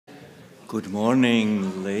Good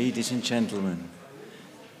morning, ladies and gentlemen.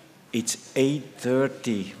 It's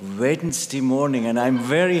 8:30 Wednesday morning, and I'm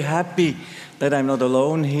very happy that I'm not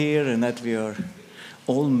alone here and that we are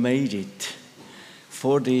all made it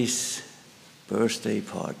for this birthday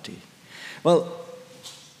party. Well,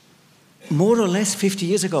 more or less 50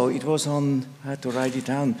 years ago, it was on, I had to write it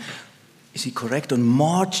down, is it correct? On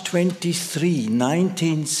March 23,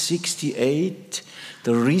 1968,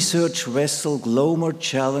 the research vessel Glomar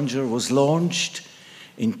Challenger was launched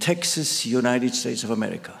in Texas, United States of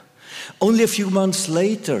America. Only a few months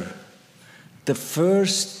later, the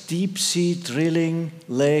first deep-sea drilling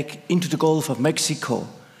leg into the Gulf of Mexico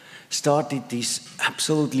started this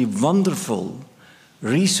absolutely wonderful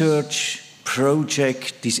research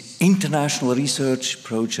project, this international research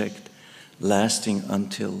project lasting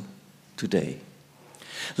until today.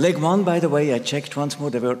 Leg 1, by the way, I checked once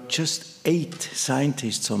more, there were just 8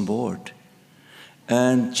 scientists on board.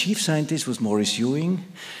 And chief scientist was Maurice Ewing,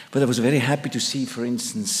 but I was very happy to see, for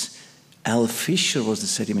instance, Al Fisher was the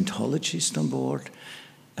sedimentologist on board,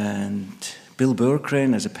 and Bill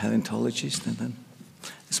Berkrane as a paleontologist, and then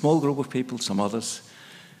a small group of people, some others.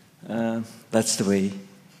 That's the way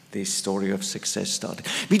this story of success started.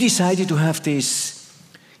 We decided to have this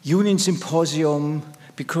Union Symposium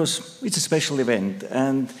because it's a special event,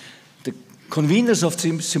 and the conveners of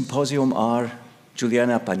the symposium are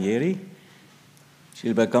Giuliana Panieri,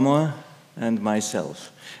 Gilbert Gamoin, and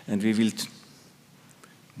myself, and we will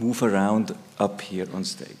move around up here on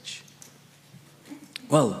stage.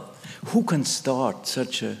 Well, who can start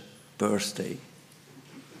such a birthday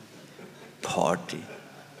party?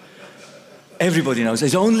 Everybody knows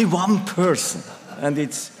there's only one person, and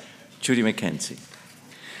it's Judy Mackenzie.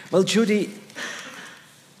 Well, Judy,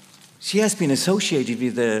 she has been associated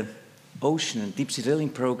with the ocean and deep sea drilling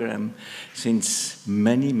program since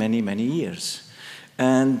many, many, many years.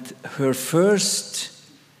 And her first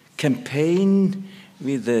campaign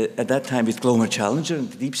with at that time with Glomar Challenger and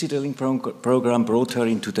the deep sea drilling program brought her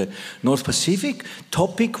into the North Pacific.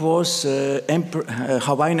 Topic was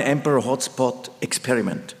Hawaiian Emperor Hotspot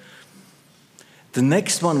experiment. The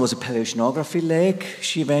next one was a paleoceanography leg.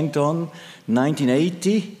 She went on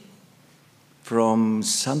 1980 from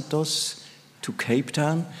Santos to Cape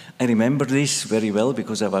Town. I remember this very well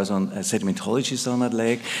because I was a sedimentologist on that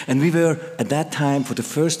leg. And we were, at that time, for the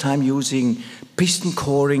first time, using piston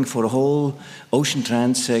coring for a whole ocean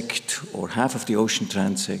transect, or half of the ocean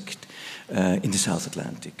transect, in the South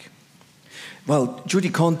Atlantic. Well, Judy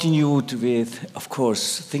continued with, of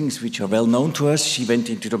course, things which are well known to us. She went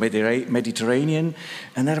into the Mediterranean,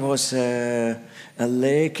 and that was a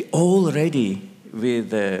leg already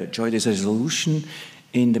with JOI des Resolution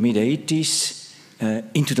in the mid-80s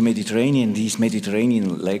into the Mediterranean. These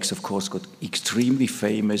Mediterranean legs, of course, got extremely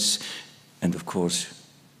famous, and of course,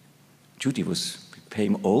 Judy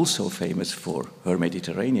became also famous for her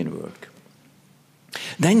Mediterranean work.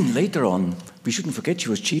 Then later on, we shouldn't forget she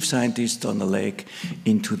was chief scientist on a leg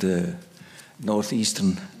into the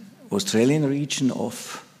northeastern Australian region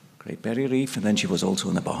of Great Barrier Reef, and then she was also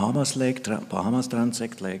on a Bahamas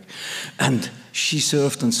transect leg. And she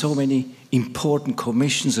served on so many important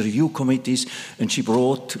commissions, review committees, and she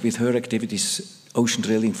brought with her activities ocean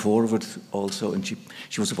drilling forward also, and she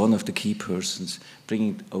was one of the key persons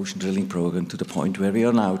bringing the ocean drilling program to the point where we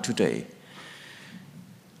are now today.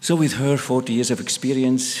 So with her 40 years of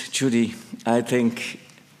experience, Judy, I think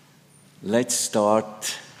let's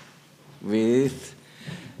start with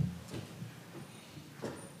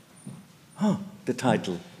the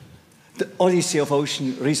title, The Odyssey of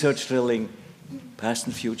Ocean Research Drilling, Past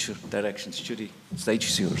and Future Directions. Judy, the stage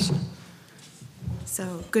is yours.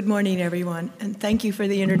 So, good morning, everyone, and thank you for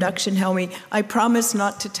the introduction, Helmi. I promise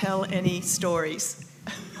not to tell any stories.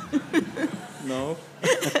 No?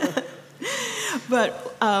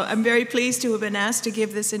 But I'm very pleased to have been asked to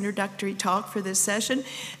give this introductory talk for this session.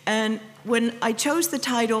 And when I chose the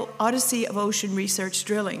title, Odyssey of Ocean Research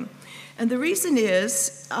Drilling, and the reason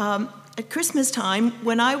is, at Christmas time,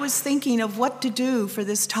 when I was thinking of what to do for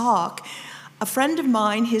this talk, a friend of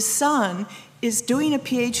mine, his son, is doing a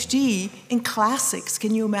PhD in classics,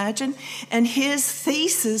 can you imagine? And his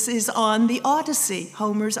thesis is on the Odyssey,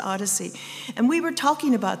 Homer's Odyssey. And we were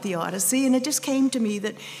talking about the Odyssey, and it just came to me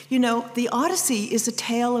that, you know, the Odyssey is a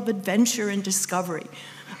tale of adventure and discovery.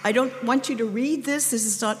 I don't want you to read this. This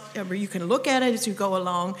is not, you can look at it as you go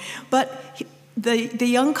along, but the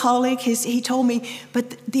young colleague, he told me,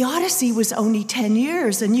 but the Odyssey was only 10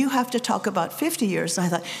 years, and you have to talk about 50 years. And I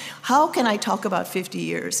thought, how can I talk about 50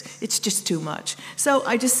 years? It's just too much. So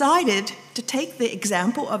I decided to take the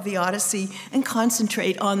example of the Odyssey and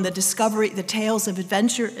concentrate on the discovery, the tales of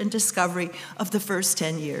adventure and discovery of the first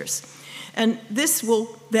 10 years. And this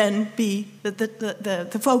will then be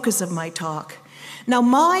the focus of my talk. Now,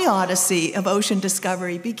 my odyssey of ocean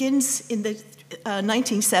discovery begins in the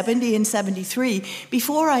 1970 and 73.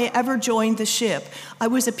 Before I ever joined the ship, I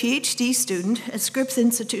was a PhD student at Scripps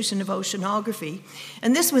Institution of Oceanography,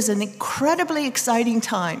 and this was an incredibly exciting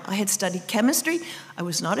time. I had studied chemistry. I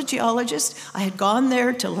was not a geologist. I had gone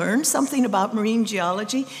there to learn something about marine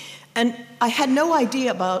geology, and I had no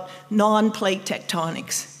idea about non-plate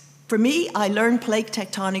tectonics. For me, I learned plate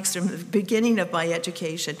tectonics from the beginning of my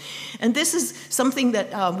education, and this is something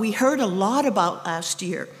that we heard a lot about last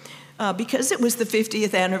year. Because it was the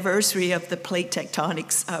 50th anniversary of the plate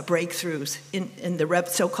tectonics breakthroughs in the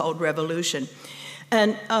so-called revolution.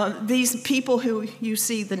 And these people who you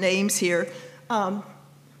see the names here,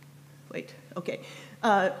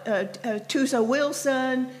 Tuzo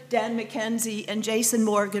Wilson, Dan McKenzie, and Jason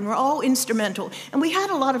Morgan were all instrumental. And we had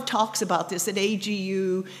a lot of talks about this at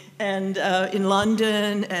EGU and in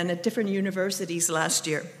London and at different universities last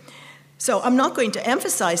year. So I'm not going to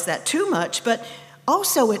emphasize that too much, but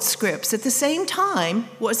also at Scripps, at the same time,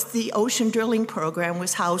 was the ocean drilling program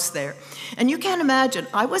was housed there. And you can't imagine,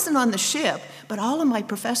 I wasn't on the ship, but all of my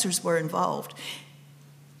professors were involved.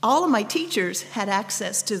 All of my teachers had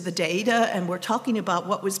access to the data and were talking about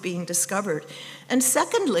what was being discovered. And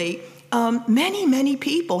secondly, many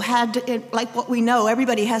people had, like what we know,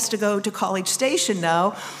 everybody has to go to College Station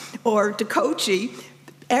now, or to Kochi.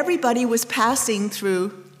 Everybody was passing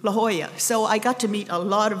through La Jolla. So I got to meet a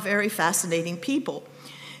lot of very fascinating people.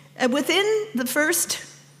 And within the first,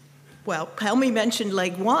 well, Helmi mentioned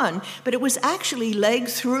leg 1, but it was actually leg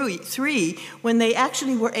 3 when they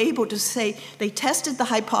actually were able to say they tested the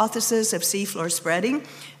hypothesis of seafloor spreading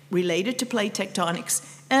related to plate tectonics,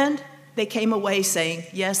 and they came away saying,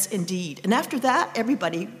 yes, indeed. And after that,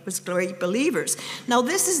 everybody was great believers. Now,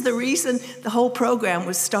 this is the reason the whole program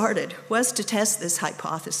was started, was to test this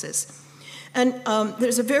hypothesis. And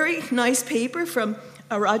there's a very nice paper from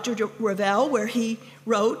Roger Ravel where he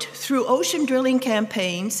wrote, through ocean drilling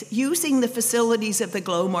campaigns using the facilities of the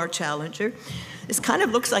Glomar Challenger. This kind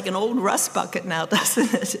of looks like an old rust bucket now,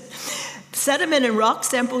 doesn't it? Sediment and rock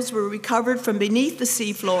samples were recovered from beneath the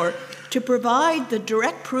seafloor to provide the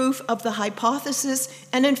direct proof of the hypothesis,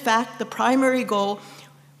 and in fact, the primary goal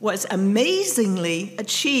was amazingly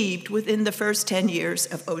achieved within the first 10 years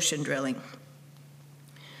of ocean drilling.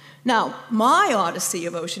 Now, my odyssey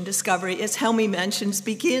of ocean discovery, as Helmi mentions,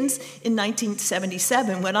 begins in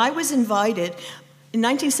 1977 when I was invited. In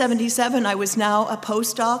 1977, I was now a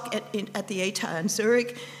postdoc at the ETH in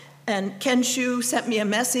Zurich, and Ken Shu sent me a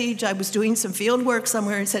message. I was doing some field work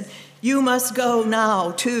somewhere and said, you must go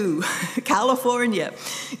now to California.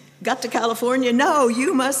 Got to California, no,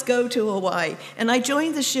 you must go to Hawaii. And I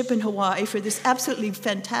joined the ship in Hawaii for this absolutely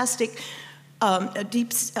fantastic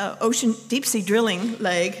deep sea drilling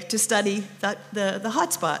leg to study the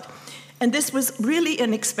hotspot. And this was really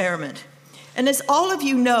an experiment. And as all of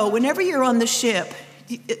you know, whenever you're on the ship,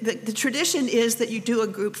 the tradition is that you do a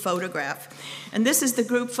group photograph. And this is the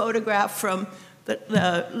group photograph from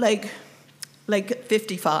the leg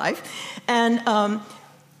 55. And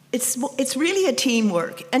it's really a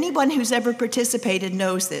teamwork. Anyone who's ever participated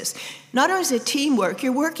knows this. Not only is it teamwork,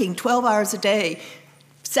 you're working 12 hours a day,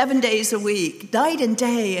 7 days a week, night and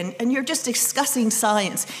day, and you're just discussing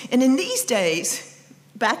science. And in these days,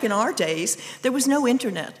 back in our days, there was no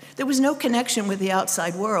internet. There was no connection with the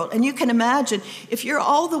outside world. And you can imagine, if you're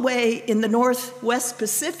all the way in the Northwest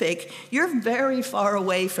Pacific, you're very far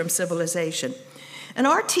away from civilization. And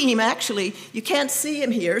our team, actually, you can't see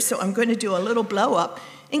him here, so I'm going to do a little blow-up,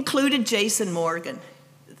 included Jason Morgan.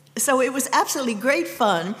 So it was absolutely great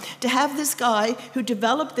fun to have this guy who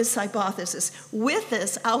developed this hypothesis with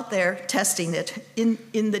us out there testing it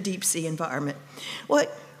in the deep sea environment. Well,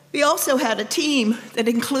 we also had a team that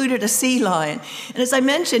included a sea lion. And as I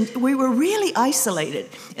mentioned, we were really isolated.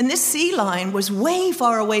 And this sea lion was way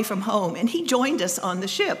far away from home, and he joined us on the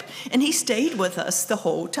ship, and he stayed with us the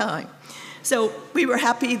whole time. So we were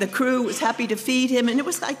happy, the crew was happy to feed him, and it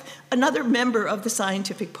was like another member of the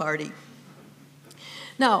scientific party.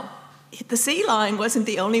 Now, the sea lion wasn't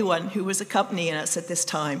the only one who was accompanying us at this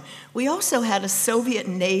time. We also had a Soviet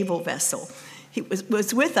naval vessel. He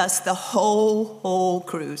was with us the whole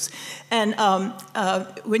cruise. And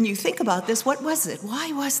when you think about this, what was it?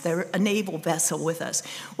 Why was there a naval vessel with us?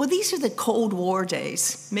 Well, these are the Cold War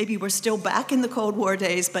days. Maybe we're still back in the Cold War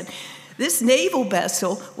days, but this naval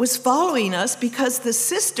vessel was following us because the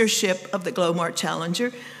sister ship of the Glomar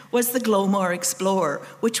Challenger was the Glomar Explorer,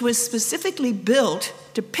 which was specifically built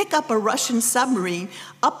to pick up a Russian submarine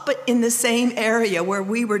up in the same area where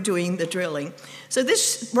we were doing the drilling. So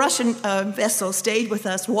this Russian vessel stayed with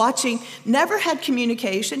us watching, never had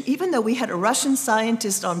communication, even though we had a Russian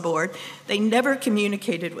scientist on board, they never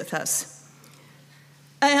communicated with us.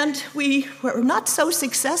 And we were not so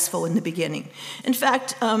successful in the beginning. In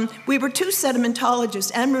fact, we were two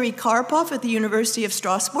sedimentologists, Anne-Marie Karpov at the University of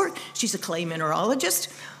Strasbourg, she's a clay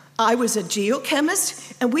mineralogist. I was a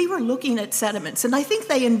geochemist, and we were looking at sediments. And I think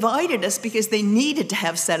they invited us because they needed to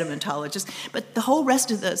have sedimentologists, but the whole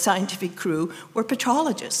rest of the scientific crew were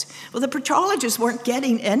petrologists. Well, the petrologists weren't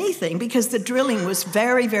getting anything because the drilling was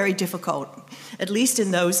very, very difficult, at least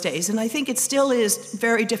in those days. And I think it still is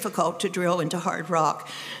very difficult to drill into hard rock.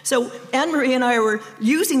 So Anne-Marie and I were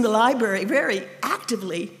using the library very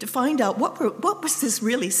actively to find out what was this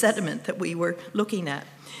really sediment that we were looking at.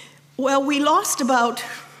 Well, we lost about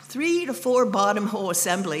 3 to 4 bottom hole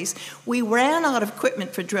assemblies. We ran out of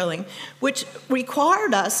equipment for drilling, which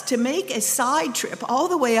required us to make a side trip all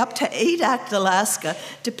the way up to Adak, Alaska,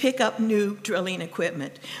 to pick up new drilling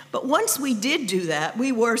equipment. But once we did do that,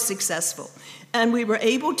 we were successful. And we were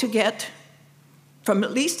able to get, from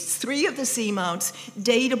at least 3 of the seamounts,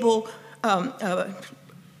 datable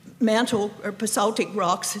mantle or basaltic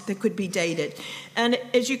rocks that could be dated. And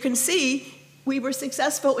as you can see, we were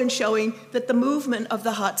successful in showing that the movement of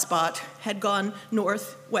the hotspot had gone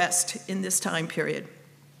northwest in this time period.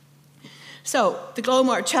 So the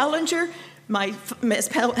Glomar Challenger,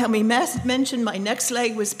 Helmi mentioned my next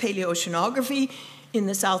leg was paleoceanography in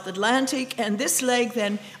the South Atlantic, and this leg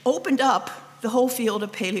then opened up the whole field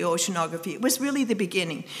of paleoceanography. It was really the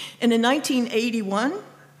beginning. And in 1981,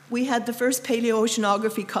 we had the first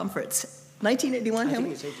paleoceanography conference. 1981,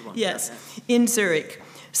 Helmi? I think it's 81. Yes, in Zurich.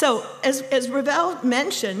 So, as Ravel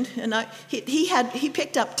mentioned, and he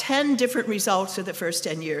picked up 10 different results for the first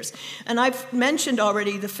 10 years. And I've mentioned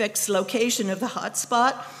already the fixed location of the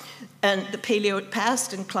hotspot and the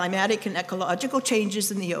past and climatic and ecological changes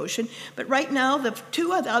in the ocean. But right now, the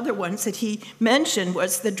 2 other ones that he mentioned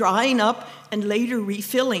was the drying up and later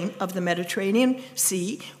refilling of the Mediterranean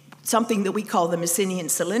Sea, something that we call the Messinian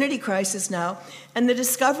salinity crisis now, and the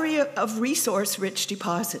discovery of resource-rich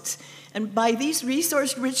deposits. And by these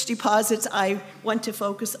resource-rich deposits, I want to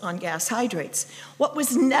focus on gas hydrates. What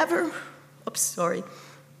was never, oops, sorry,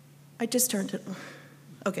 I just turned it,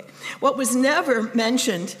 okay. What was never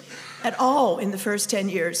mentioned at all in the first 10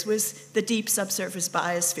 years was the deep subsurface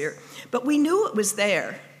biosphere. But we knew it was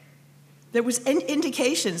there. There was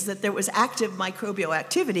indications that there was active microbial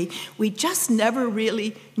activity. We just never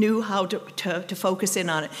really knew how to focus in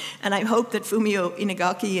on it. And I hope that Fumio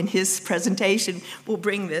Inagaki in his presentation will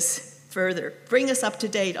bring this further, bring us up to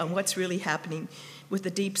date on what's really happening with the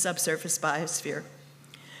deep subsurface biosphere.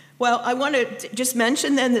 Well, I want to just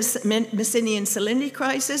mention then this Messinian salinity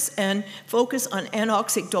crisis and focus on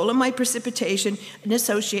anoxic dolomite precipitation in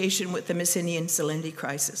association with the Messinian salinity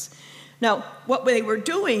crisis. Now, what they were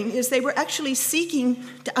doing is they were actually seeking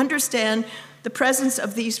to understand the presence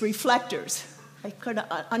of these reflectors. I could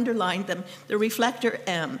have underlined them, the reflector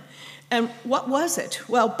M. And what was it?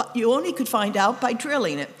 Well, you only could find out by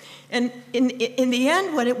drilling it. And in the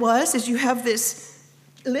end, what it was is you have this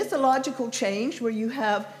lithological change where you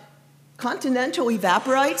have continental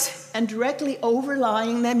evaporites, and directly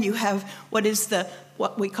overlying them you have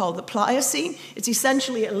what we call the Pliocene. It's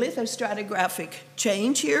essentially a lithostratigraphic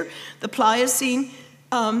change here, the Pliocene,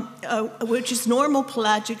 which is normal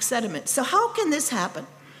pelagic sediment. So how can this happen?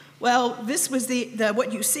 Well, this was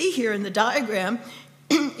what you see here in the diagram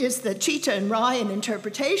is the Cheetah and Ryan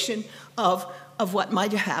interpretation of what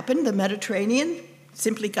might have happened. The Mediterranean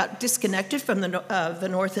simply got disconnected from the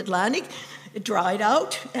North Atlantic. It dried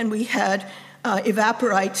out, and we had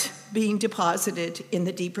evaporite being deposited in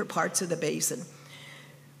the deeper parts of the basin.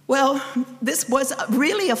 Well, this was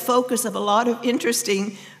really a focus of a lot of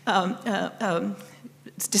interesting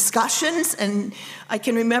discussions, and I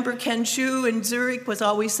can remember Ken Chu in Zurich was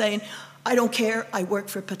always saying, I don't care, I work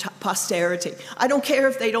for posterity. I don't care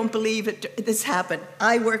if they don't believe this happened.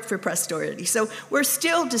 I work for posterity. So we're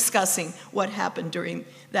still discussing what happened during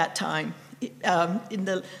that time in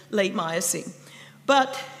the late Miocene.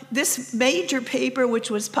 But this major paper,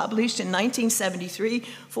 which was published in 1973,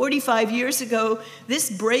 45 years ago, this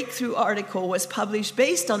breakthrough article was published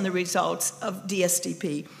based on the results of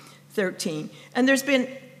DSDP 13. And there's been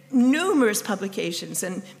numerous publications,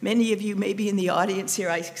 and many of you may be in the audience here.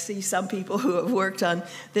 I see some people who have worked on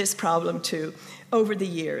this problem too over the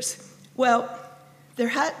years. Well,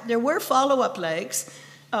 there were follow-up legs,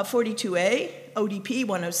 42A, ODP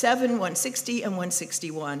 107, 160, and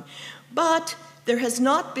 161. But there has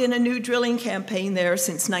not been a new drilling campaign there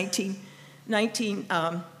since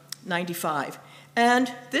 1995.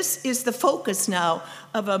 And this is the focus now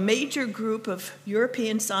of a major group of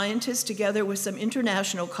European scientists together with some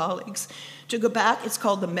international colleagues to go back. It's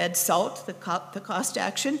called the Med-SALT, the cost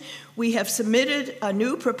action. We have submitted a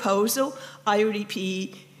new proposal,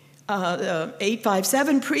 IODP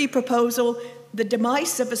 857 pre-proposal, the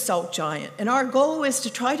demise of a salt giant. And our goal is to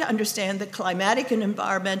try to understand the climatic and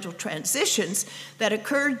environmental transitions that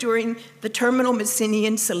occurred during the terminal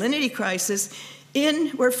Messinian salinity crisis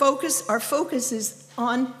our focus is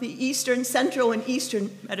on the eastern, central and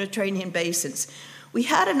eastern Mediterranean basins. We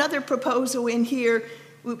had another proposal in here,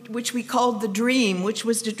 which we called the DREAM, which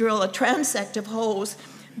was to drill a transect of holes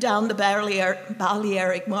down the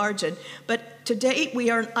Balearic margin. But to date, we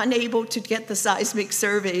are unable to get the seismic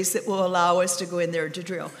surveys that will allow us to go in there to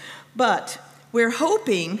drill. But we're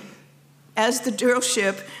hoping, as the drill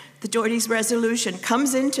ship, the Doherty's Resolution,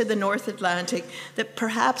 comes into the North Atlantic, that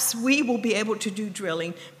perhaps we will be able to do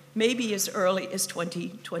drilling maybe as early as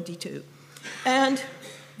 2022. And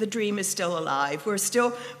the dream is still alive. We're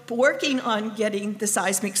still working on getting the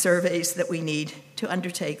seismic surveys that we need to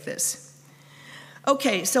undertake this.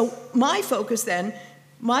 Okay, so my focus then,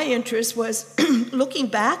 my interest was looking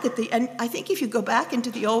back at and I think if you go back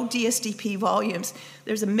into the old DSDP volumes,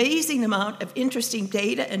 there's an amazing amount of interesting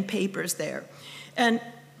data and papers there. And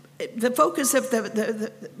the focus of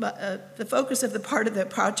the focus of the part of the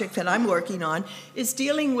project that I'm working on is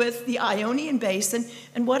dealing with the Ionian Basin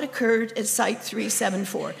and what occurred at Site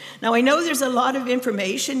 374. Now, I know there's a lot of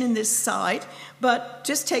information in this site, but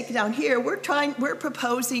just take it down here. We're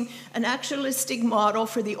proposing an actualistic model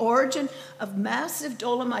for the origin of massive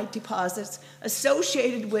dolomite deposits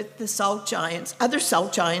associated with the salt giants, other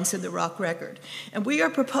salt giants in the rock record. And we are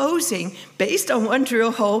proposing, based on one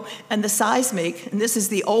drill hole and the seismic, and this is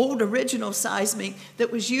the old original seismic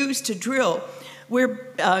that was used to drill,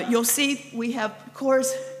 you'll see we have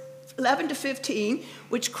cores 11 to 15,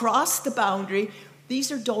 which cross the boundary.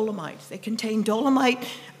 These are dolomites. They contain dolomite.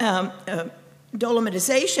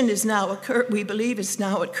 Dolomitization is now we believe is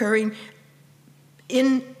now occurring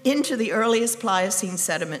into the earliest Pliocene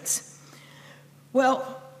sediments.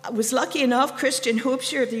 Well, I was lucky enough, Christian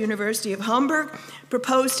Hubscher at the University of Hamburg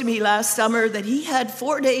proposed to me last summer that he had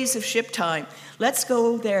 4 days of ship time. Let's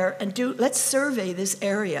go there and let's survey this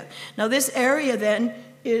area. Now this area then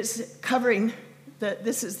is covering,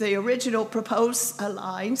 this is the original proposed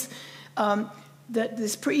lines,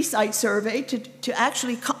 this pre-site survey to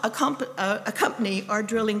actually accompany our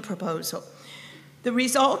drilling proposal. The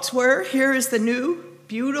results were, here is the new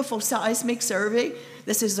beautiful seismic survey.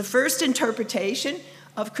 This is the first interpretation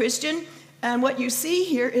of Christian. And what you see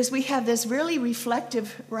here is we have this really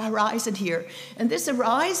reflective horizon here. And this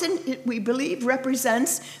horizon, we believe,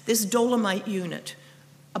 represents this dolomite unit.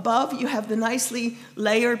 Above, you have the nicely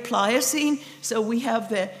layered Pliocene. So we have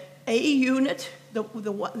the A unit.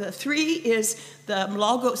 The 3 is the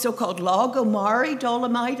so-called Lagomare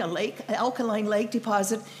dolomite, alkaline lake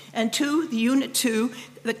deposit, and 2, the unit 2,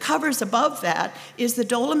 that covers above that is the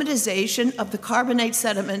dolomitization of the carbonate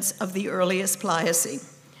sediments of the earliest Pliocene.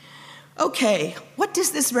 Okay, what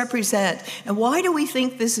does this represent, and why do we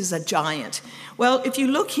think this is a giant? Well, if you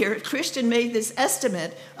look here, Christian made this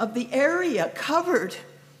estimate of the area covered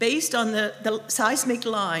based on the seismic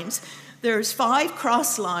lines. There's 5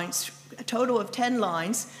 cross lines, a total of 10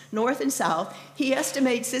 lines, north and south. He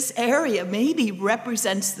estimates this area maybe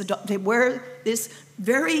represents where this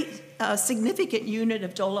very significant unit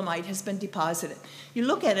of dolomite has been deposited. You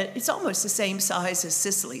look at it, it's almost the same size as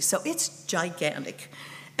Sicily, so it's gigantic.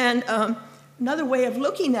 And another way of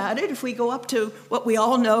looking at it, if we go up to what we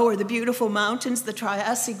all know are the beautiful mountains, the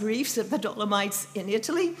Triassic reefs of the Dolomites in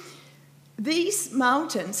Italy, these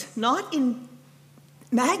mountains, not in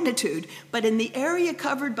magnitude, but in the area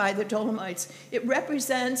covered by the Dolomites, it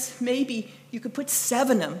represents maybe, you could put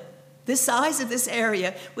 7 of them. This size of this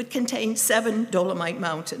area would contain 7 Dolomite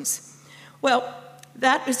mountains. Well,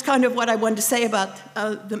 that is kind of what I wanted to say about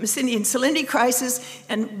the Messinian salinity crisis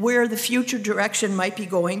and where the future direction might be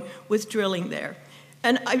going with drilling there.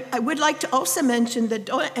 And I would like to also mention that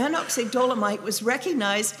anoxic dolomite was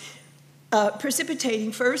recognized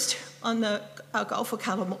precipitating first on the Gulf of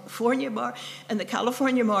California and the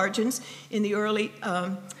California margins in the around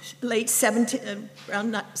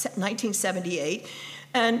 1978.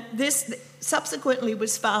 And this subsequently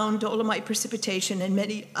was found dolomite precipitation in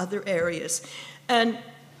many other areas. And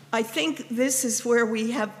I think this is where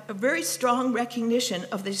we have a very strong recognition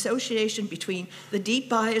of the association between the deep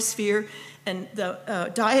biosphere and the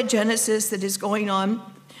diagenesis that is going on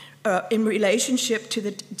in relationship to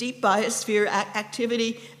the deep biosphere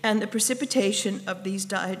activity and the precipitation of these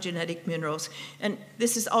diagenetic minerals. And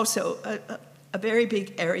this is also a very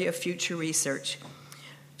big area of future research.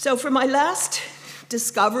 So for my last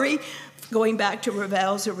discovery, going back to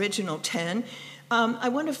Ravel's original 10, I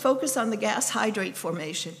want to focus on the gas hydrate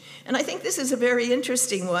formation. And I think this is a very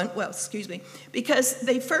interesting one, because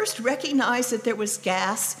they first recognized that there was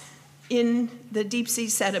gas in the deep sea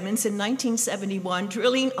sediments in 1971,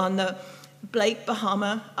 drilling on the Blake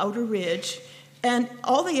Bahama Outer Ridge. And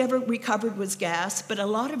all they ever recovered was gas, but a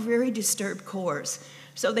lot of very disturbed cores.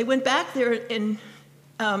 So they went back there in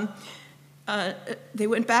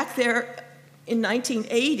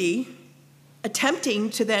 1980,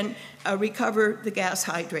 attempting to then recover the gas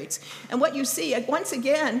hydrates. And what you see, once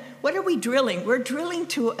again, what are we drilling? We're drilling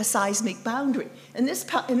to a seismic boundary. In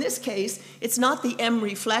this case, it's not the M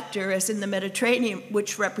reflector as in the Mediterranean,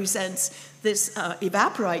 which represents this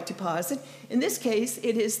evaporite deposit. In this case,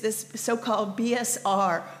 it is this so-called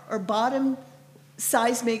BSR, or bottom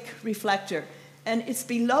seismic reflector. And it's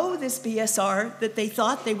below this BSR that they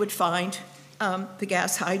thought they would find the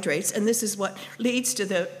gas hydrates. And this is what leads to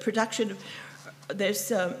the production of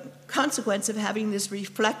this consequence of having this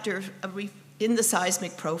reflector in the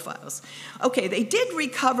seismic profiles. Okay, they did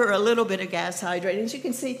recover a little bit of gas hydrate. As you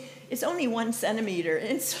can see, it's only 1 centimeter.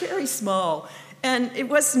 It's very small, and it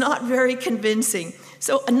was not very convincing.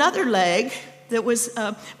 So another leg that was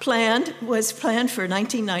planned for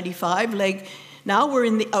 1995. Now we're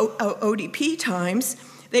in the ODP times.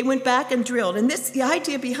 They went back and drilled. And the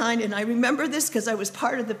idea behind it, and I remember this because I was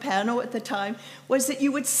part of the panel at the time, was that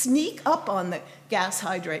you would sneak up on the gas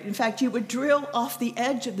hydrate. In fact, you would drill off the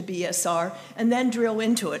edge of the BSR and then drill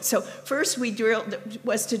into it. So first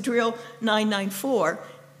was to drill 994.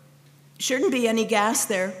 Shouldn't be any gas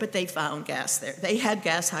there, but they found gas there. They had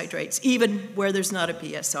gas hydrates, even where there's not a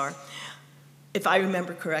BSR, if I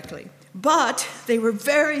remember correctly. But they were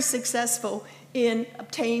very successful in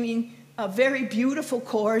obtaining very beautiful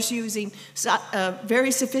cores using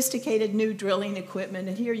very sophisticated new drilling equipment.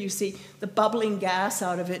 And here you see the bubbling gas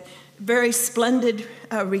out of it. Very splendid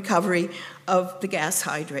recovery of the gas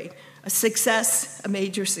hydrate. A success, a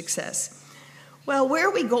major success. Well, where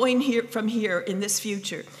are we going from here in this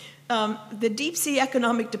future? The deep sea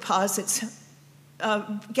economic deposits,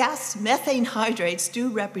 gas methane hydrates do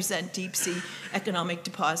represent deep sea economic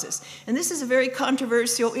deposits. And this is a very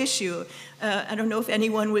controversial issue. I don't know if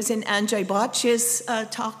anyone was in Anjay Bhatt's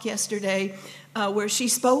talk yesterday, where she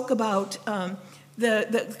spoke about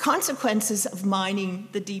the consequences of mining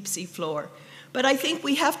the deep sea floor. But I think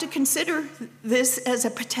we have to consider this as a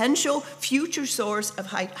potential future source of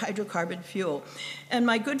hydrocarbon fuel. And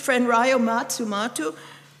my good friend Ryo Matsumoto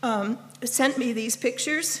sent me these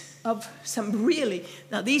pictures of some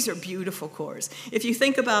now these are beautiful cores. If you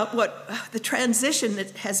think about what the transition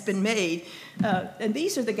that has been made, and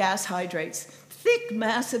these are the gas hydrates, thick,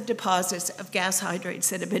 massive deposits of gas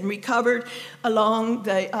hydrates that have been recovered along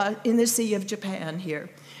in the Sea of Japan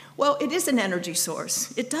here. Well, it is an energy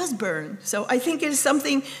source. It does burn. So I think it is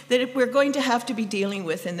something that we're going to have to be dealing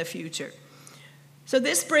with in the future. So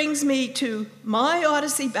this brings me to my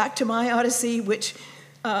odyssey, back to my odyssey,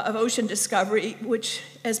 of ocean discovery, which,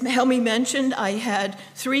 as Helmi mentioned, I had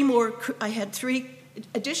 3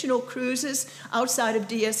 additional cruises outside of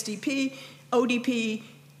DSDP, ODP,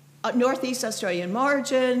 Northeast Australian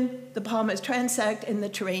Margin, the Bahamas Transect, and the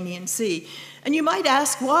Tyrrhenian Sea. And you might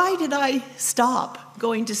ask, why did I stop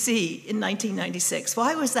going to sea in 1996?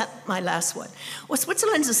 Why was that my last one? Well,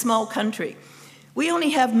 Switzerland's a small country. We only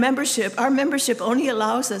have membership. Our membership only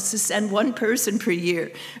allows us to send 1 person per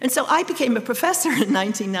year. And so I became a professor in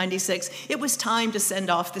 1996. It was time to send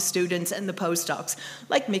off the students and the postdocs,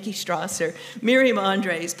 like Mickey Strasser, Miriam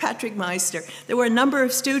Andres, Patrick Meister. There were a number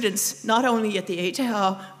of students, not only at the ETH,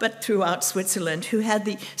 but throughout Switzerland, who had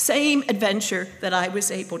the same adventure that I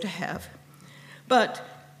was able to have. But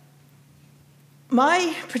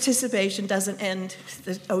my participation doesn't end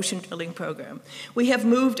the ocean drilling program. We have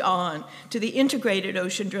moved on to the integrated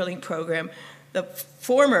ocean drilling program, the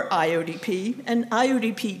former IODP, and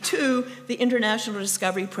IODP2, the International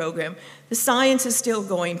Discovery Program. The science is still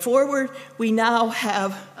going forward. We now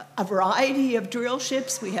have a variety of drill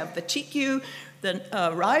ships. We have the Chikyu, the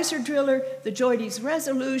riser driller, the JOIDES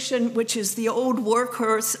Resolution, which is the old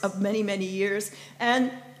workhorse of many, many years,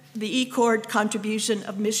 and the ECORD contribution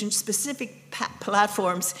of mission-specific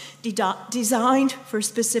platforms designed for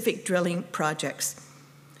specific drilling projects.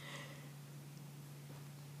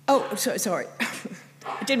 Oh, sorry.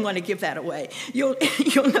 I didn't want to give that away. You'll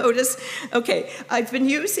notice, okay, I've been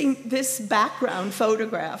using this background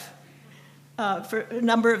photograph for a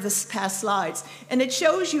number of the past slides. And it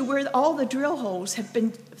shows you where all the drill holes have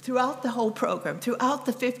been throughout the whole program, throughout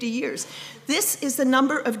the 50 years. This is the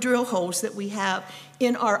number of drill holes that we have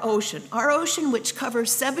in our ocean which covers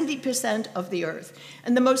 70% of the Earth.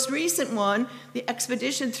 And the most recent one, the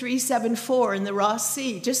Expedition 374 in the Ross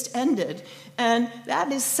Sea, just ended. And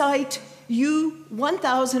that is site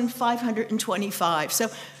U1525. So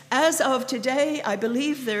as of today, I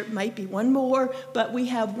believe there might be one more, but we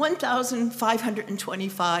have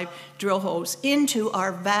 1,525 drill holes into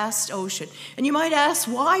our vast ocean. And you might ask,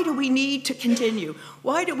 why do we need to continue?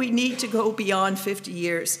 Why do we need to go beyond 50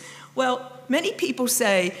 years? Well, many people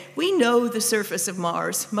say we know the surface of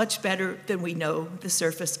Mars much better than we know the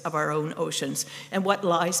surface of our own oceans and what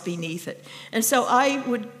lies beneath it. And so I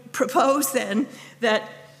would propose then that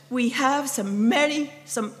we have some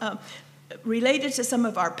related to some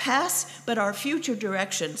of our past, but our future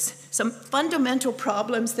directions, some fundamental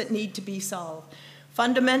problems that need to be solved.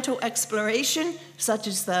 Fundamental exploration, such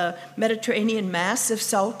as the Mediterranean massive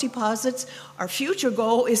salt deposits. Our future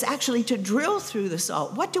goal is actually to drill through the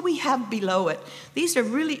salt. What do we have below it? These are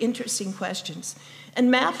really interesting questions. And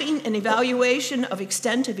mapping and evaluation of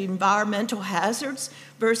extent of environmental hazards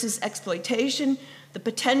versus exploitation, the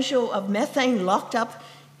potential of methane locked up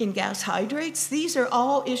in gas hydrates. These are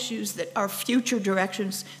all issues that are future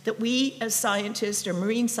directions that we as scientists or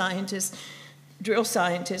marine scientists, drill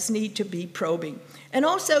scientists need to be probing. And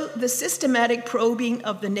also the systematic probing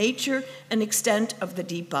of the nature and extent of the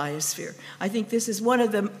deep biosphere. I think this is one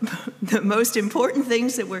of the most important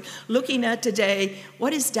things that we're looking at today.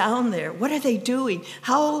 What is down there? What are they doing?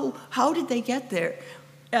 How did they get there?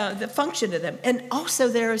 The function of them, and also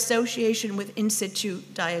their association with in situ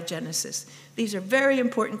diagenesis. These are very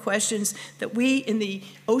important questions that we in the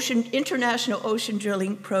International Ocean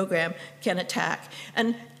Drilling Program can attack.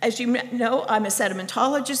 And as you know, I'm a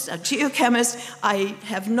sedimentologist, a geochemist. I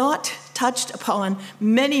have not touched upon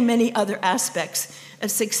many, many other aspects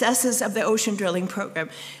of successes of the ocean drilling program.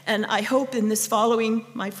 And I hope in this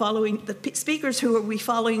the speakers who will be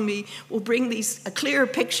following me will bring a clearer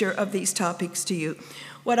picture of these topics to you.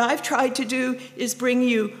 What I've tried to do is bring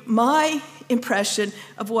you my impression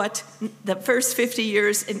of what the first 50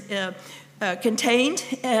 years contained.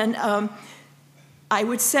 And I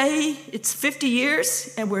would say it's 50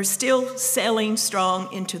 years and we're still sailing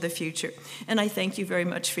strong into the future. And I thank you very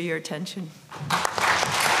much for your attention.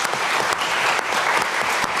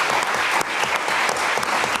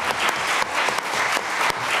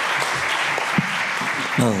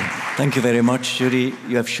 Well, thank you very much, Judy.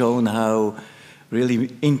 You have shown how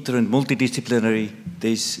really inter and multidisciplinary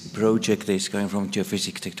this project is, going from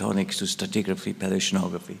geophysics, tectonics to stratigraphy,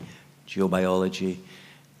 paleoceanography, geobiology,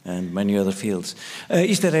 and many other fields.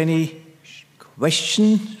 Is there any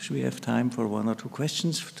question? Should we have time for one or two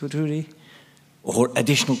questions to Judy? Or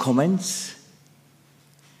additional comments?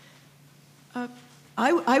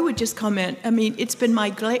 I would just comment, I mean, it's been my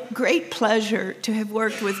great pleasure to have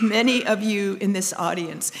worked with many of you in this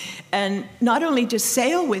audience, and not only to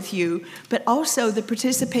sail with you, but also the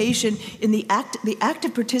participation in the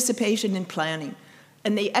active participation in planning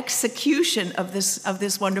and the execution of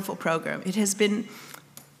this wonderful program. It has been,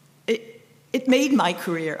 it made my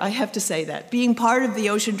career, I have to say that. Being part of the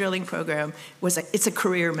ocean drilling program, it's a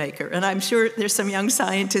career maker, and I'm sure there's some young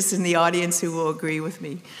scientists in the audience who will agree with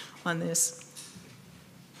me on this.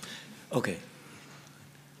 Okay.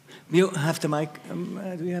 You have the mic.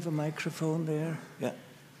 Do we have a microphone there? Yeah.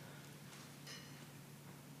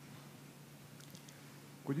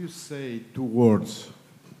 Could you say 2 words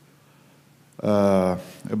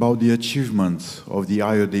about the achievements of the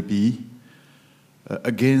IODP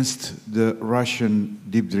against the Russian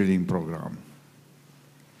deep drilling program?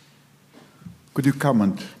 Could you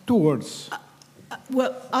comment? 2 words.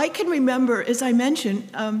 Well, I can remember, as I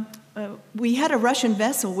mentioned, we had a Russian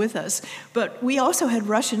vessel with us, but we also had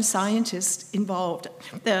Russian scientists involved.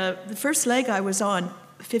 The first leg I was on,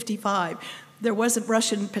 55, there was a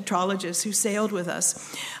Russian petrologist who sailed with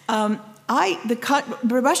us.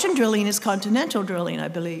 The Russian drilling is continental drilling, I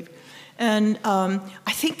believe. And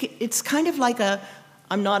I think it's kind of like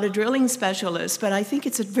I'm not a drilling specialist, but I think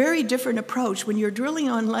it's a very different approach when you're drilling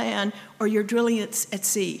on land or you're drilling at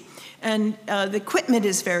sea. And the equipment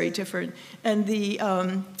is very different.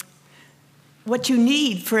 And what you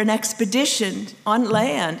need for an expedition on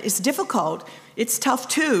land is difficult. It's tough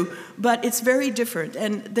too, but it's very different.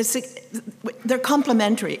 And they're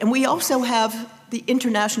complementary. And we also have the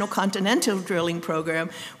International Continental Drilling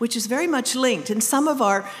Program, which is very much linked. And some of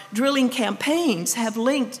our drilling campaigns have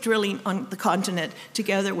linked drilling on the continent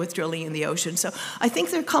together with drilling in the ocean. So I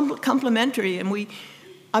think they're complementary, and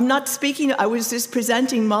I'm not speaking, I was just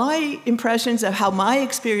presenting my impressions of how my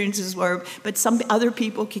experiences were, but some other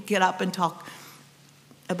people could get up and talk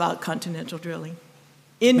about continental drilling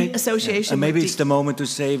in association and maybe with it's the moment to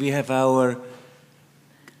say we have our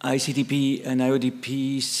ICDP and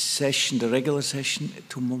IODP session, the regular session,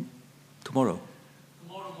 tomorrow. Tomorrow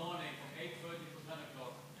morning from 8:30 to 10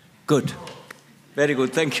 o'clock. Good. Very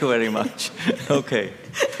good. Thank you very much. Okay.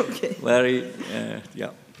 Okay.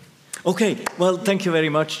 Yeah. Okay. Well, thank you very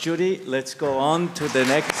much, Judy. Let's go on to the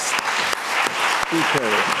next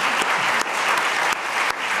speaker.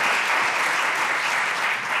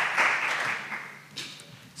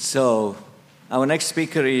 So, our next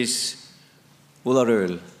speaker is Ulla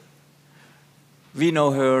Röhl. We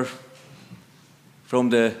know her from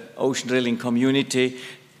the ocean drilling community.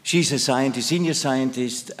 She's a scientist, senior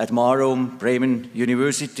scientist at Marum, Bremen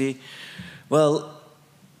University. Well,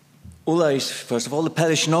 Ulla is, first of all, a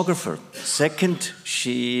paleoceanographer. Second,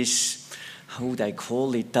 she is, how would I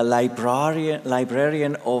call it, the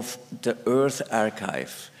librarian of the Earth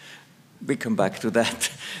Archive. We come back to that.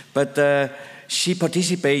 But she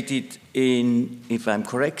participated in, if I'm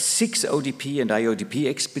correct, 6 ODP and IODP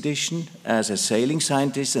expeditions as a sailing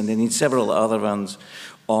scientist, and then in several other ones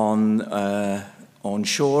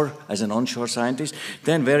onshore as an onshore scientist.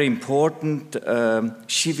 Then, very important,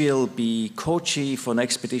 she will be co-chief on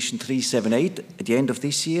Expedition 378 at the end of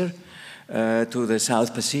this year to the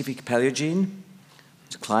South Pacific Paleogene.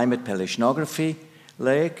 It's a climate paleoceanography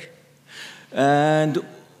lake. And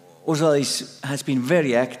Ursula has been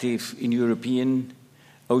very active in European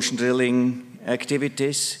ocean drilling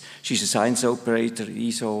activities. She's a science operator,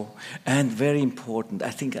 ESO, and very important,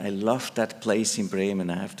 I think I love that place in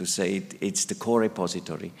Bremen, I have to say, it's the core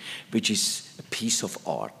repository, which is a piece of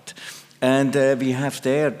art. And we have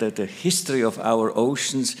there the history of our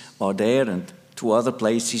oceans are there, and 2 other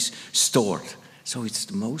places stored. So it's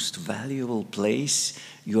the most valuable place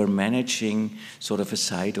you're managing sort of a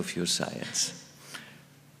side of your science.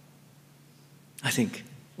 I think,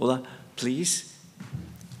 Ulla, please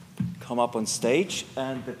come up on stage,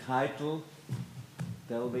 and the title,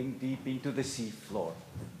 Delving Deep into the Seafloor.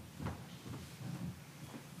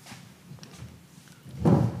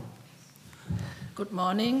 Good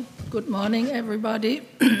morning, everybody.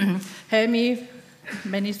 Helmi,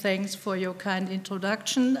 many thanks for your kind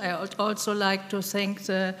introduction. I would also like to thank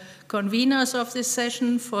the conveners of this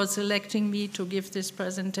session for selecting me to give this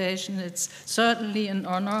presentation. It's certainly an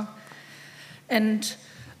honor. And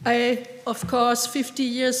of course, 50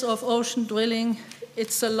 years of ocean drilling,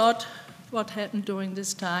 it's a lot what happened during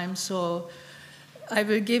this time. So I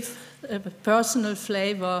will give a personal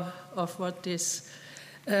flavor of what this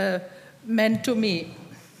meant to me.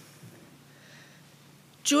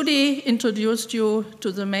 Judy introduced you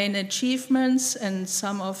to the main achievements and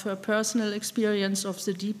some of her personal experience of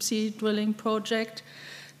the deep sea drilling project.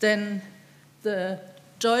 Then the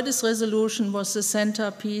JOIDES resolution was the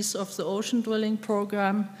centerpiece of the ocean drilling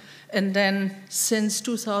program. And then since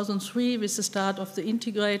 2003, with the start of the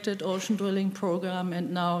integrated ocean drilling program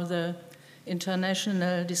and now the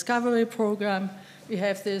international discovery program, we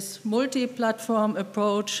have this multi-platform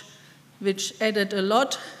approach, which added a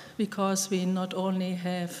lot because we not only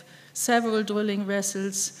have several drilling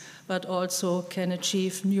vessels, but also can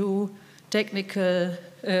achieve new technical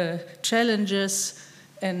challenges,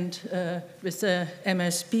 and with the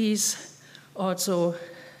MSPs also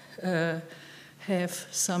have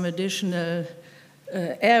some additional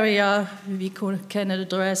area we can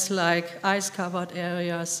address, like ice-covered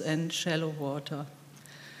areas and shallow water.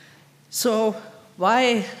 So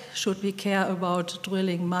why should we care about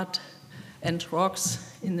drilling mud and rocks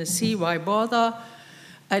in the sea? Why bother?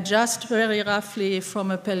 I just very roughly,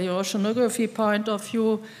 from a paleoceanography point of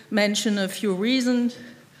view, mention a few reasons.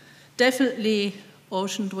 Definitely,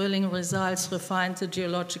 ocean drilling results refine the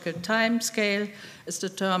geological time scale, is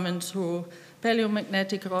determined through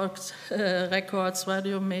paleomagnetic records,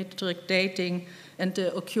 radiometric dating, and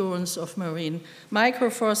the occurrence of marine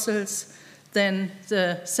microfossils. Then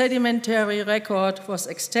the sedimentary record was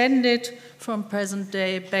extended from present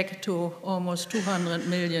day back to almost 200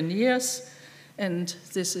 million years. And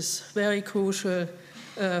this is very crucial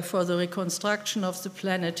for the reconstruction of the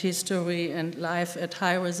planet history and life at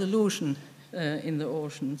high resolution in the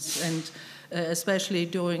oceans, and especially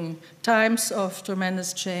during times of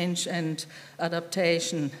tremendous change and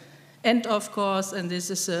adaptation. And of course, and this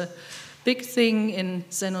is a big thing in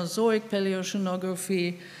Cenozoic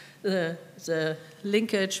paleoceanography, the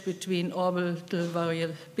linkage between orbital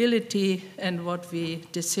variability and what we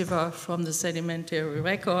decipher from the sedimentary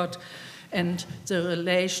record, and the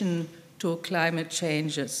relation to climate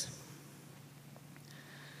changes.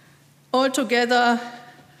 Altogether,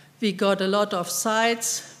 We got a lot of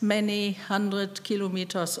sites, many 100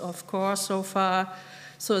 kilometers of core so far.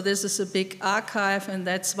 So this is a big archive, and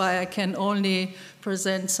that's why I can only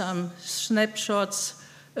present some snapshots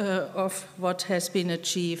of what has been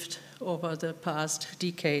achieved over the past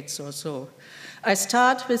decades or so. I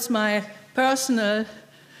start with my personal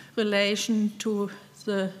relation to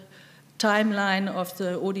the timeline of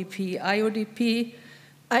the ODP-IODP.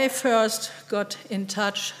 I first got in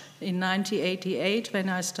touch in 1988 when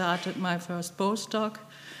I started my first postdoc,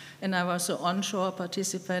 and I was an onshore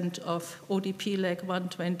participant of ODP Lake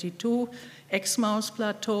 122, Exmouth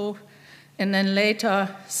Plateau, and then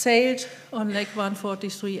later sailed on Lake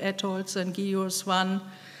 143 atolls and GEOS1,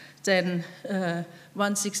 then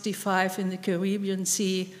 165 in the Caribbean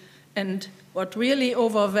Sea. And what really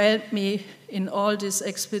overwhelmed me in all these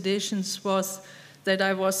expeditions was that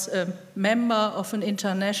I was a member of an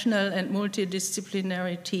international and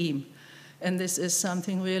multidisciplinary team. And this is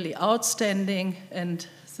something really outstanding. And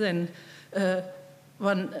then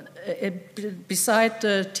beside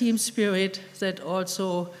the team spirit, that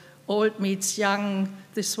also old meets young,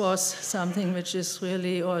 this was something which is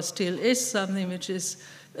really, or still is, something which is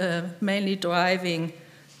mainly driving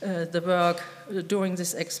the work during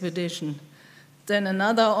this expedition. Then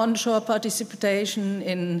another onshore participation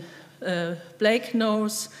in Blake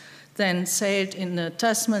Nose, then sailed in the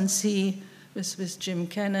Tasman Sea with Jim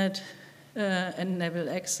Kennett and Neville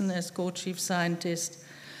Exon as co-chief scientist.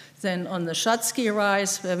 Then on the Schatzky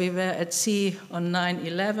Rise, where we were at sea on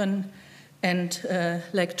 9/11, and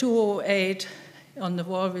Lake 208 on the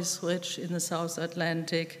Walvis Ridge in the South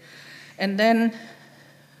Atlantic. And then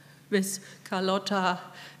with Carlotta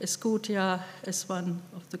Escutia as one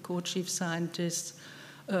of the co-chief scientists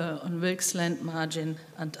on Wilkes Land margin,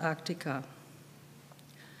 Antarctica.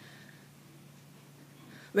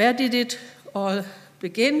 Where did it all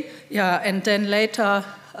begin? Yeah, and then later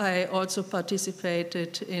I also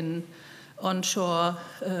participated in onshore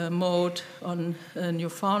mode on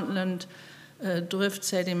Newfoundland drift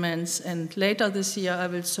sediments, and later this year I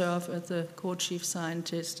will serve as the co-chief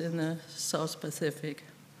scientist in the South Pacific.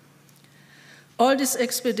 All these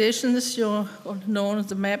expeditions, you know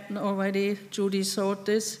the map already, Judy showed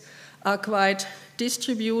this, are quite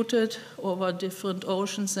distributed over different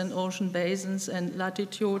oceans and ocean basins and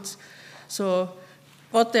latitudes. So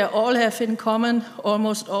what they all have in common,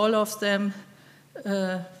 almost all of them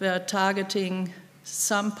were targeting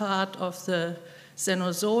some part of the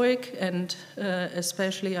Cenozoic, and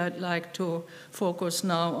especially I'd like to focus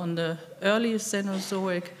now on the early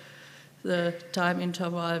Cenozoic, the time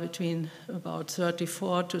interval between about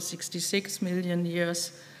 34 to 66 million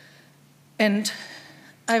years. And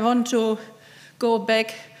I want to go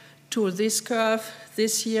back to this curve.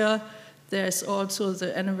 This year, there's also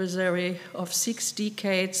the anniversary of 6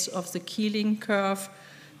 decades of the Keeling curve,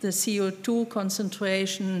 the CO2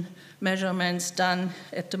 concentration measurements done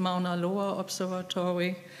at the Mauna Loa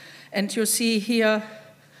Observatory. And you see here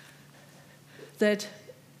that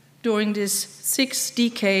during these 6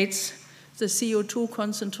 decades, the CO2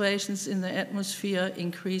 concentrations in the atmosphere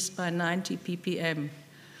increased by 90 ppm.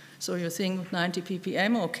 So you think 90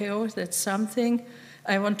 ppm, okay, oh, that's something.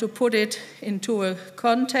 I want to put it into a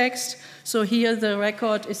context. So here the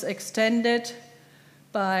record is extended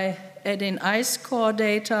by adding ice core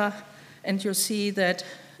data, and you see that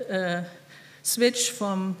switch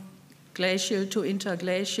from glacial to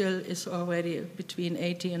interglacial is already between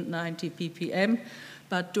 80 and 90 ppm.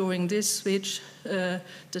 But during this switch, the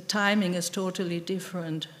timing is totally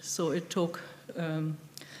different. So it took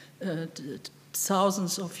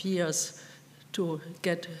thousands of years to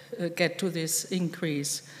get to this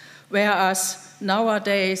increase. Whereas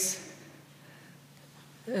nowadays,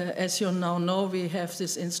 as you now know, we have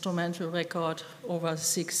this instrumental record over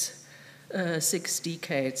six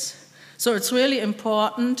decades. So it's really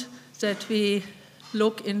important that we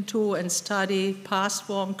look into and study past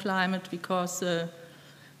warm climate, because the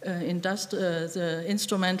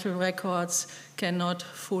instrumental records cannot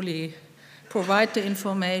fully provide the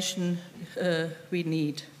information we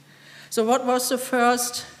need. So what was the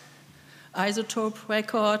first isotope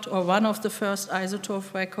record, or one of the first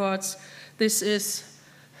isotope records? These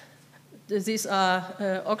are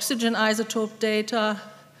oxygen isotope data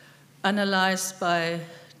analyzed by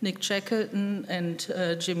Nick Shackleton and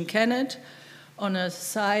Jim Kennett on a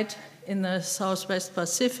site in the Southwest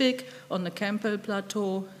Pacific on the Campbell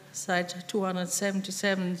Plateau, site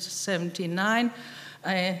 277-79.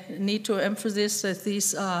 I need to emphasize that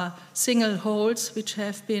these are single holes which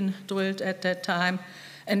have been drilled at that time.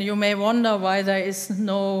 And you may wonder why there is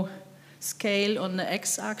no scale on the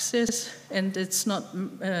x-axis, and it's not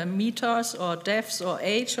meters or depths or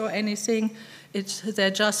age or anything.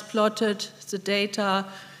 they just plotted the data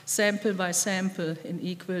sample by sample in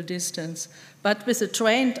equal distance. But with a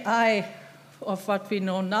trained eye of what we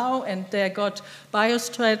know now, and they got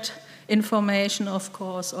biostrat information, of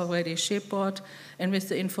course, already shipboard, and with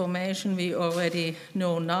the information we already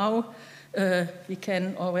know now, we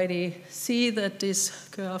can already see that this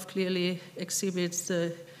curve clearly exhibits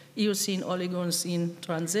the Eocene-Oligocene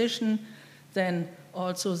transition, then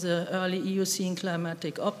also the early Eocene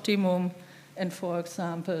climatic optimum, and for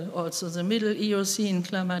example, also the middle Eocene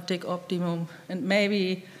climatic optimum, and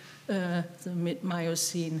maybe the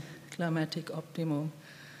mid-Miocene climatic optimum.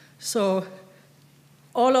 So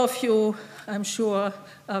all of you, I'm sure,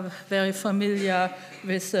 are very familiar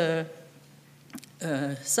with the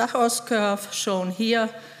Zachos curve shown here,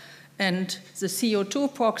 and the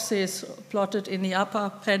CO2 proxies plotted in the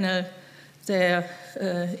upper panel there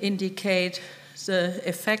indicate the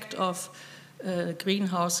effect of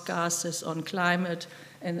greenhouse gases on climate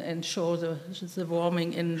and show the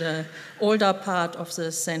warming in the older part of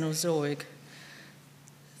the Cenozoic.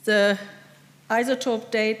 The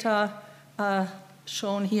isotope data are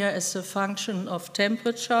shown here as a function of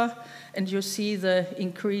temperature, and you see the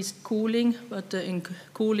increased cooling, but the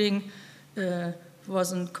cooling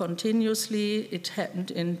wasn't continuously, it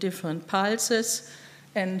happened in different pulses,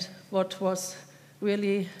 and what was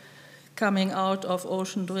really coming out of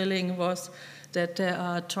ocean drilling was that there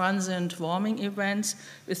are transient warming events,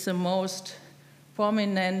 with the most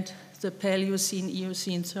prominent the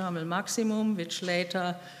Paleocene-Eocene thermal maximum, which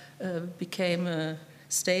later became a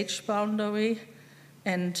stage boundary.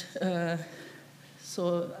 And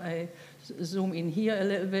so I zoom in here a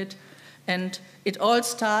little bit. And it all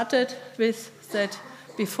started with that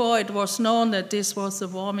before it was known that this was a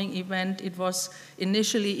warming event, it was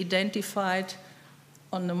initially identified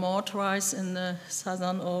on the Moortreis in the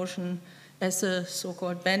Southern Ocean as a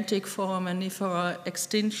so-called benthic foraminifera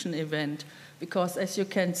extinction event. Because as you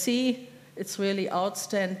can see, it's really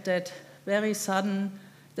outstanding that very sudden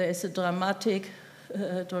there is a dramatic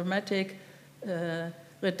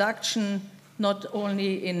reduction, not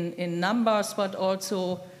only in numbers, but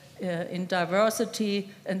also in diversity.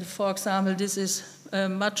 And for example, this is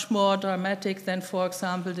much more dramatic than, for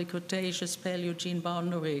example, the Cretaceous Paleogene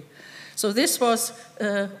boundary. So this was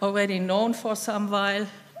already known for some while,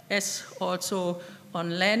 as also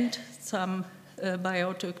on land, some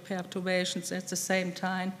biotic perturbations at the same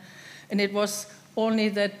time. And it was only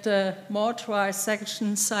that the Moortreis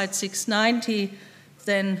section, site 690,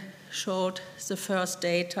 then showed the first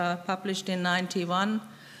data published in 91,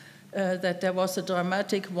 that there was a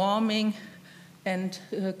dramatic warming and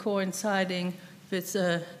coinciding with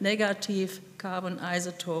a negative carbon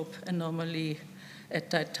isotope anomaly at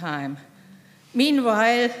that time.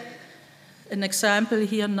 Meanwhile, an example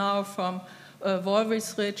here now from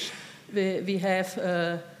Walvis Ridge, we have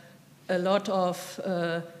a lot of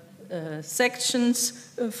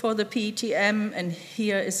sections for the PTM, and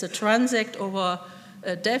here is a transect over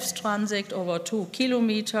a depth transect over 2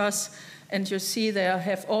 kilometers, and you see they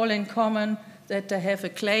have all in common that they have a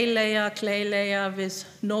clay layer with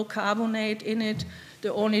no carbonate in it.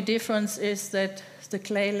 The only difference is that the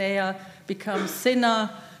clay layer becomes thinner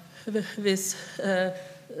with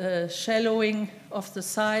shallowing of the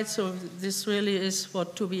side, so this really is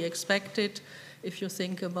what to be expected if you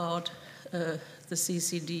think about the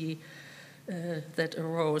CCD that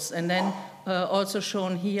arose. And then also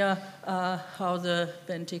shown here how the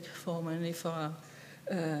benthic foraminifera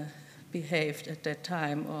behaved at that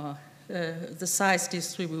time, or the size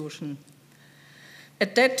distribution.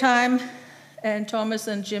 At that time, and Thomas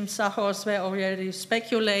and Jim Zachos were already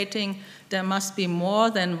speculating there must be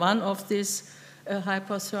more than one of these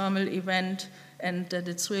hypothermal event, and that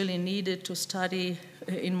it's really needed to study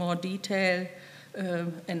in more detail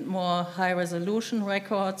and more high-resolution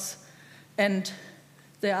records. And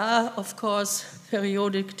there are, of course,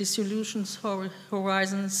 periodic dissolution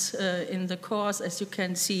horizons in the cores, as you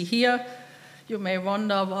can see here. You may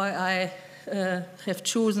wonder why I have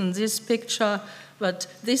chosen this picture, but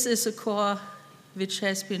this is a core which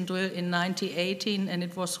has been drilled in 1918, and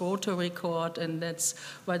it was rotary cored, and that's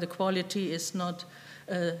why the quality is not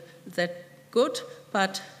that good.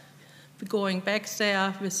 But going back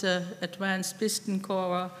there with the advanced piston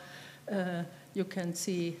core, you can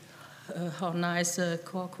see how nice the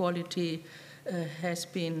core quality has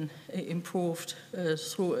been improved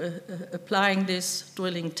through applying these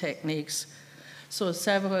drilling techniques. So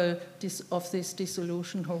several of these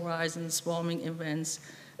dissolution horizons, warming events,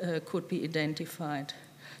 could be identified.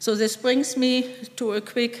 So this brings me to a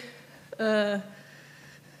quick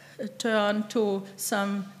turn to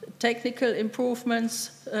some technical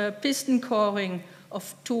improvements. Piston coring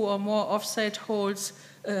of 2 or more offset holes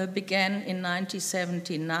began in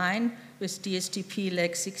 1979 with DSTP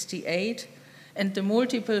leg 68, and the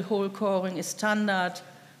multiple hole coring is standard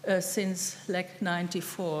since leg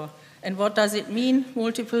 94. And what does it mean,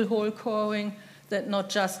 multiple hole coring? That not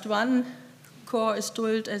just one core is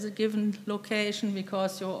drilled as a given location,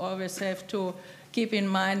 because you always have to keep in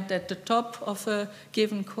mind that the top of a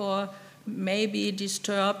given core may be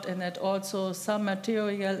disturbed and that also some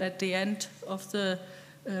material at the end of the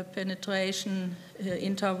penetration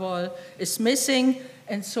interval is missing.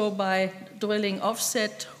 And so by drilling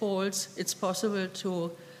offset holes, it's possible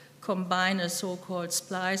to combine a so-called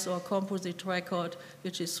splice or composite record,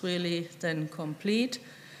 which is really then complete.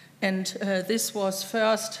 And this was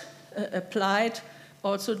first applied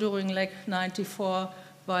also during leg 94,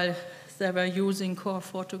 while they were using core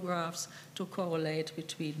photographs to correlate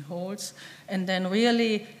between holes. And then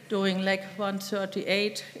really during leg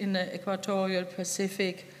 138 in the equatorial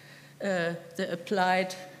Pacific, they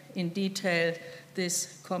applied in detail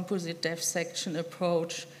this composite depth section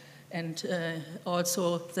approach, and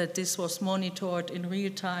also that this was monitored in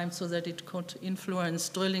real time so that it could influence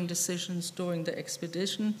drilling decisions during the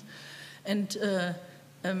expedition. And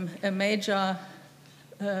a major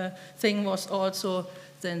thing was also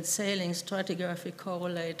then sailing stratigraphic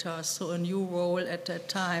correlators, so a new role at that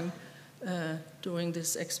time during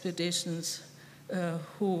these expeditions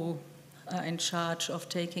who are in charge of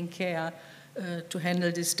taking care to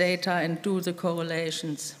handle this data and do the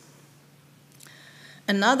correlations.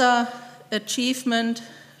 Another achievement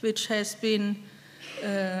which has been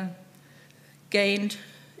gained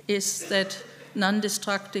is that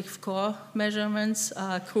non-destructive core measurements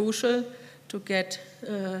are crucial to get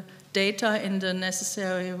data in the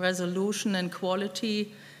necessary resolution and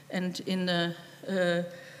quality and in a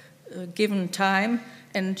given time.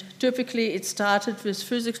 And typically it started with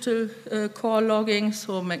physical core logging,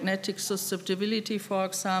 so magnetic susceptibility, for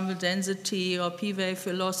example, density or P-wave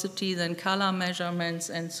velocity, then color measurements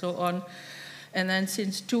and so on. And then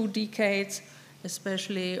since 2 decades,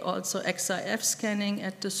 especially also XRF scanning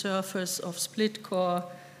at the surface of split core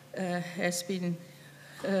has been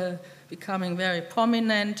becoming very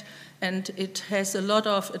prominent, and it has a lot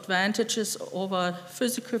of advantages over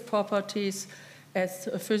physical properties, as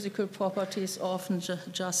physical properties often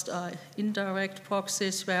just are indirect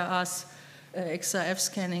proxies, whereas XRF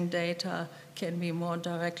scanning data can be more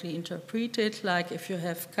directly interpreted. Like if you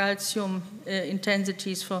have calcium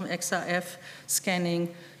intensities from XRF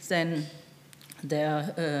scanning, then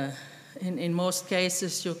there, in most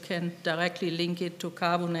cases, you can directly link it to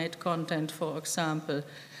carbonate content, for example.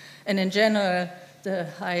 And in general, the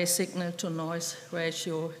high signal-to-noise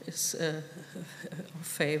ratio is of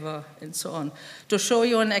favor, and so on. To show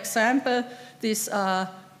you an example, these are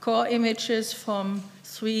core images from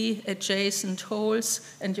 3 adjacent holes,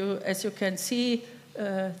 and as you can see,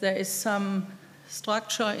 there is some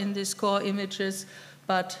structure in these core images,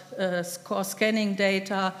 but core scanning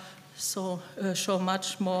data show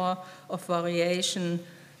much more of variation.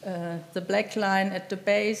 The black line at the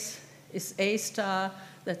base is A star.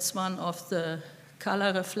 That's one of the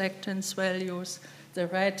color reflectance values. The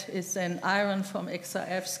red is then iron from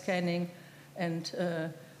XRF scanning, and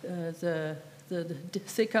the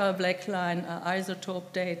thicker black line are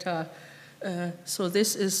isotope data. So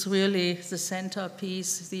this is really the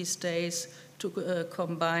centerpiece these days to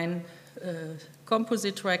combine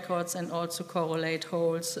composite records and also correlate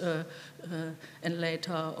holes, and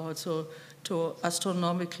later also to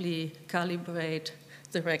astronomically calibrate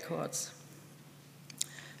the records.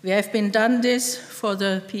 We have been done this for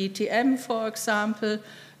the PETM, for example,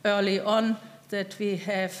 early on, that we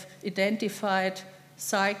have identified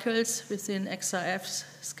cycles within XRF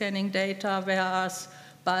scanning data, whereas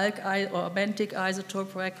bulk or benthic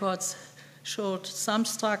isotope records showed some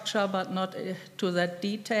structure, but not to that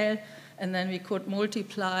detail. And then we could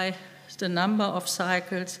multiply the number of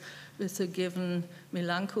cycles with a given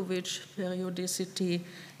Milankovitch periodicity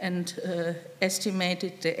and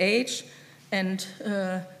estimated the age. And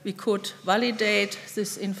we could validate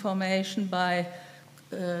this information by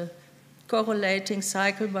correlating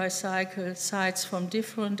cycle by cycle sites from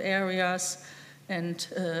different areas. And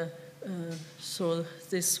so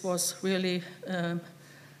this was really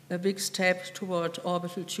a big step toward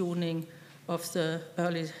orbital tuning of the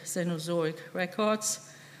early Cenozoic records.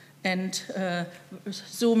 And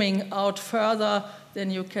zooming out further,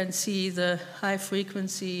 then you can see the high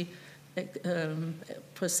frequency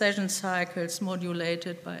precession cycles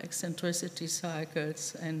modulated by eccentricity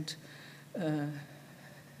cycles, and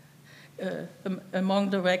among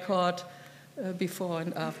the record before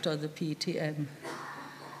and after the PTM.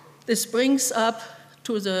 This brings up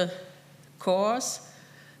to the cores,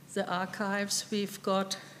 the archives we've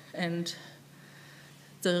got, and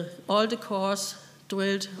all the cores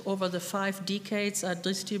drilled over the 5 decades are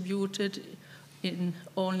distributed in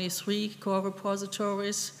only 3 core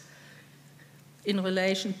repositories in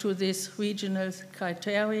relation to these regional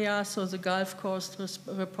criteria. So the Gulf Coast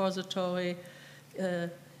repository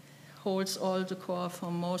holds all the core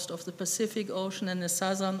from most of the Pacific Ocean and the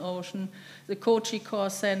Southern Ocean, the Kochi Core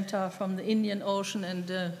Center from the Indian Ocean and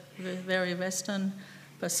the very western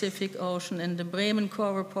Pacific Ocean, and the Bremen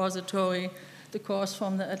Core Repository, the cores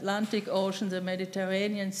from the Atlantic Ocean, the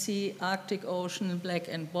Mediterranean Sea, Arctic Ocean, Black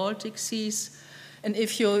and Baltic Seas. And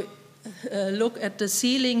if you look at the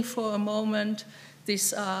ceiling for a moment,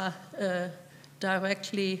 these are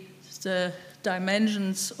directly the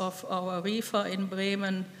dimensions of our reefer in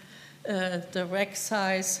Bremen, the wreck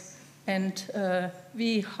size, and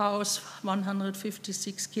we house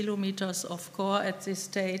 156 kilometers of core at this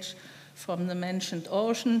stage from the mentioned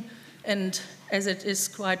ocean. And as it is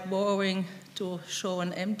quite boring to show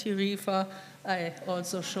an empty reefer, I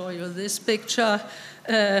also show you this picture.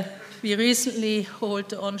 We recently held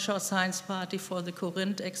the onshore science party for the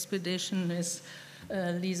Corinth expedition with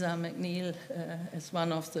Lisa McNeil as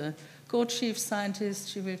one of the co-chief scientists.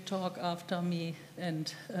 She will talk after me,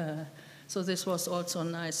 and so this was also a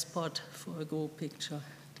nice spot for a group picture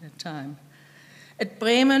at that time. At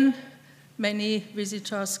Bremen, many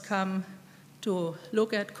visitors come to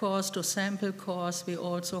look at cores, to sample cores. We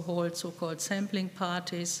also hold so-called sampling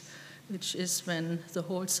parties, which is when the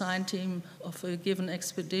whole science team of a given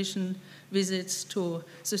expedition visits to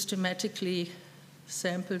systematically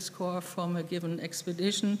sample core from a given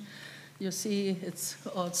expedition. You see, it's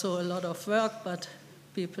also a lot of work, but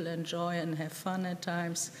people enjoy and have fun at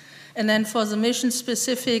times. And then for the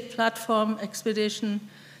mission-specific platform expedition,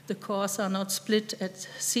 the cores are not split at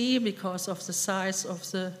sea because of the size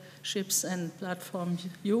of the ships and platforms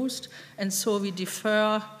used. And so we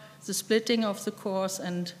defer the splitting of the cores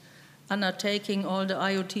and undertaking all the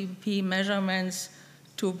IOTP measurements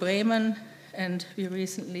to Bremen. And we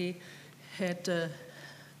recently had a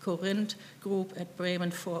Corinth group at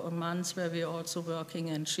Bremen for a month where we were also working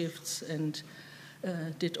in shifts and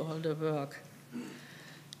did all the work.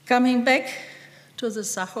 Coming back to the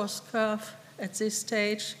Zachos curve at this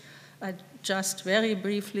stage, I just very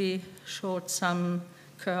briefly showed some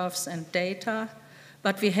curves and data,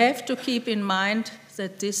 but we have to keep in mind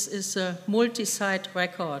that this is a multi-site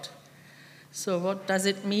record. So what does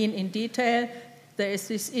it mean in detail? There is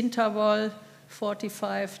this interval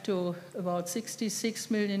 45 to about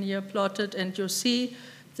 66 million year plotted, and you see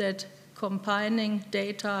that combining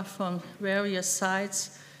data from various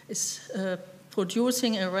sites is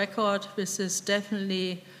producing a record which is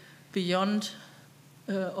definitely beyond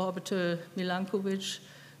orbital Milankovitch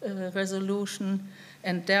resolution,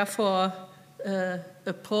 and therefore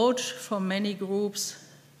approach from many groups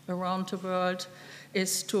around the world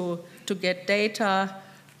is to get data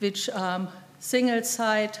which are single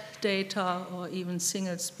site data or even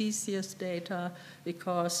single species data,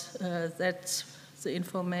 because that's the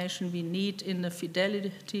information we need in the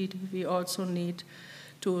fidelity we also need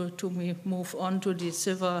to move on to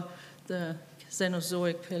decipher the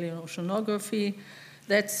Cenozoic paleoceanography.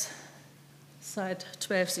 That's site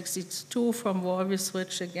 1262 from Walvis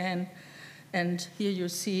Ridge again. And here you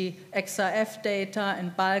see XRF data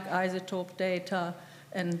and bulk isotope data,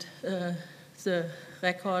 and the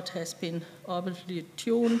record has been orbitally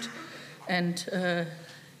tuned. And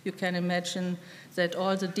you can imagine that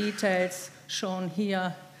all the details shown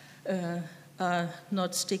here are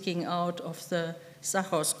not sticking out of the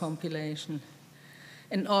Zachos compilation.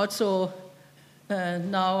 And also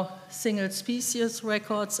now single species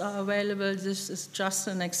records are available. This is just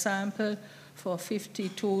an example for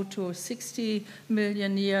 52 to 60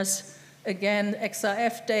 million years. Again,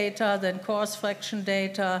 XRF data, then coarse fraction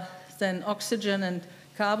data, then oxygen and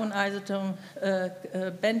carbon isotope,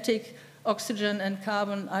 benthic oxygen and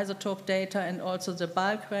carbon isotope data, and also the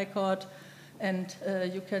bulk record. And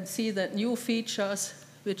you can see that new features,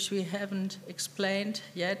 which we haven't explained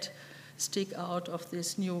yet, stick out of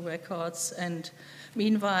these new records. And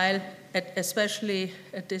meanwhile, especially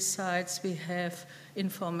at these sites, we have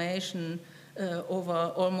information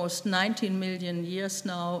over almost 19 million years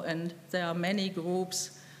now, and there are many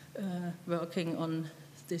groups working on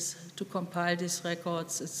this to compile these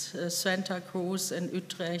records. It's Santa Cruz and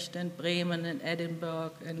Utrecht and Bremen and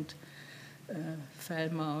Edinburgh and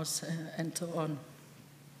Falmouth and so on.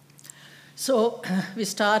 So we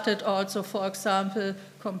started also, for example,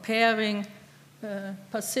 comparing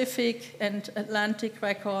Pacific and Atlantic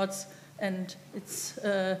records, and it's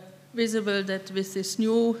visible that with these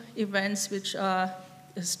new events which are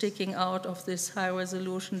sticking out of this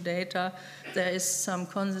high-resolution data. There is some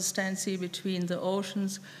consistency between the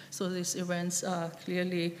oceans, so these events are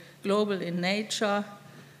clearly global in nature.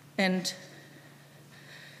 And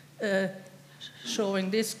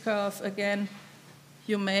showing this curve again,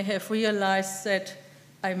 you may have realized that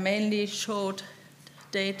I mainly showed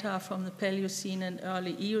data from the Paleocene and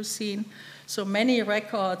early Eocene. So many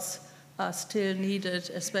records are still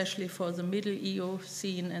needed, especially for the middle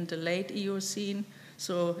Eocene and the late Eocene.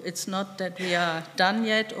 So it's not that we are done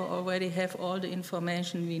yet or already have all the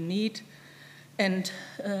information we need. And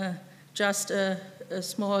just a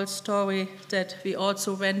small story that we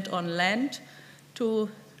also went on land to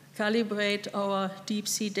calibrate our deep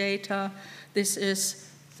sea data. This is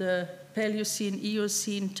the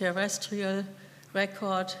Paleocene-Eocene terrestrial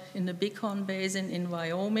record in the Bighorn Basin in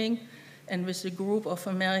Wyoming. And with a group of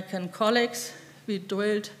American colleagues, we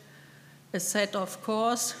drilled a set of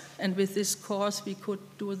cores. And with this cores, we could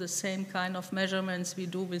do the same kind of measurements we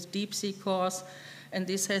do with deep sea cores. And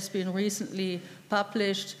this has been recently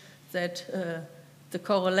published that the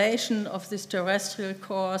correlation of this terrestrial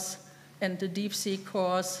cores and the deep sea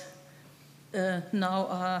cores now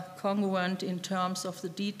are congruent in terms of the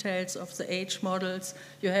details of the age models.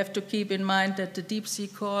 You have to keep in mind that the deep sea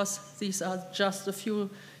cores, these are just a few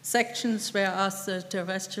sections, whereas the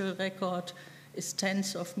terrestrial record is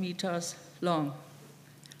tens of meters long.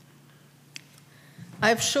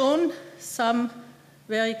 I've shown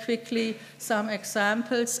very quickly some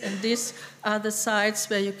examples, and these are the sites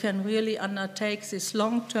where you can really undertake this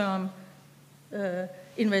long-term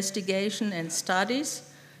investigation and studies.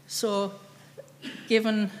 So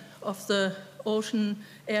given of the ocean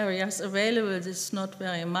areas available, this is not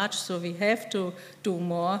very much, so we have to do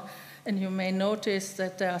more. And you may notice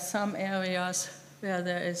that there are some areas where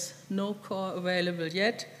there is no core available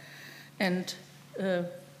yet. And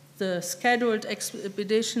the scheduled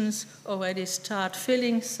expeditions already start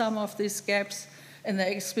filling some of these gaps. And the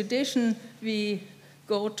expedition we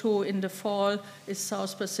go to in the fall is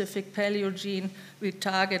South Pacific Paleogene. We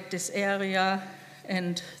target this area,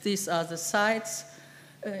 and these are the sites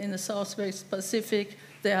in the Southwest Pacific.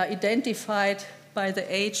 They are identified by the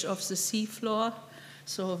age of the seafloor.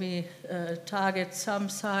 So we target some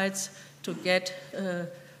sites to get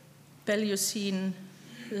Paleocene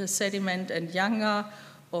sediment and younger,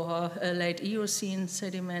 or late Eocene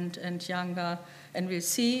sediment and younger, and we'll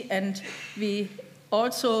see. And we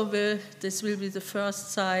also will, this will be the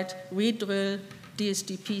first site, redrill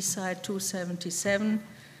DSDP site 277,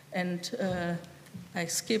 and I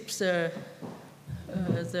skipped the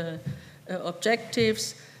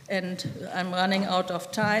objectives, and I'm running out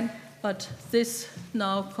of time. But this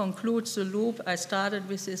now concludes the loop. I started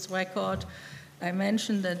with this record. I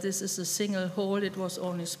mentioned that this is a single hole. It was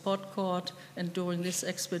only spot caught. And during this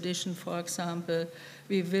expedition, for example,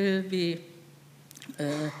 we will be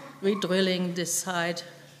redrilling this site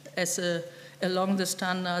along the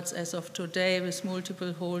standards as of today, with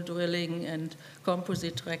multiple hole drilling and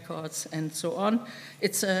composite records and so on.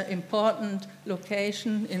 It's an important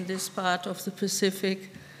location in this part of the Pacific.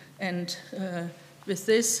 And with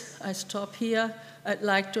this, I stop here. I'd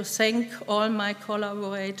like to thank all my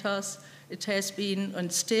collaborators. It has been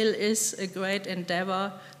and still is a great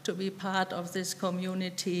endeavor to be part of this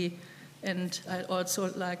community. And I'd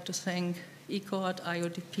also like to thank ECORD,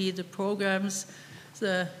 IODP, the programs,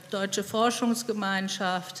 the Deutsche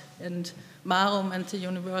Forschungsgemeinschaft, and Marum and the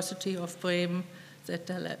University of Bremen that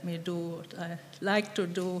they let me do what I like to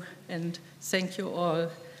do. And thank you all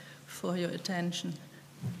for your attention.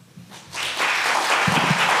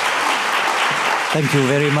 Thank you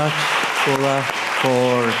very much, Paula,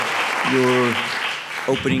 for your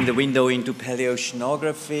opening the window into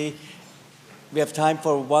paleoceanography. We have time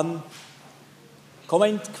for one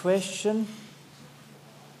comment, question.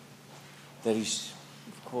 There is,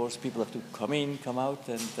 of course, people have to come in, come out,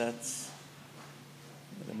 and that's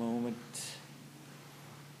at the moment.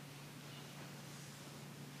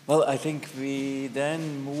 Well, I think we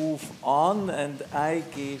then move on, and I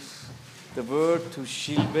give the word to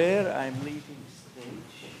Gilbert. I'm leaving the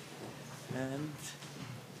stage. And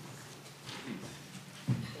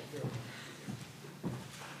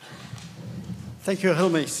thank you,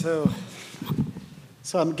 Helmi.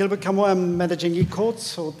 So I'm Gilbert Cameau. I'm managing ECORD,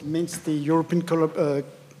 so it means the European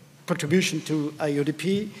contribution to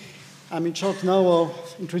IODP. I'm in charge now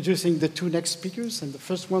of introducing the two next speakers, and the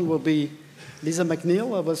first one will be Lisa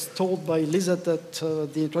McNeil. I was told by Lisa that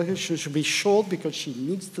the introduction should be short because she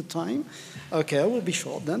needs the time. Okay, I will be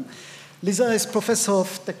short then. Lisa is professor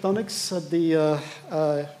of tectonics at the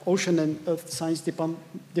Ocean and Earth Science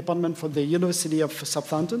Department for the University of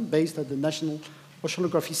Southampton, based at the National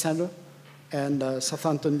Oceanography Center and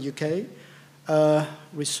Southampton, UK.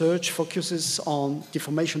 Research focuses on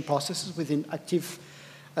deformation processes within active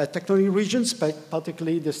tectonic regions,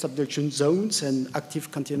 particularly the subduction zones and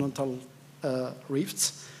active continental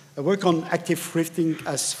rifts. Work on active rifting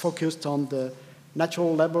has focused on the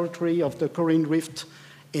natural laboratory of the Korean Rift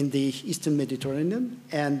in the Eastern Mediterranean,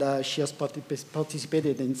 and she has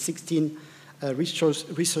participated in 16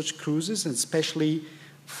 research cruises, and especially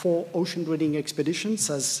 4 ocean drilling expeditions,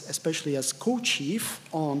 especially as co-chief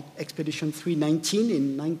on Expedition 319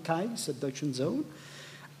 in Nankai subduction zone,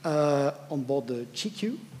 on board the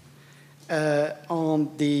GQ,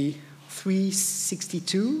 on the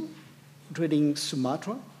 362 drilling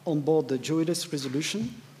Sumatra, on board the Geosciences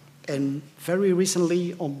Resolution, and very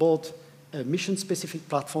recently on board a mission-specific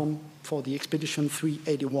platform for the Expedition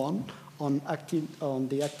 381 on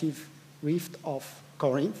the active rift of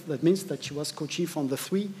Corinth. That means that she was co-chief on the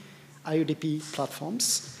 3 IODP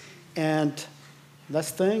platforms. And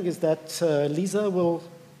last thing is that Lisa will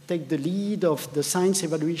take the lead of the science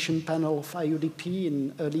evaluation panel of IODP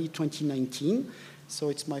in early 2019. So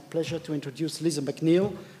it's my pleasure to introduce Lisa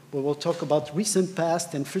McNeil. We will talk about recent,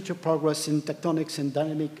 past, and future progress in tectonics and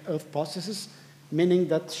dynamic Earth processes, meaning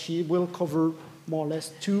that she will cover more or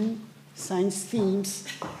less 2 science themes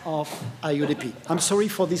of IODP. I'm sorry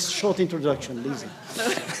for this short introduction, Lisa.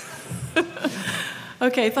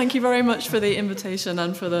 Okay, thank you very much for the invitation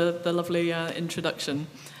and for the lovely introduction.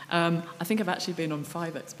 I think I've actually been on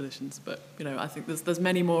 5 expeditions, but you know, I think there's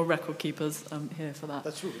many more record keepers here for that.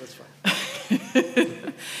 That's true, that's right.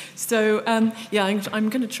 So, yeah, I'm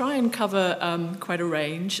going to try and cover quite a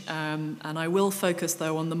range, and I will focus,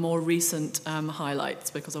 though, on the more recent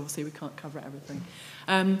highlights, because obviously we can't cover everything.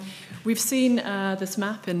 We've seen this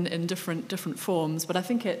map in different forms, but I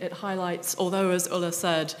think it highlights, although, as Ulla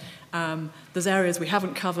said, there's areas we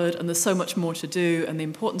haven't covered and there's so much more to do, and the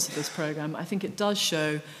importance of this program, I think it does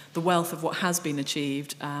show the wealth of what has been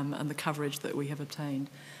achieved and the coverage that we have obtained.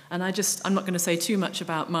 And I'm not going to say too much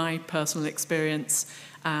about my personal experience,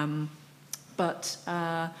 but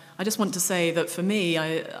I just want to say that for me,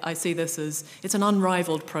 I see this as, it's an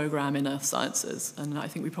unrivaled program in earth sciences, and I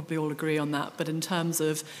think we probably all agree on that. But in terms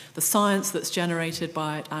of the science that's generated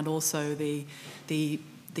by it, and also the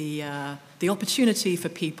opportunity for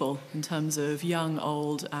people in terms of young,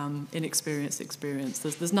 old, inexperienced, experienced,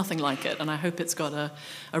 there's nothing like it, and I hope it's got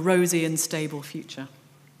a rosy and stable future.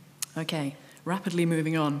 Okay, rapidly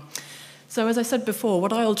moving on. So as I said before,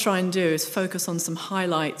 what I'll try and do is focus on some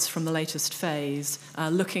highlights from the latest phase,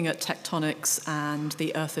 looking at tectonics and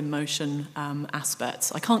the Earth in motion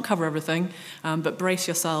aspects. I can't cover everything, but brace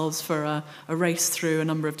yourselves for a race through a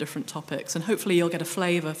number of different topics, and hopefully you'll get a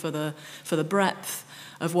flavour for the breadth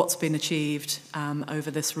of what's been achieved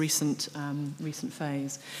over this recent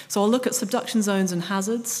phase. So I'll look at subduction zones and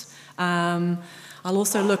hazards. I'll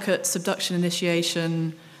also look at subduction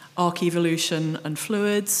initiation, arc evolution, and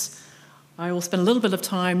fluids. I will spend a little bit of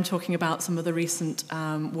time talking about some of the recent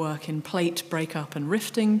work in plate breakup and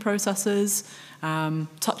rifting processes,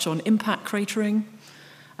 touch on impact cratering,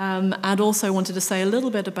 and also wanted to say a little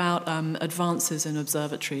bit about advances in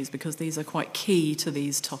observatories, because these are quite key to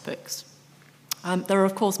these topics. There are,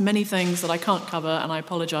 of course, many things that I can't cover, and I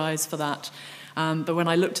apologise for that. But when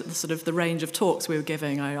I looked at the range of talks we were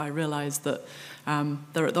giving, I realised that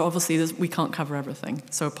obviously we can't cover everything.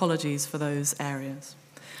 So apologies for those areas.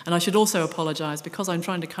 And I should also apologise, because I'm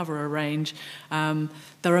trying to cover a range,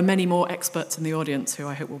 there are many more experts in the audience who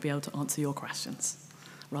I hope will be able to answer your questions,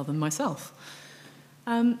 rather than myself.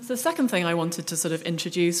 The second thing I wanted to sort of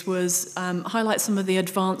introduce was highlight some of the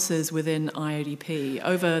advances within IODP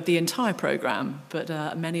over the entire programme,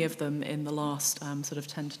 but many of them in the last sort of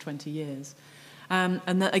 10 to 20 years. And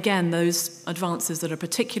again, those advances that are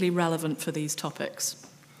particularly relevant for these topics.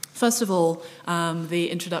 First of all, the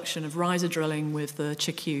introduction of riser drilling with the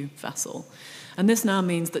GQ vessel. And this now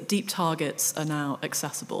means that deep targets are now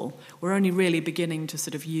accessible. We're only really beginning to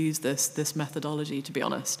sort of use this methodology, to be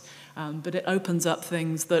honest. But it opens up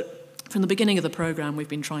things that, from the beginning of the program, we've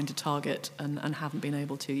been trying to target and haven't been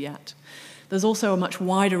able to yet. There's also a much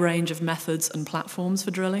wider range of methods and platforms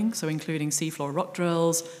for drilling, so including seafloor rock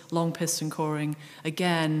drills, long piston coring,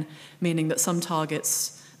 again, meaning that some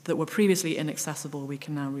targets that were previously inaccessible we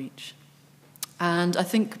can now reach. And I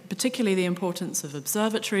think particularly the importance of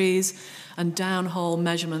observatories and downhole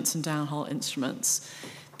measurements and downhole instruments.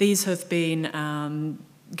 These have been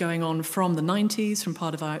going on from the 90s, from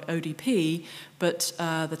part of our ODP, but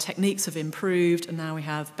the techniques have improved, and now we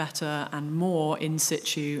have better and more in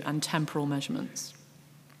situ and temporal measurements.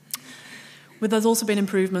 But there's also been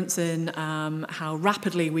improvements in how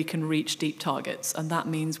rapidly we can reach deep targets, and that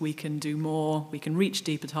means we can do more, we can reach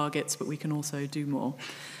deeper targets, but we can also do more.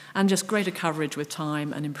 And just greater coverage with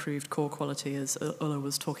time and improved core quality, as Ulla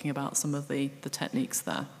was talking about some of the techniques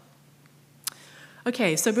there.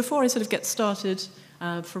 Okay, so before I sort of get started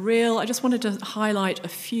for real, I just wanted to highlight a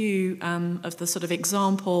few of the sort of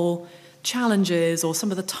example challenges or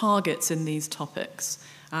some of the targets in these topics.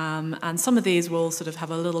 And some of these will sort of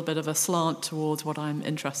have a little bit of a slant towards what I'm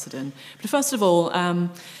interested in. But first of all,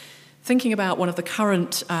 thinking about one of the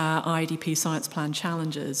current IDP science plan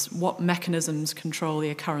challenges, what mechanisms control the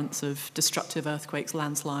occurrence of destructive earthquakes,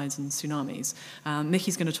 landslides, and tsunamis?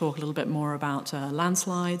 Mickey's going to talk a little bit more about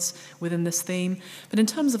landslides within this theme. But in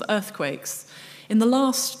terms of earthquakes, in the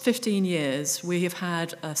last 15 years, we have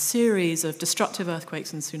had a series of destructive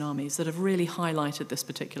earthquakes and tsunamis that have really highlighted this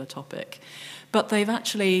particular topic. But they've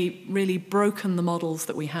actually really broken the models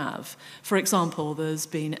that we have. For example, there's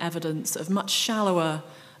been evidence of much shallower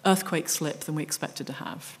earthquake slip than we expected to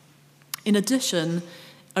have. In addition,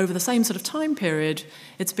 over the same sort of time period,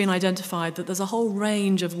 it's been identified that there's a whole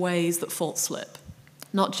range of ways that faults slip,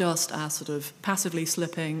 not just as sort of passively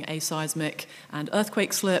slipping aseismic and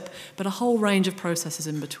earthquake slip, but a whole range of processes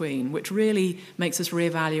in between, which really makes us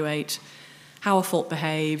reevaluate how a fault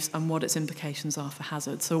behaves and what its implications are for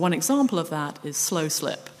hazards. So one example of that is slow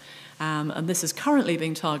slip. And this is currently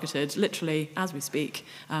being targeted, literally as we speak,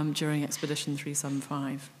 during Expedition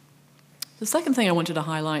 375. The second thing I wanted to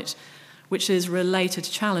highlight, which is related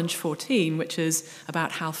to Challenge 14, which is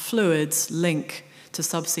about how fluids link to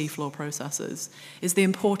subsea floor processes, is the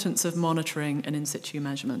importance of monitoring and in situ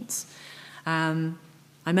measurements.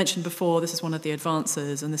 I mentioned before this is one of the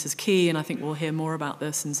advances, and this is key, and I think we'll hear more about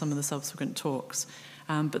this in some of the subsequent talks.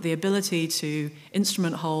 But the ability to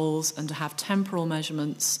instrument holes and to have temporal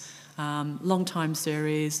measurements, long time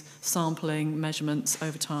series, sampling, measurements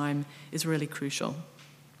over time is really crucial.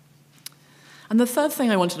 And the third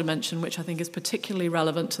thing I wanted to mention, which I think is particularly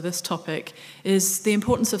relevant to this topic, is the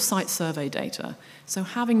importance of site survey data. So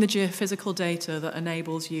having the geophysical data that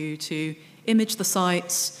enables you to image the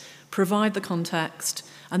sites, provide the context,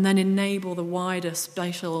 and then enable the wider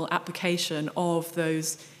spatial application of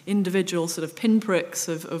those individual sort of pinpricks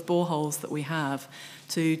of boreholes that we have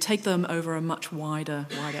to take them over a much wider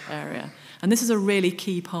area. And this is a really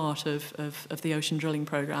key part of the ocean drilling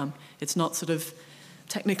program. It's not sort of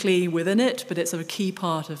technically within it, but it's a key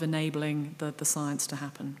part of enabling the science to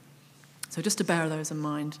happen. So just to bear those in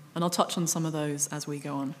mind, and I'll touch on some of those as we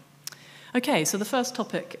go on. Okay, so the first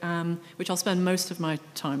topic, which I'll spend most of my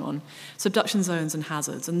time on, subduction zones and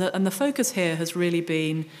hazards. And the focus here has really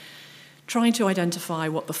been trying to identify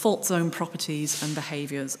what the fault zone properties and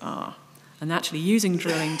behaviors are, and actually using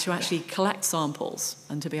drilling to actually collect samples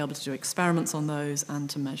and to be able to do experiments on those and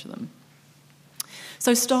to measure them.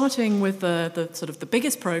 So starting with the sort of the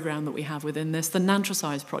biggest program that we have within this, the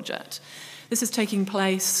Nantrasize project. This is taking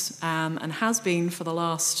place and has been for the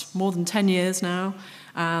last more than 10 years now,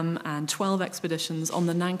 and 12 expeditions on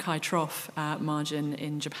the Nankai Trough margin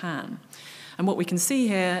in Japan. And what we can see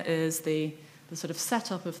here is the sort of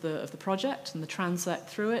setup of the project and the transect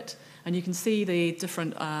through it. And you can see the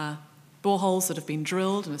different boreholes that have been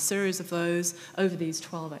drilled and a series of those over these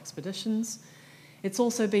 12 expeditions. It's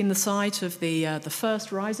also been the site of the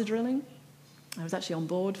first riser drilling. I was actually on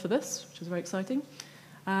board for this, which was very exciting.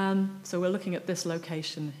 So we're looking at this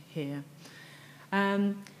location here.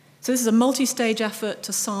 So this is a multi-stage effort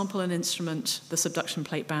to sample and instrument the subduction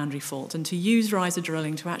plate boundary fault and to use riser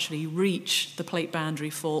drilling to actually reach the plate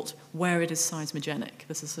boundary fault where it is seismogenic.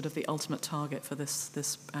 This is sort of the ultimate target for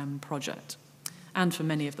this project and for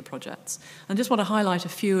many of the projects. I just want to highlight a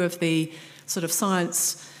few of the sort of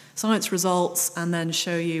science results and then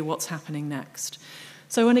show you what's happening next.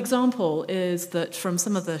 So an example is that from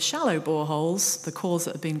some of the shallow boreholes, the cores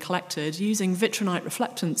that have been collected, using vitronite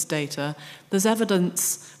reflectance data, there's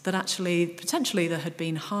evidence that actually, potentially, there had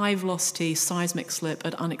been high-velocity seismic slip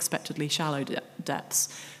at unexpectedly shallow depths.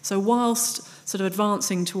 So whilst sort of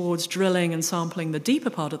advancing towards drilling and sampling the deeper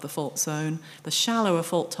part of the fault zone, the shallower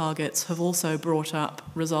fault targets have also brought up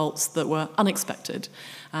results that were unexpected.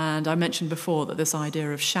 And I mentioned before that this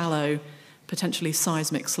idea of shallow potentially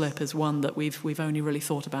seismic slip is one that we've only really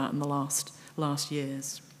thought about in the last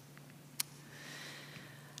years.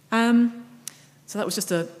 So that was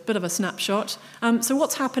just a bit of a snapshot. So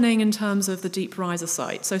what's happening in terms of the deep riser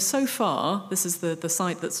site? So far, this is the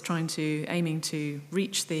site that's aiming to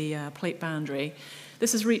reach the plate boundary.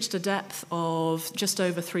 This has reached a depth of just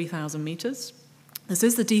over 3,000 meters. This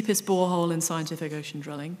is the deepest borehole in scientific ocean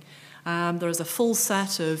drilling. There is a full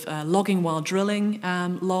set of logging while drilling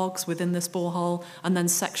logs within this borehole, and then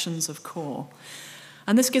sections of core.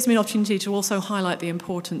 And this gives me an opportunity to also highlight the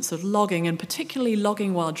importance of logging, and particularly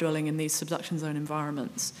logging while drilling in these subduction zone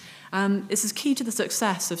environments. This is key to the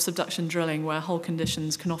success of subduction drilling, where hole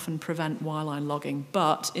conditions can often prevent wireline logging,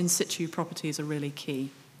 but in situ properties are really key.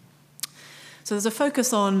 So there's a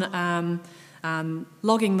focus on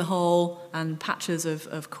logging the hole and patches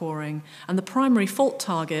of coring, and the primary fault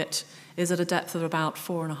target is at a depth of about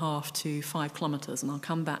 4.5 to 5 kilometres, and I'll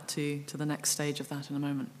come back to the next stage of that in a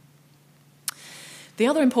moment. The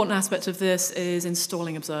other important aspect of this is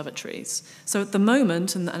installing observatories. So at the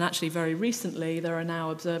moment, and actually very recently, there are now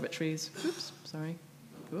observatories, going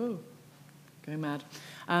mad.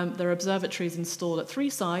 There are observatories installed at 3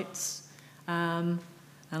 sites, and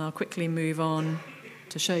I'll quickly move on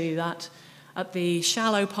to show you that. At the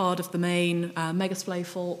shallow part of the main megasplay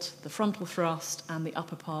fault, the frontal thrust, and the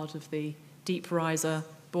upper part of the deep riser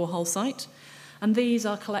borehole site. And these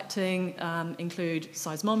are collecting, include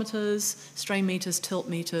seismometers, strain meters, tilt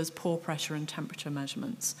meters, pore pressure, and temperature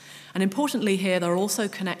measurements. And importantly here, they're also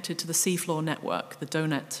connected to the seafloor network, the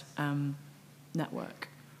DONET network.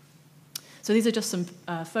 So these are just some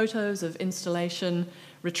photos of installation,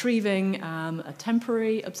 retrieving a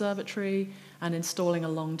temporary observatory and installing a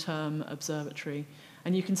long-term observatory.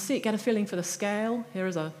 And you can see, get a feeling for the scale. Here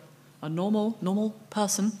is a normal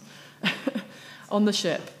person on the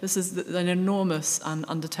ship. This is an enormous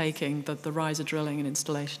undertaking, the riser drilling and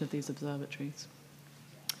installation of these observatories.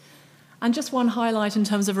 And just one highlight in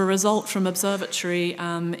terms of a result from observatory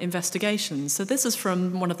investigations. So this is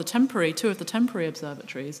from two of the temporary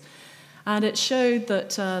observatories. And it showed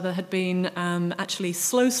that there had been actually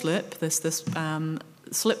slow slip, this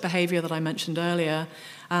slip behavior that I mentioned earlier,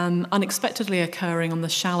 unexpectedly occurring on the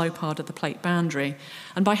shallow part of the plate boundary.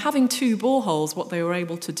 And by having 2 boreholes, what they were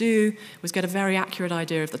able to do was get a very accurate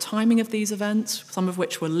idea of the timing of these events, some of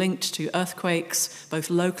which were linked to earthquakes, both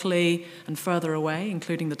locally and further away,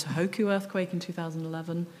 including the Tohoku earthquake in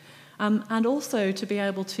 2011. And also to be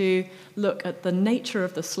able to look at the nature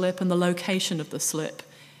of the slip and the location of the slip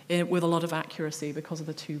with a lot of accuracy because of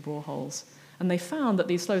the 2 boreholes. And they found that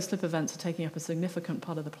these slow slip events are taking up a significant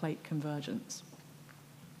part of the plate convergence.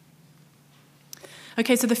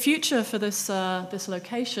 Okay, so the future for this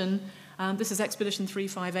location, this is Expedition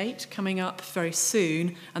 358 coming up very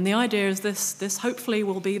soon, and the idea is this hopefully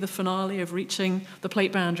will be the finale of reaching the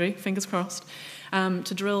plate boundary, fingers crossed,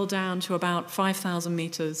 to drill down to about 5,000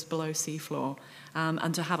 meters below seafloor,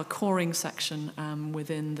 and to have a coring section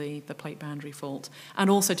within the plate boundary fault, and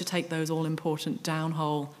also to take those all-important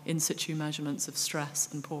downhole in-situ measurements of stress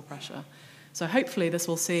and pore pressure. So hopefully this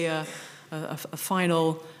will see a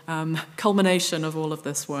final culmination of all of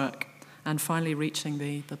this work and finally reaching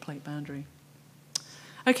the plate boundary.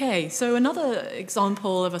 Okay, so another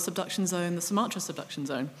example of a subduction zone, the Sumatra subduction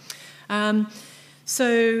zone.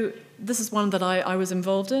 So this is one that I was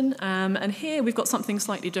involved in, and here we've got something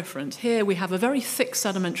slightly different. Here we have a very thick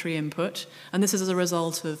sedimentary input, and this is as a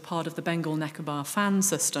result of part of the Bengal-Nicobar fan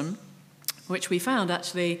system, which we found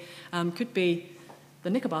actually could be, the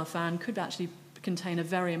Nicobar fan could actually contain a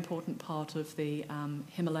very important part of the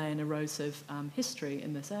Himalayan erosive history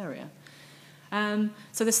in this area.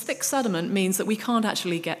 So this thick sediment means that we can't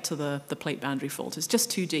actually get to the plate boundary fault. It's just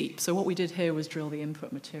too deep. So what we did here was drill the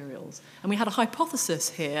input materials. And we had a hypothesis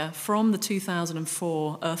here from the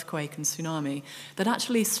 2004 earthquake and tsunami that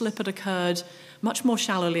actually slip had occurred much more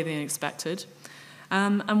shallowly than expected.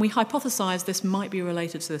 And we hypothesized this might be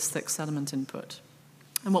related to this thick sediment input.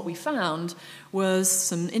 And what we found was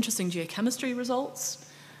some interesting geochemistry results.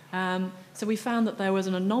 So we found that there was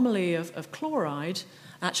an anomaly of chloride,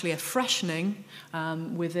 actually a freshening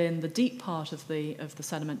within the deep part of the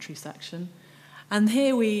sedimentary section. And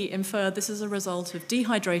here we inferred this is a result of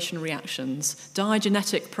dehydration reactions.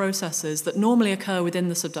 Diagenetic processes that normally occur within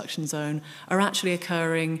the subduction zone are actually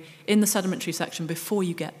occurring in the sedimentary section before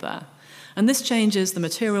you get there. And this changes the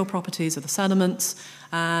material properties of the sediments,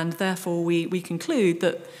 and therefore we conclude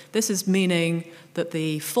that this is meaning that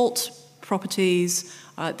the fault properties,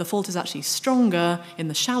 the fault is actually stronger in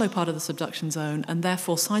the shallow part of the subduction zone, and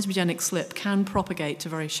therefore seismogenic slip can propagate to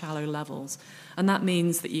very shallow levels. And that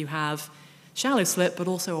means that you have shallow slip, but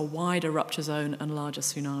also a wider rupture zone and larger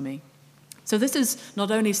tsunami. So this is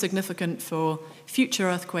not only significant for future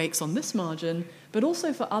earthquakes on this margin, but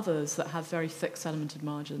also for others that have very thick sedimented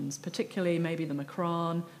margins, particularly maybe the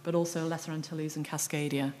Macran, but also Lesser Antilles and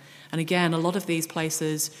Cascadia. And again, a lot of these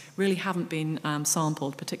places really haven't been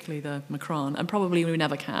sampled, particularly the Macran, and probably we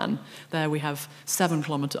never can. There we have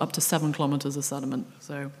up to 7 kilometers of sediment,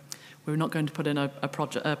 so we're not going to put in a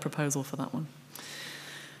proposal for that one.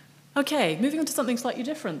 Okay, moving on to something slightly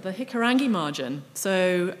different, the Hikurangi margin.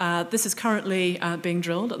 So this is currently being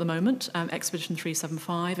drilled at the moment, Expedition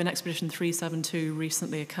 375, and Expedition 372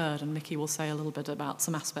 recently occurred, and Mickey will say a little bit about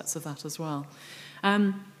some aspects of that as well.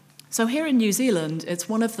 So here in New Zealand, it's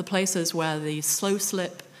one of the places where the slow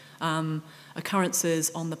slip occurrences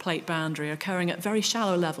on the plate boundary are occurring at very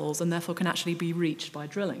shallow levels and therefore can actually be reached by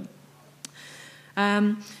drilling.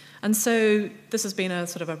 And so this has been a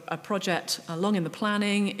sort of a project long in the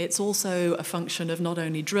planning. It's also a function of not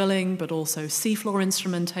only drilling, but also seafloor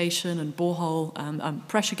instrumentation and borehole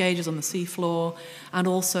pressure gauges on the seafloor, and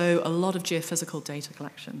also a lot of geophysical data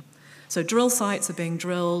collection. So drill sites are being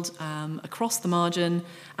drilled across the margin,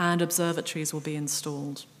 and observatories will be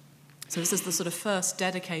installed. So this is the sort of first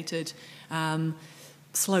dedicated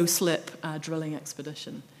slow slip drilling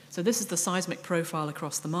expedition. So this is the seismic profile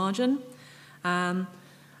across the margin.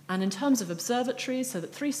 And in terms of observatories, so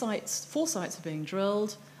that 4 sites are being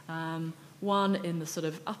drilled, one in the sort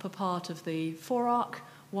of upper part of the forearc,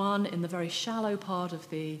 one in the very shallow part of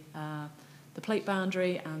the plate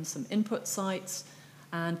boundary, and some input sites.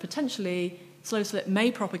 And potentially, slow slip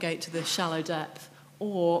may propagate to this shallow depth,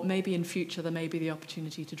 or maybe in future there may be the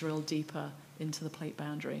opportunity to drill deeper into the plate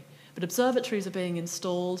boundary. But observatories are being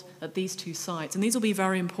installed at these 2 sites, and these will be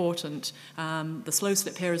very important. The slow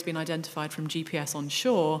slip here has been identified from GPS on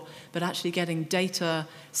shore, but actually getting data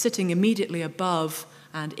sitting immediately above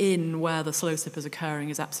and in where the slow slip is occurring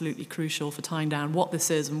is absolutely crucial for tying down what this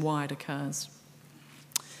is and why it occurs.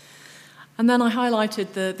 And then I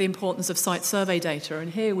highlighted the importance of site survey data,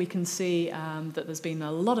 and here we can see that there's been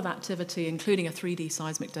a lot of activity, including a 3D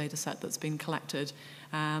seismic data set that's been collected.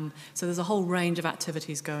 So there's a whole range of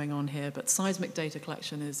activities going on here, but seismic data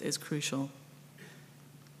collection is crucial.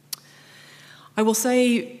 I will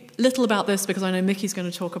say little about this because I know Mickey's going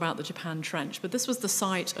to talk about the Japan Trench, but this was the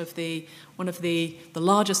site of one of the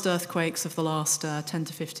largest earthquakes of the last 10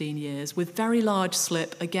 to 15 years, with very large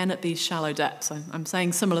slip, again at these shallow depths. I'm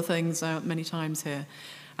saying similar things many times here.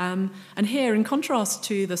 And here, in contrast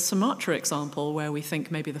to the Sumatra example, where we think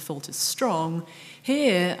maybe the fault is strong,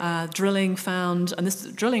 here drilling found, and this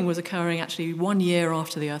drilling was occurring actually 1 year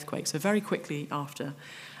after the earthquake, so very quickly after,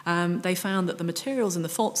 they found that the materials in the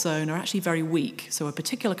fault zone are actually very weak, so a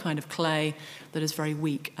particular kind of clay that is very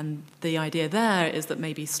weak. And the idea there is that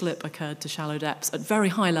maybe slip occurred to shallow depths at very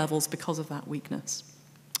high levels because of that weakness.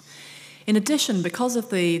 In addition, because of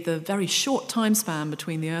the very short time span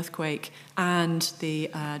between the earthquake and the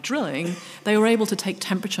drilling, they were able to take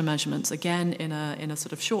temperature measurements, again in a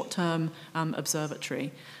sort of short-term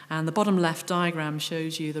observatory. And the bottom left diagram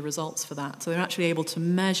shows you the results for that. So they're actually able to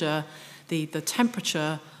measure the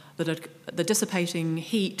temperature, the dissipating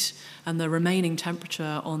heat and the remaining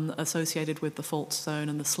temperature associated with the fault zone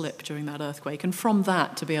and the slip during that earthquake, and from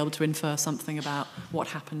that to be able to infer something about what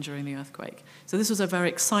happened during the earthquake. So this was a very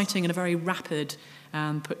exciting and a very rapid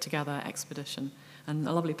put-together expedition, and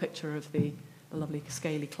a lovely picture of the lovely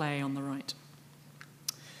scaly clay on the right.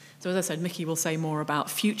 So as I said, Mickey will say more about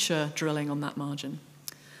future drilling on that margin.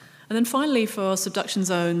 And then finally, for subduction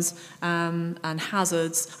zones and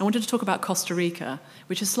hazards, I wanted to talk about Costa Rica,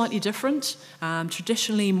 which is slightly different,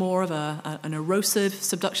 traditionally more of an erosive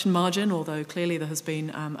subduction margin, although clearly there has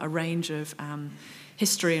been a range of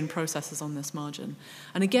history and processes on this margin.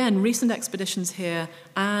 And again, recent expeditions here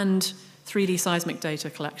and 3D seismic data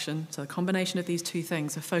collection, so a combination of these 2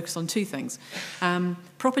 things, are focused on 2 things.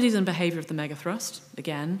 Properties and behavior of the megathrust,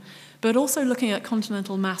 again, but also looking at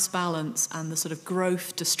continental mass balance and the sort of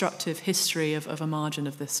growth destructive history of a margin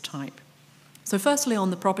of this type. So firstly, on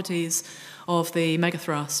the properties of the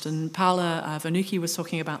megathrust, and Paola Vernucci was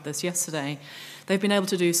talking about this yesterday, they've been able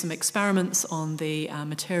to do some experiments on the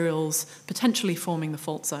materials potentially forming the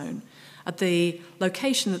fault zone. At the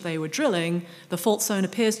location that they were drilling, the fault zone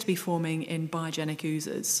appears to be forming in biogenic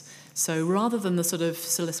oozes. So rather than the sort of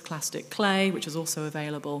siliciclastic clay, which is also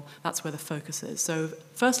available, that's where the focus is. So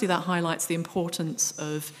firstly, that highlights the importance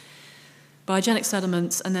of biogenic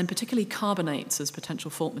sediments, and then particularly carbonates as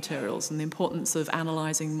potential fault materials, and the importance of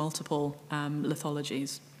analyzing multiple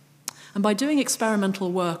lithologies. And by doing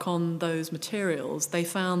experimental work on those materials, they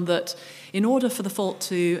found that in order for the fault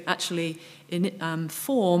to actually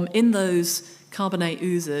form in those carbonate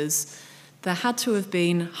oozes, there had to have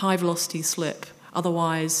been high-velocity slip.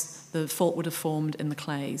 Otherwise, the fault would have formed in the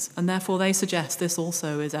clays. And therefore, they suggest this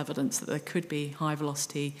also is evidence that there could be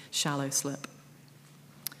high-velocity shallow slip.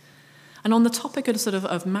 And on the topic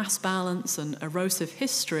of mass balance and erosive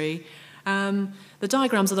history, The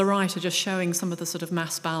diagrams on the right are just showing some of the sort of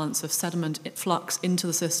mass balance of sediment flux into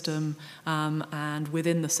the system and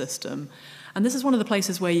within the system. And this is one of the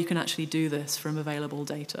places where you can actually do this from available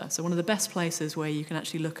data. So one of the best places where you can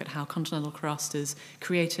actually look at how continental crust is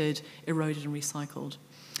created, eroded, and recycled.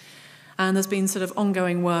 And there's been sort of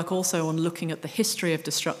ongoing work also on looking at the history of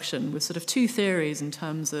destruction with sort of two theories in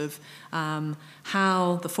terms of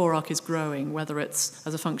how the forearc is growing, whether it's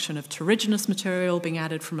as a function of terrigenous material being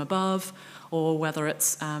added from above or whether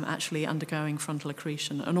it's actually undergoing frontal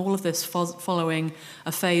accretion. And all of this following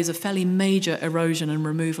a phase of fairly major erosion and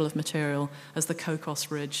removal of material as the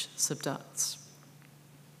Cocos Ridge subducts.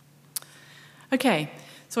 Okay,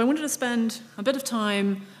 so I wanted to spend a bit of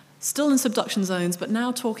time still in subduction zones, but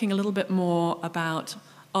now talking a little bit more about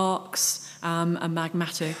arcs and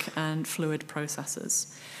magmatic and fluid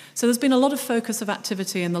processes. So there's been a lot of focus of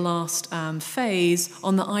activity in the last phase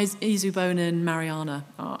on the Izubonin-Mariana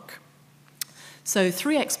arc. So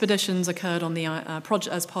 3 expeditions occurred on the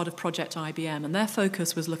as part of Project IBM, and their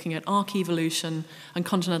focus was looking at arc evolution and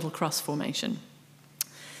continental crust formation.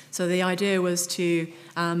 So the idea was to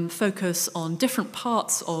focus on different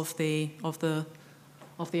parts of the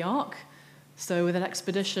arc, so with an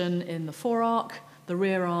expedition in the forearc, the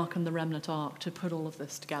rear arc, and the remnant arc to put all of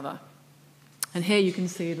this together. And here you can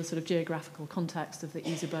see the sort of geographical context of the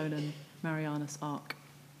Izubonin-Marianas arc.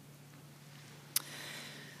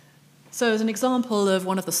 So as an example of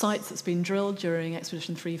one of the sites that's been drilled during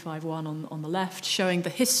Expedition 351 on the left, showing the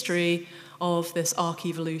history of this arc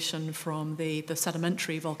evolution from the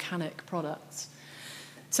sedimentary volcanic products.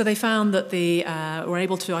 So they found that they were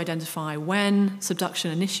able to identify when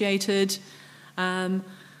subduction initiated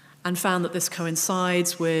and found that this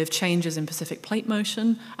coincides with changes in Pacific plate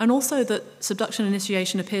motion, and also that subduction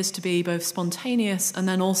initiation appears to be both spontaneous and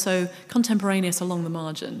then also contemporaneous along the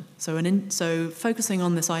margin. So focusing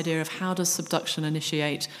on this idea of how does subduction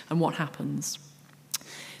initiate and what happens.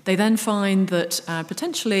 They then find that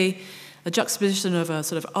potentially the juxtaposition of a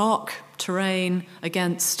sort of arc terrain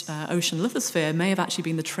against ocean lithosphere may have actually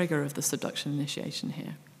been the trigger of the subduction initiation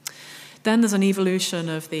here. Then there's an evolution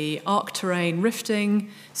of the arc terrain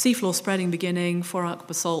rifting, seafloor spreading beginning, forearc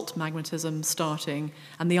basalt magmatism starting,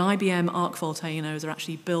 and the IBM arc volcanoes are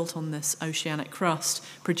actually built on this oceanic crust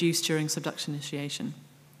produced during subduction initiation.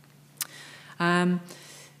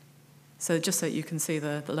 So just so you can see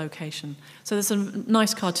the location. So there's some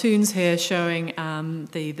nice cartoons here showing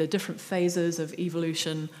the different phases of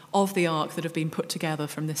evolution of the arc that have been put together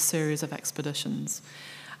from this series of expeditions.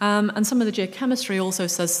 And some of the geochemistry also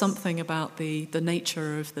says something about the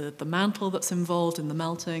nature of the mantle that's involved in the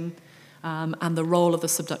melting and the role of the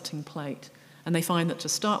subducting plate. And they find that to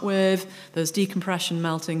start with, there's decompression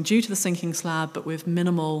melting due to the sinking slab, but with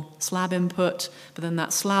minimal slab input. But then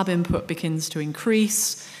that slab input begins to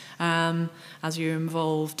increase as you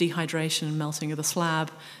involve dehydration and melting of the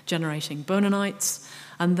slab, generating bonanites.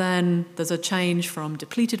 And then there's a change from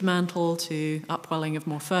depleted mantle to upwelling of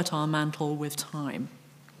more fertile mantle with time.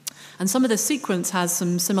 And some of this sequence has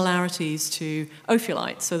some similarities to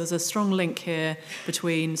ophiolite. So there's a strong link here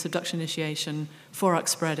between subduction initiation, forearc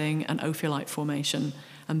spreading, and ophiolite formation,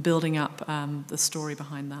 and building up the story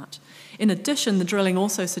behind that. In addition, the drilling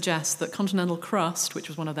also suggests that continental crust, which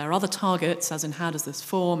was one of their other targets, as in how does this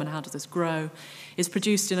form and how does this grow, is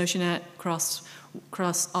produced in oceanic crust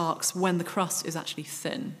arcs when the crust is actually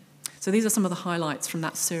thin. So these are some of the highlights from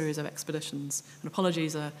that series of expeditions. And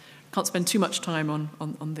apologies, I can't spend too much time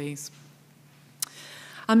on these.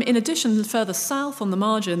 In addition, further south on the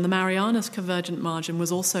margin, the Marianas convergent margin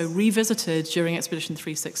was also revisited during Expedition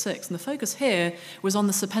 366, and the focus here was on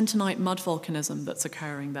the serpentinite mud volcanism that's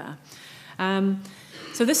occurring there.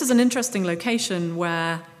 So this is an interesting location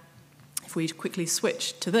where, if we quickly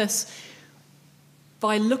switch to this,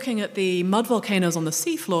 by looking at the mud volcanoes on the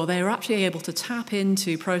seafloor, they are actually able to tap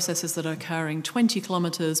into processes that are occurring 20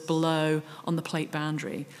 kilometers below on the plate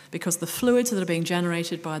boundary, because the fluids that are being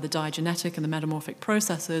generated by the diagenetic and the metamorphic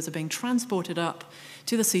processes are being transported up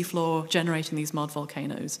to the seafloor, generating these mud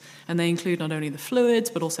volcanoes. And they include not only the fluids,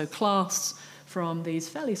 but also clasts from these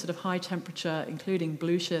fairly sort of high temperature, including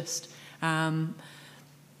blue schist,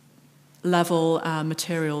 level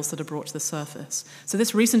materials that are brought to the surface. So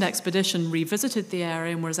this recent expedition revisited the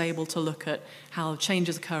area and was able to look at how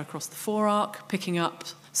changes occur across the forearc, picking up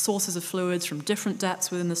sources of fluids from different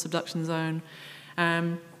depths within the subduction zone.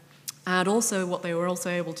 And also what they were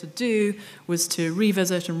also able to do was to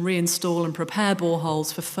revisit and reinstall and prepare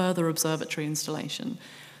boreholes for further observatory installation.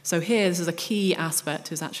 So here, this is a key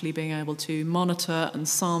aspect, is actually being able to monitor and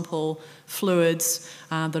sample fluids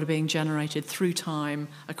that are being generated through time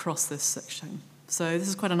across this section. So this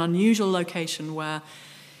is quite an unusual location where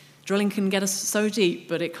Drilling can get us so deep,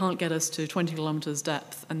 but it can't get us to 20 kilometers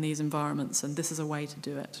depth in these environments, and this is a way to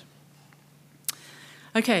do it.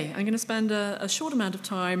 Okay, I'm going to spend a short amount of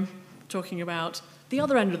time talking about the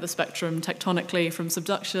other end of the spectrum tectonically from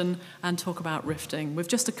subduction and talk about rifting. With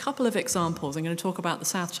just a couple of examples, I'm going to talk about the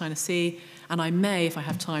South China Sea, and I may, if I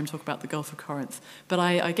have time, talk about the Gulf of Corinth. But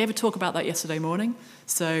I gave a talk about that yesterday morning,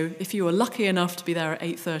 so if you were lucky enough to be there at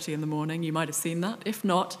 8:30 in the morning, you might have seen that. If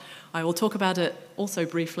not, I will talk about it also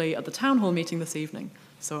briefly at the town hall meeting this evening,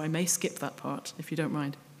 so I may skip that part, if you don't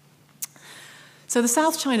mind. So the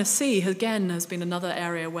South China Sea, again, has been another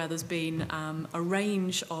area where there's been a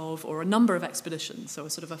range of, or a number of expeditions, so a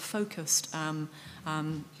sort of a focused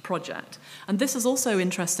project. And this is also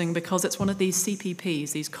interesting because it's one of these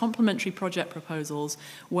CPPs, these complementary project proposals,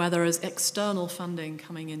 where there is external funding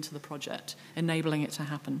coming into the project, enabling it to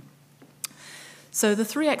happen. So the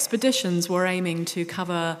 3 expeditions were aiming to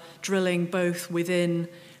cover drilling both within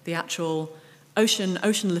the actual ocean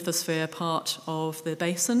lithosphere part of the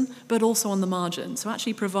basin, but also on the margin. So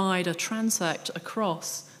actually provide a transect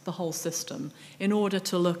across the whole system in order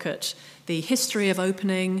to look at the history of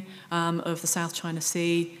opening of the South China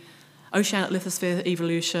Sea, oceanic lithosphere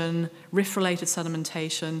evolution, rift-related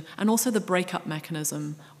sedimentation, and also the breakup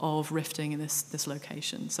mechanism of rifting in this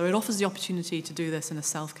location. So it offers the opportunity to do this in a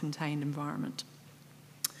self-contained environment.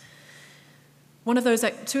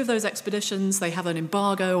 Two of those expeditions, they have an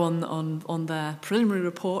embargo on their preliminary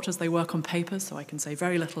report as they work on papers, so I can say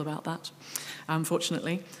very little about that,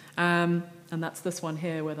 unfortunately. And that's this one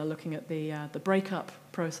here, where they're looking at the breakup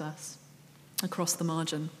process across the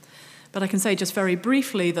margin. But I can say just very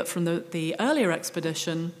briefly that from the earlier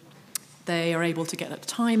expedition, they are able to get at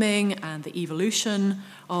timing and the evolution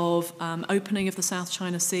of opening of the South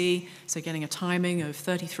China Sea, so getting a timing of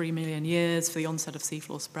 33 million years for the onset of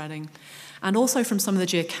seafloor spreading. And also from some of the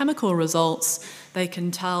geochemical results, they can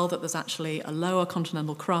tell that there's actually a lower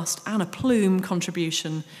continental crust and a plume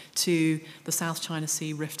contribution to the South China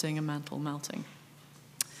Sea rifting and mantle melting.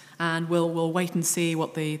 And we'll wait and see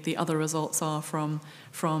what the other results are from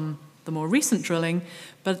the more recent drilling.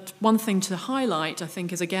 But one thing to highlight, I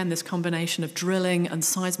think, is again this combination of drilling and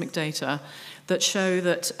seismic data that show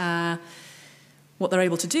that what they're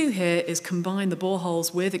able to do here is combine the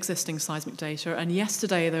boreholes with existing seismic data. And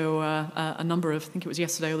yesterday there were a number of, I think it was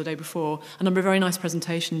yesterday or the day before, a number of very nice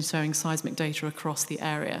presentations showing seismic data across the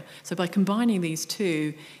area. So by combining these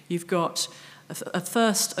two, you've got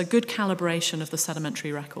first a good calibration of the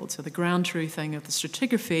sedimentary record, so the ground truthing of the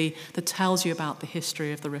stratigraphy that tells you about the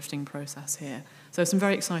history of the rifting process here. So some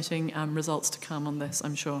very exciting results to come on this,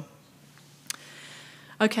 I'm sure.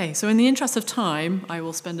 Okay, so in the interest of time, I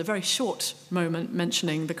will spend a very short moment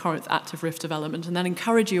mentioning the Corinth active rift development and then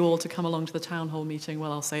encourage you all to come along to the town hall meeting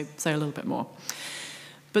where I'll say a little bit more.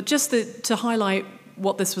 But just to highlight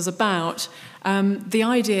what this was about, the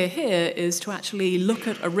idea here is to actually look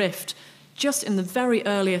at a rift just in the very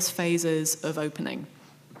earliest phases of opening.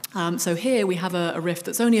 So here we have a rift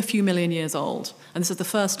that's only a few million years old, and this is the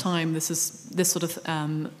first time this sort of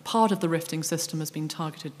part of the rifting system has been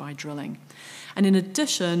targeted by drilling. And in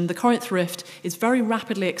addition, the Corinth Rift is very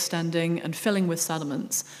rapidly extending and filling with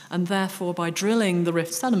sediments, and therefore by drilling the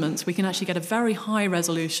rift sediments, we can actually get a very high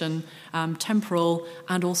resolution temporal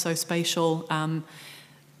and also spatial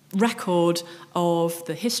record of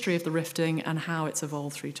the history of the rifting and how it's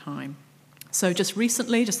evolved through time. So just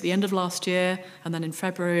recently, just the end of last year, and then in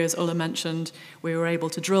February, as Ulla mentioned, we were able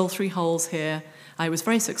to drill 3 holes here. I was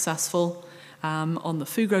very successful on the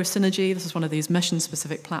Fugro Synergy. This is one of these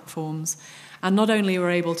mission-specific platforms. And not only were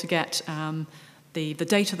we able to get the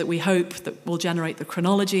data that we hope that will generate the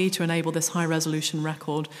chronology to enable this high-resolution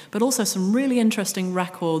record, but also some really interesting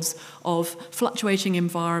records of fluctuating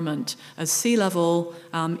environment as sea level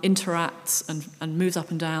interacts and moves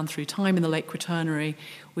up and down through time in the Lake Quaternary.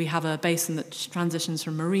 We have a basin that transitions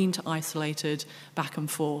from marine to isolated back and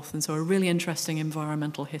forth, and so a really interesting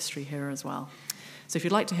environmental history here as well. So if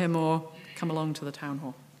you'd like to hear more, come along to the town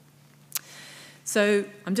hall. So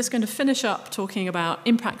I'm just going to finish up talking about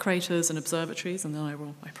impact craters and observatories, and then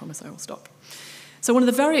I promise I will stop. So one of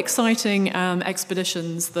the very exciting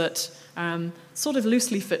expeditions that sort of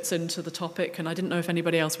loosely fits into the topic, and I didn't know if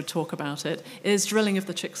anybody else would talk about it, is drilling of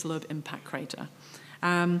the Chicxulub impact crater.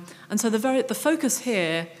 And so the focus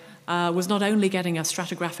here was not only getting a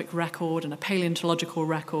stratigraphic record and a paleontological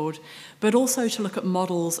record, but also to look at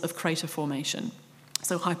models of crater formation.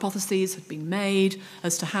 So hypotheses had been made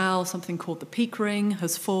as to how something called the peak ring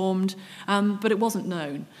has formed, but it wasn't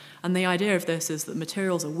known. And the idea of this is that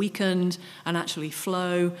materials are weakened and actually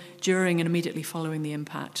flow during and immediately following the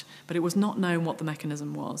impact, but it was not known what the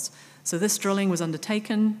mechanism was. So this drilling was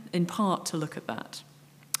undertaken in part to look at that.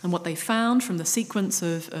 And what they found from the sequence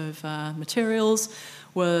of materials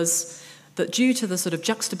was that due to the sort of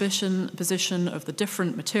juxtaposition of the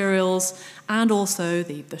different materials and also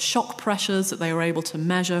the shock pressures that they were able to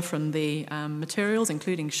measure from the materials,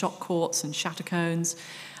 including shock quartz and shatter cones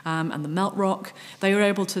and the melt rock, they were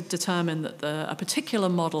able to determine that a particular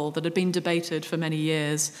model that had been debated for many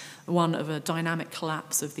years, one of a dynamic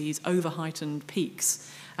collapse of these over-heightened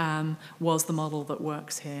peaks, was the model that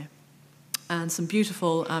works here. And some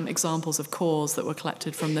beautiful examples of cores that were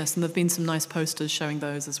collected from this, and there have been some nice posters showing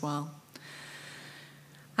those as well.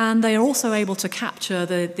 And they are also able to capture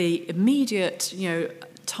the immediate,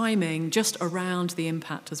 timing just around the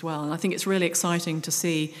impact as well. And I think it's really exciting to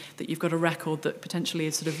see that you've got a record that potentially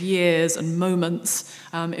is sort of years and moments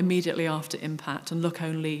immediately after impact, and look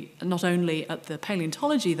not only at the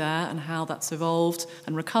paleontology there and how that's evolved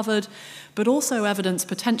and recovered, but also evidence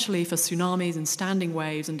potentially for tsunamis and standing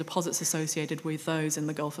waves and deposits associated with those in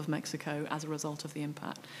the Gulf of Mexico as a result of the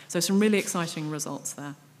impact. So some really exciting results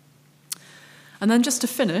there. And then just to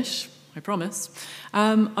finish, I promise,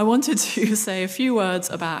 I wanted to say a few words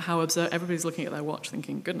about how everybody's looking at their watch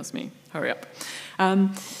thinking, goodness me, hurry up.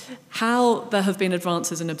 How there have been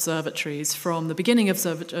advances in observatories from the beginning of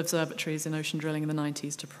observatories in ocean drilling in the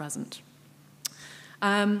 90s to present.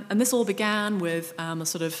 And this all began with a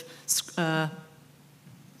sort of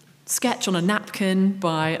sketch on a napkin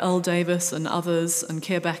by Earl Davis and others, and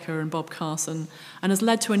Keir Becker and Bob Carson, and has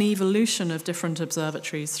led to an evolution of different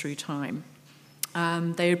observatories through time.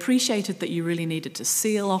 They appreciated that you really needed to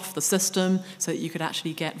seal off the system so that you could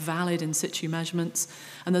actually get valid in situ measurements.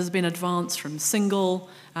 And there's been advance from single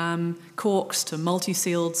corks to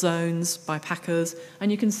multi-sealed zones by packers.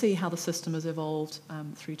 And you can see how the system has evolved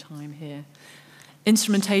through time here.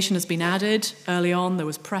 Instrumentation has been added. Early on, there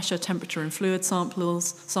was pressure, temperature, and fluid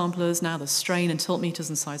samplers. Now there's strain and tilt meters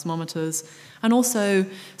and seismometers. And also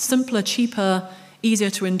simpler, cheaper, easier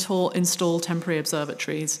to install temporary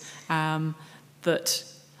observatories that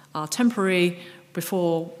are temporary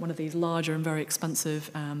before one of these larger and very expensive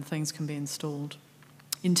things can be installed.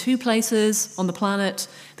 In 2 places on the planet,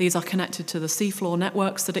 these are connected to the seafloor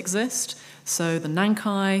networks that exist, so the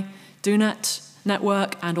Nankai DUNET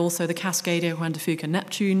network and also the Cascadia Juan de Fuca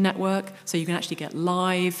Neptune network, so you can actually get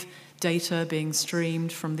live data being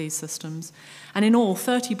streamed from these systems. And in all,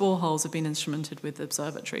 30 boreholes have been instrumented with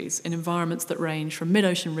observatories in environments that range from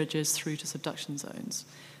mid-ocean ridges through to subduction zones.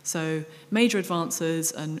 So major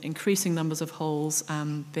advances and increasing numbers of holes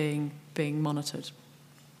being monitored.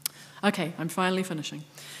 Okay, I'm finally finishing.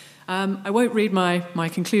 I won't read my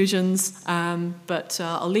conclusions, but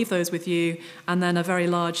I'll leave those with you, and then a very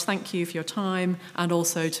large thank you for your time, and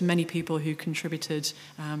also to many people who contributed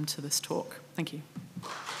to this talk. Thank you.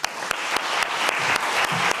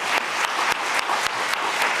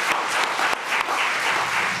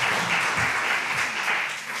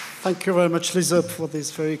 Thank you very much, Lisa, for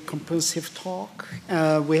this very comprehensive talk.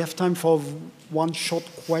 We have time for one short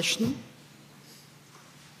question.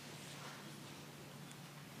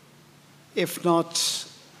 If not,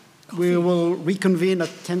 we will reconvene at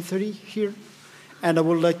 10:30 here. And I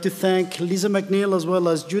would like to thank Lisa McNeil as well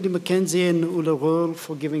as Judy McKenzie and Ulla Röhl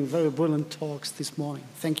for giving very brilliant talks this morning.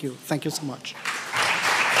 Thank you. Thank you so much.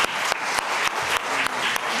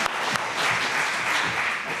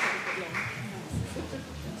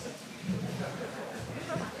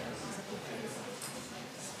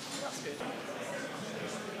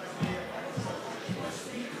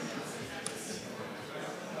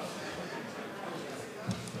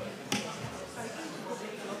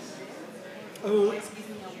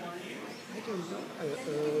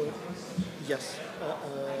 Yes.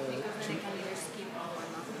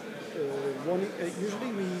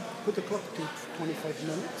 Usually we put the clock to 25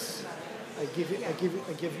 minutes. I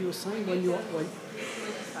give you a sign when you are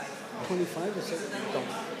 25. Is it done?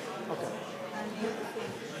 Okay.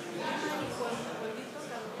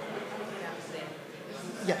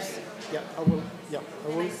 Yes. Yeah. I will. Yeah.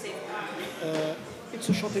 I will. It's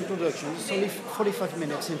a short introduction. It's only 45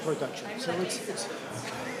 minutes in production, so it's.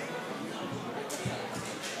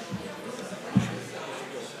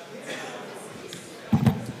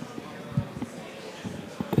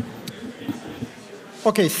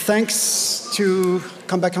 Okay, thanks to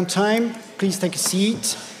come back on time. Please take a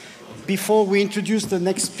seat. Before we introduce the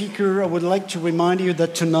next speaker, I would like to remind you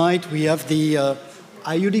that tonight we have the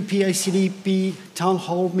IUDP-ICDP Town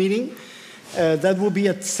Hall meeting. That will be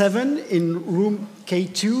at 7 in room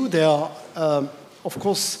K2. There are, of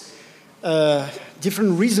course,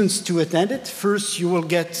 different reasons to attend it. First, you will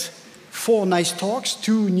get 4 nice talks,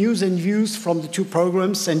 2 news and views from the 2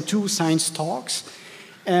 programs, and 2 science talks.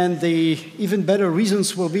 And the even better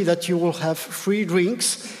reasons will be that you will have free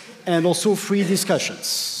drinks and also free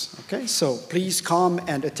discussions. Okay, so please come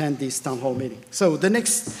and attend this town hall meeting. So the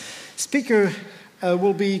next speaker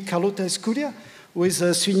will be Carlota Escutia, who is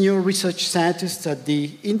a senior research scientist at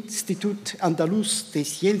the Institut Andaluz de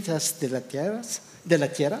Ciencias de la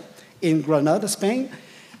Tierra in Granada, Spain.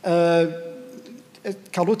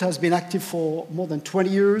 Carlota has been active for more than 20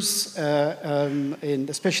 years,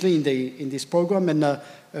 especially in this program, and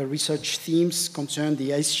research themes concern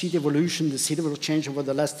the ice sheet evolution, the sea level change over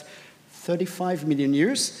the last 35 million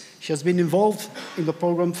years. She has been involved in the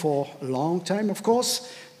program for a long time, of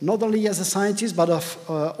course, not only as a scientist, but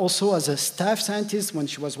also as a staff scientist when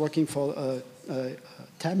she was working for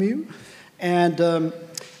TAMU. And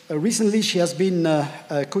recently, she has been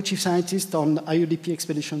a co-chief scientist on IODP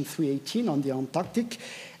Expedition 318 on the Antarctic.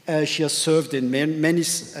 She has served in many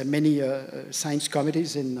science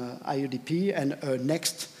committees in IODP, and her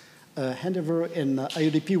next endeavor in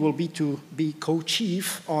IODP will be to be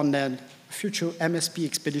co-chief on a future MSP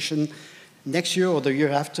expedition next year or the year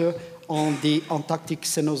after on the Antarctic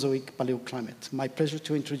Cenozoic paleoclimate. My pleasure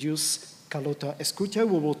to introduce Carlota Escutia,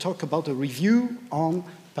 who will talk about a review on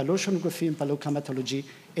paleoceanography and paleoclimatology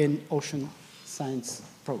in ocean science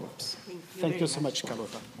programs. Thank you so much,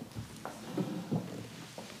 Carlota.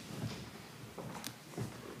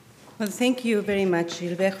 Well, thank you very much,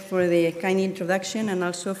 Gilbert, for the kind introduction, and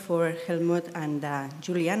also for Helmut and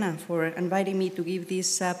Juliana for inviting me to give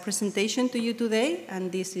this presentation to you today.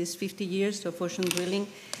 And this is 50 years of ocean drilling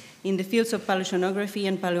in the fields of paleoceanography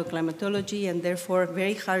and paleoclimatology, and therefore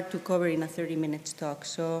very hard to cover in a 30-minute talk.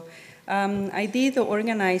 So I did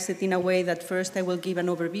organize it in a way that first I will give an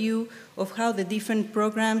overview of how the different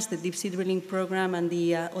programs, the deep sea drilling program and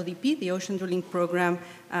the ODP, the ocean drilling program,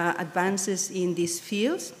 advances in these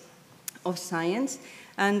fields of science.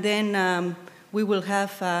 And then we will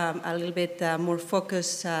have a little bit more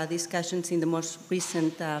focused discussions in the most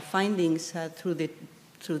recent findings through the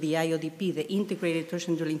IODP, the Integrated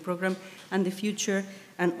Ocean Drilling Program, and the future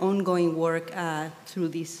and ongoing work through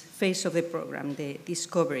this phase of the program, the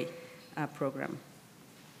Discovery program.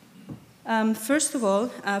 First of all,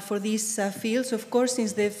 for these fields, of course,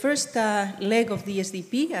 since the first leg of the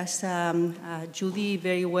SDP, as Judy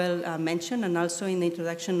very well mentioned, and also in the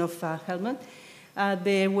introduction of Helmut,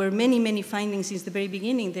 there were many, many findings since the very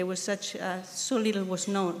beginning. There was so little was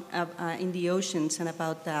known in the oceans and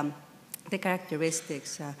about the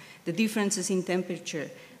characteristics, the differences in temperature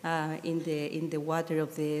in the water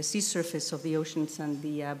of the sea surface of the oceans and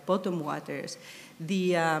the bottom waters,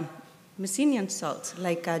 the Messinian salts,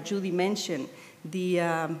 like Judy mentioned, the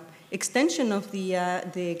extension of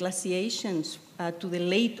the glaciations to the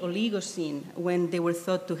late Oligocene, when they were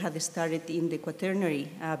thought to have started in the Quaternary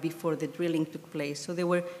before the drilling took place. So there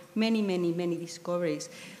were many, many, many discoveries.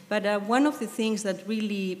 But one of the things that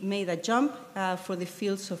really made a jump for the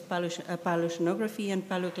fields of paleoceanography and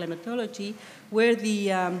paleoclimatology were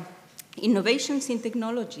the innovations in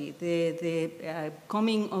technology, the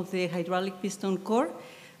coming of the hydraulic piston core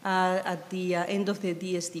at the end of the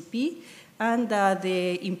DSDP, and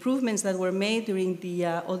the improvements that were made during the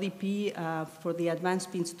ODP for the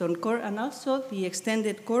advanced piston core, and also the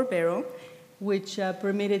extended core barrel, which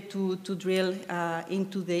permitted to drill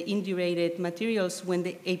into the indurated materials when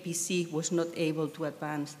the APC was not able to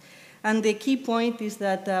advance. And the key point is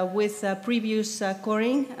that with previous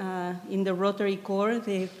coring in the rotary core,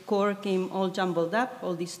 the core came all jumbled up,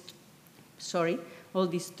 all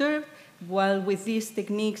disturbed, while with these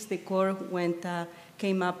techniques, the core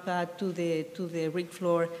came up to the rig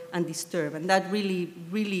floor undisturbed. And that really,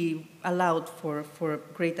 really allowed for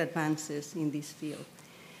great advances in this field.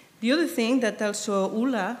 The other thing that also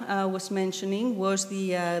Ulla was mentioning was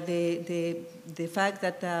the fact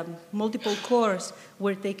that multiple cores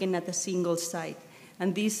were taken at a single site.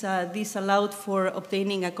 And this allowed for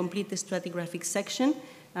obtaining a complete stratigraphic section.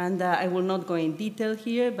 And I will not go in detail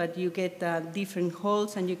here, but you get different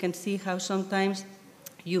holes, and you can see how sometimes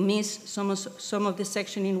you miss some of the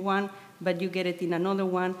section in one, but you get it in another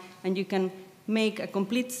one, and you can make a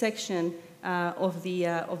complete section of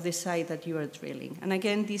the site that you are drilling. And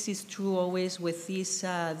again, this is true always with these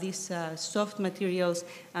soft materials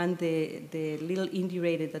and the little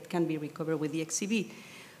indurated that can be recovered with the XCV.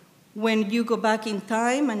 When you go back in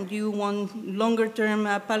time and you want longer-term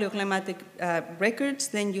paleoclimatic records,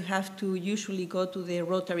 then you have to usually go to the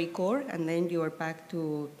rotary core, and then you are back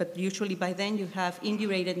to, but usually by then you have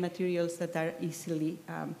indurated materials that are easily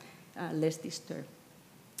less disturbed.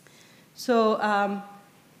 So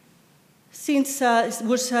Since it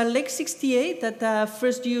was Lake 68 that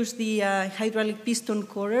first used the hydraulic piston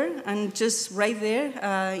corer, and just right there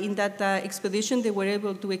in that expedition, they were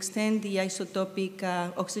able to extend the isotopic,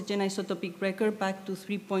 oxygen isotopic record back to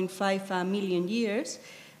 3.5 million years,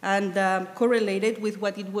 and correlated with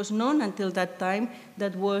what it was known until that time,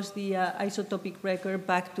 that was the isotopic record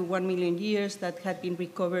back to 1 million years that had been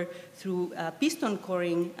recovered through piston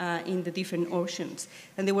coring in the different oceans.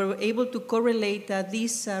 And they were able to correlate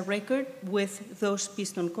this record with those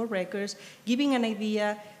piston core records, giving an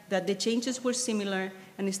idea that the changes were similar,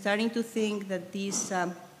 and starting to think that this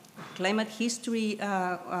climate history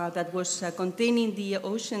that was contained in the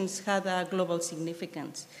oceans had a global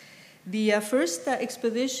significance. The first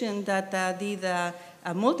expedition that did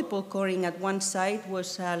multiple coring at one site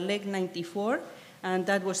was Lake 94, and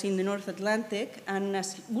that was in the North Atlantic. And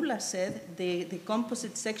as Ulla said, the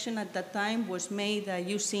composite section at that time was made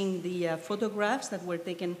using the photographs that were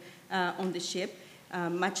taken on the ship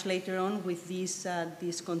much later on with these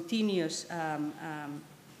continuous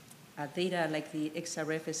data like the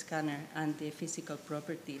XRF scanner and the physical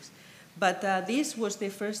properties. But this was the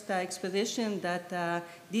first expedition that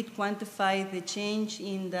did quantify the change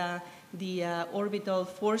in the orbital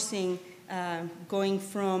forcing going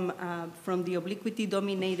from the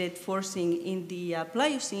obliquity-dominated forcing in the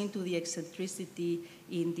Pliocene to the eccentricity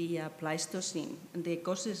in the Pleistocene. And the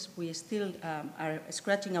causes, we still are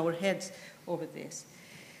scratching our heads over this.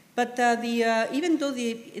 But even though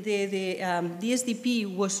the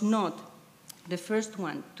DSDP was not the first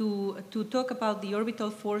one to talk about the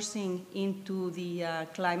orbital forcing into the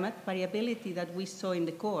climate variability that we saw in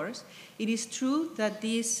the cores, it is true that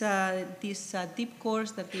these deep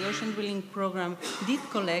cores that the ocean drilling program did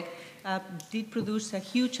collect did produce a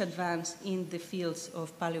huge advance in the fields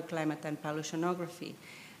of paleoclimate and paleoceanography.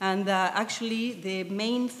 And actually, the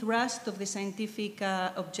main thrust of the scientific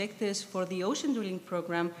objectives for the ocean drilling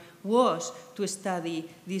program was to study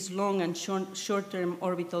this long and short-term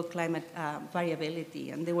orbital climate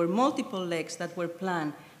variability. And there were multiple legs that were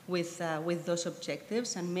planned with those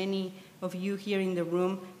objectives, and many of you here in the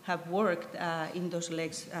room have worked in those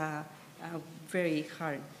legs very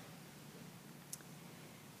hard.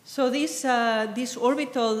 So this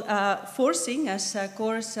orbital forcing, as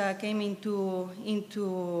cores came into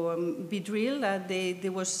be drilled,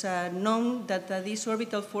 there was known that this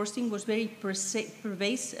orbital forcing was very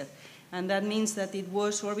pervasive. And that means that it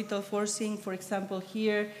was orbital forcing, for example,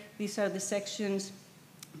 here, these are the sections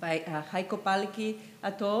by Heiko Palicki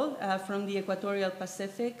et al. From the equatorial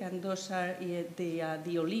Pacific, and those are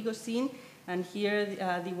the Oligocene. And here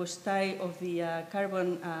the was tie of the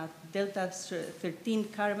carbon delta 13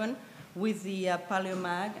 carbon with the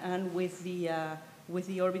paleomag and with the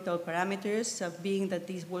orbital parameters, being that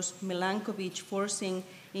this was Milankovitch forcing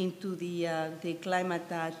into the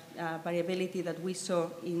climate variability that we saw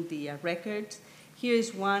in the records. Here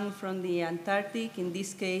is one from the Antarctic. In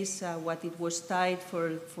this case, what it was tied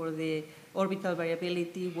for the orbital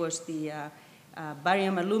variability was the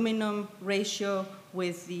barium aluminum ratio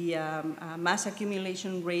with the mass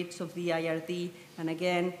accumulation rates of the IRD. And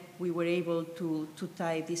again, we were able to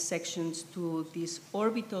tie these sections to this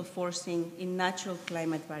orbital forcing in natural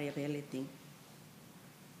climate variability.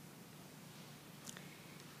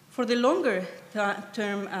 For the longer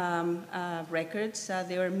term records,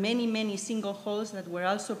 there are many single holes that were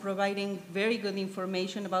also providing very good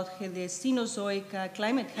information about how the Cenozoic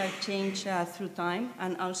climate had changed through time,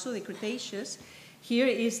 and also the Cretaceous. Here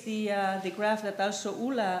is the graph that also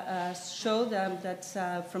Ulla showed, that's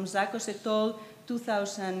from Zakos et al.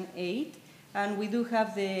 2008. And we do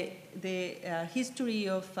have the history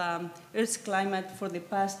of Earth's climate for the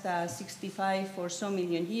past 65 or so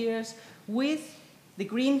million years, with the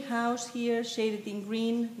greenhouse here shaded in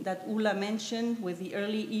green that Ulla mentioned, with the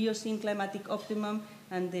early Eocene climatic optimum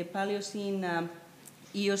and the Paleocene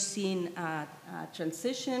Eocene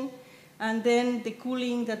transition. And then the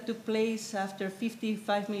cooling that took place after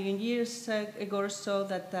 55 million years ago or so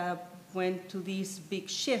that went to this big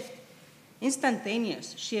shift,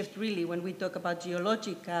 instantaneous shift really when we talk about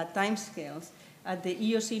geologic timescales at the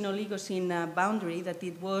Eocene-Oligocene boundary, that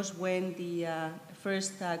it was when the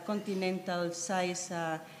first continental size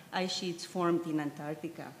ice sheets formed in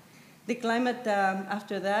Antarctica. The climate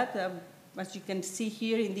after that, as you can see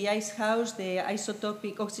here in the ice house, the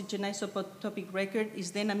oxygen isotopic record is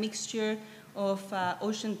then a mixture of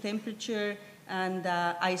ocean temperature and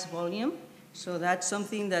ice volume. So that's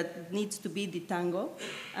something that needs to be detangled.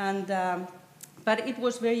 And, but it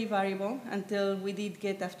was very variable until we did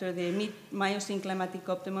get, after the mid-Miocene climatic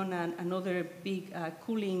optimum, and another big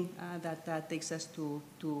cooling that takes us to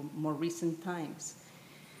more recent times.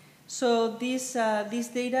 So this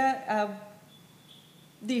data,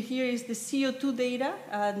 here is the CO2 data.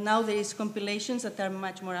 Now there is compilations that are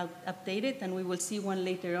much more updated, and we will see one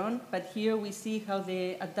later on. But here we see how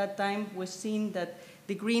at that time was seen that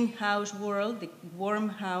the greenhouse world, the warm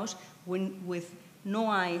house, with no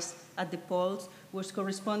ice at the poles, was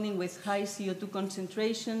corresponding with high CO2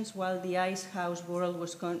 concentrations, while the ice house world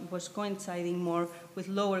was coinciding more with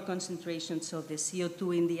lower concentrations of the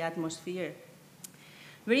CO2 in the atmosphere.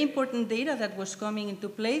 Very important data that was coming into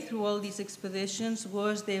play through all these expeditions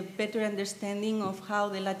was the better understanding of how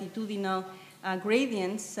the latitudinal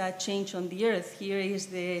gradients change on the Earth. Here is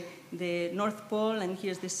the North Pole, and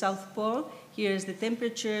here's the South Pole. Here's the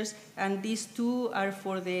temperatures, and these two are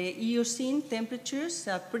for the Eocene temperatures,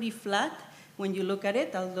 pretty flat when you look at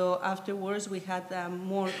it, although afterwards we had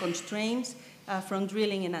more constraints from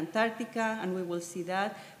drilling in Antarctica, and we will see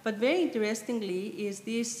that. But very interestingly is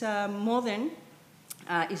this modern,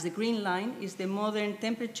 is the green line, is the modern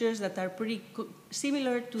temperatures that are pretty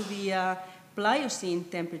similar to the Pliocene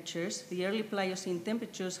temperatures, the early Pliocene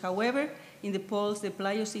temperatures. However, in the poles, the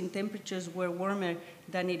Pliocene temperatures were warmer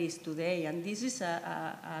than it is today. And this is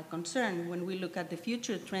a concern when we look at the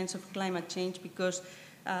future trends of climate change, because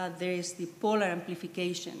there is the polar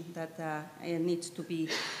amplification that needs to be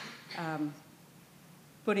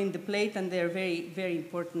put in the plate, and they're very, very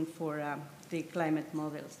important for the climate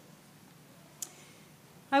models.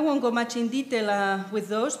 I won't go much in detail with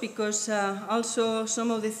those, because also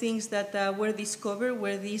some of the things that were discovered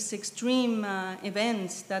were these extreme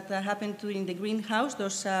events that happened during the greenhouse.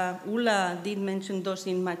 Those, Ulla did mention those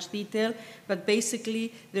in much detail, but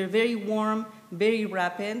basically they're very warm, very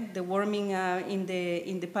rapid. The warming in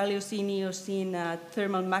the Paleocene, Eocene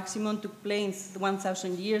thermal maximum took place in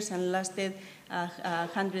 1,000 years and lasted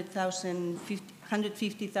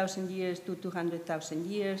 150,000 years to 200,000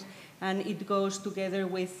 years. And it goes together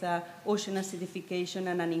with ocean acidification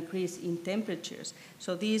and an increase in temperatures.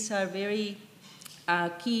 So these are very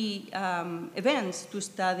key events to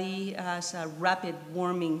study as rapid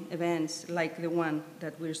warming events like the one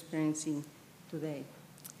that we're experiencing today.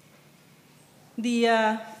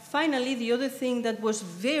 Finally, the other thing that was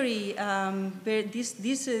very, actually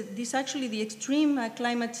the extreme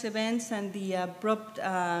climate events and the abrupt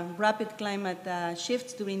rapid climate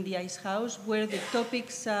shifts during the ice house were the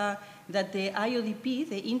topics that the IODP,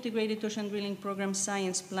 the Integrated Ocean Drilling Program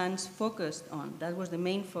Science Plans, focused on. That was the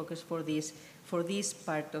main focus for this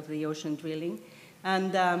part of the ocean drilling.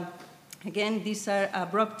 And again, these are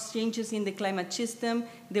abrupt changes in the climate system.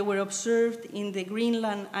 They were observed in the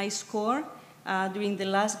Greenland ice core. During the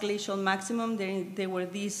last glacial maximum, there were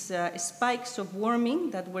these spikes of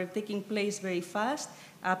warming that were taking place very fast,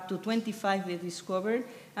 up to 25 they discovered.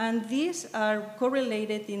 And these are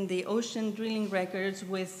correlated in the ocean drilling records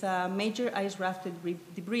with major ice-rafted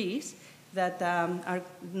debris that are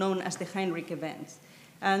known as the Heinrich events.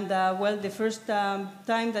 And well, the first time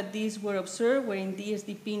that these were observed were in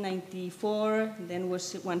DSDP 94, then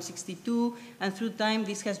was 162, and through time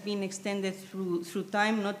this has been extended through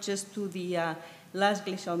time, not just to the last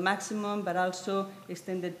glacial maximum, but also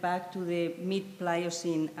extended back to the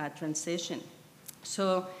mid-Pliocene transition.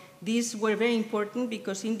 So these were very important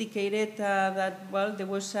because indicated that, well, there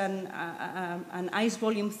was an ice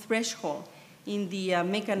volume threshold in the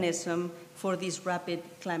mechanism for this rapid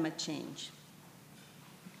climate change.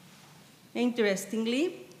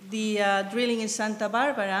 Interestingly, the drilling in Santa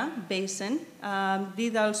Barbara Basin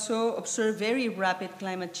did also observe very rapid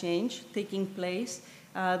climate change taking place.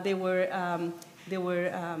 They were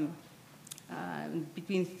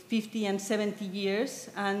between 50 and 70 years,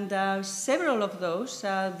 and several of those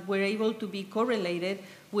were able to be correlated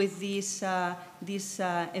with these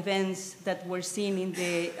events that were seen in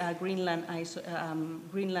the Greenland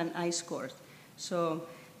ice cores. So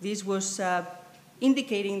this was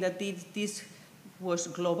indicating that this was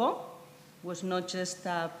global, was not just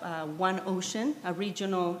one ocean, a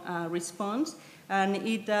regional response, and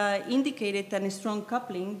it indicated a strong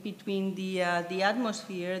coupling between the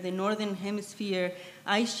atmosphere, the northern hemisphere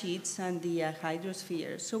ice sheets, and the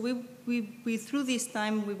hydrosphere. So we through this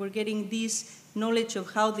time, we were getting this knowledge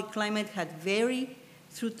of how the climate had varied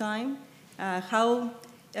through time, how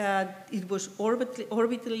it was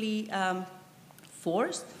orbitally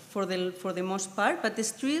forced for the most part, but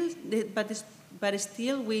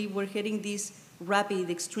still we were getting these rapid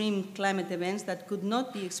extreme climate events that could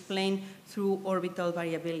not be explained through orbital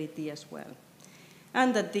variability as well,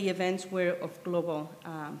 and that the events were of global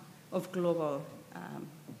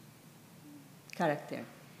character.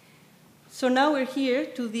 So now we're here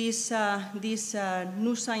to this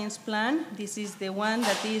new science plan. This is the one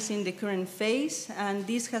that is in the current phase, and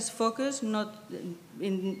this has focused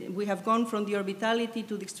we have gone from the orbitality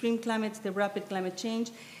to the extreme climates, the rapid climate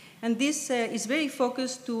change, and this is very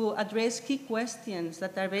focused to address key questions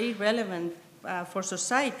that are very relevant for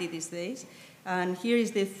society these days. And here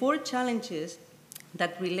is the 4 challenges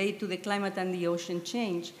that relate to the climate and the ocean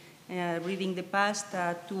change, reading the past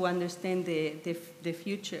to understand the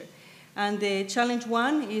future. And the challenge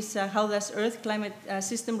 1 is how does Earth climate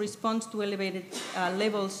system respond to elevated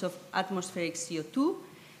levels of atmospheric CO2.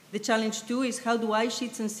 The challenge 2 is how do ice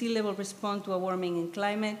sheets and sea level respond to a warming in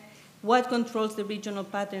climate. What controls the regional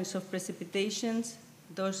patterns of precipitations,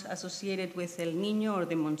 those associated with El Niño or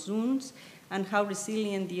the monsoons, and how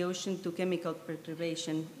resilient the ocean to chemical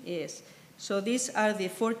perturbation is. So these are the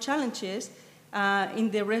 4 challenges.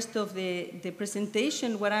 In the rest of the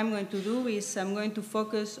presentation, what I'm going to do is I'm going to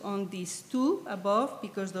focus on these 2 above,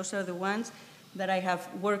 because those are the ones that I have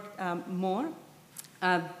worked more.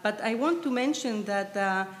 But I want to mention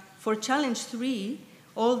that for challenge 3,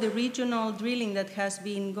 all the regional drilling that has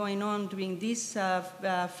been going on during this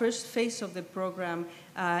first phase of the program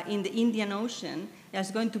in the Indian Ocean is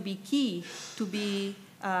going to be key to be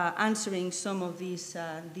answering some of these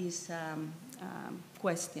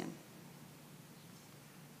questions.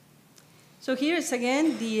 So here is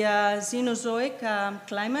again the Cenozoic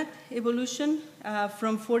climate evolution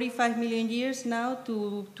from 45 million years now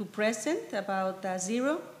to present, about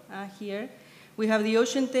 0 here. We have the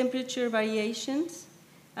ocean temperature variations,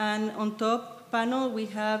 and on top panel we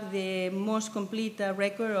have the most complete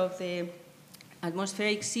record of the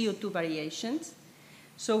atmospheric CO2 variations.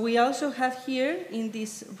 So we also have here in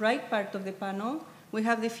this right part of the panel, we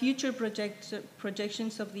have the future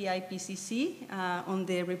projections of the IPCC on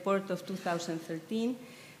the report of 2013.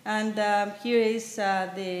 And here is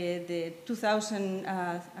the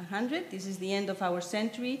 2100. This is the end of our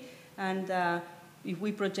century. And if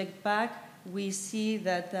we project back, we see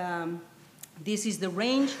that this is the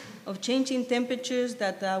range of changing temperatures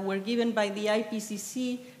that were given by the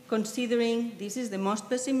IPCC, considering this is the most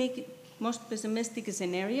pessimistic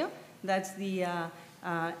scenario. That's the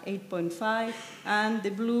 8.5, and the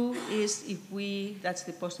blue is that's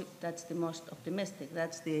the most optimistic.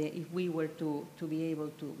 That's if we were to be able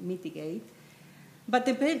to mitigate. But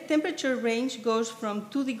the temperature range goes from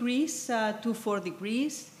 2 degrees to 4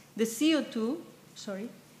 degrees. The CO2,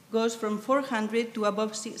 goes from 400 to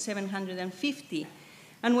above 750.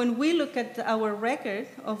 And when we look at our record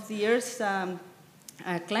of the Earth's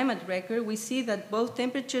climate record, we see that both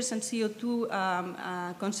temperatures and CO2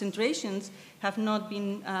 concentrations have not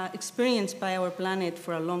been experienced by our planet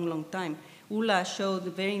for a long, long time. Ulla showed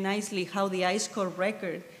very nicely how the ice core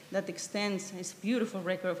record that extends is a beautiful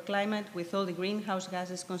record of climate with all the greenhouse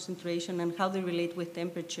gases concentration and how they relate with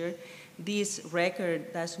temperature. This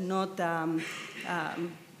record has not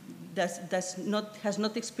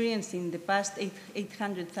experienced in the past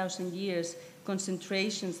 800,000 years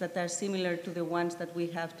concentrations that are similar to the ones that we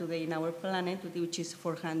have today in our planet, which is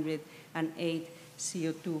 408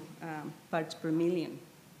 CO2 parts per million.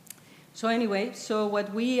 So anyway, so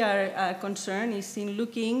what we are concerned is in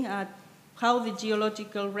looking at how the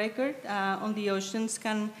geological record on the oceans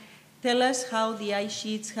can tell us how the ice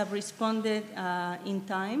sheets have responded in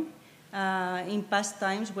time, in past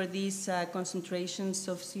times where these concentrations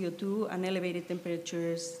of CO2 and elevated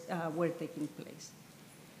temperatures were taking place.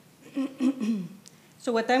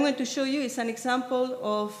 So what I'm going to show you is an example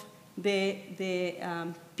of the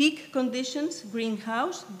peak conditions,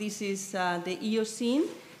 greenhouse. This is the Eocene.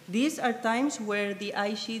 These are times where the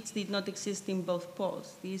ice sheets did not exist in both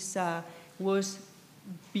poles. This was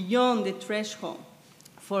beyond the threshold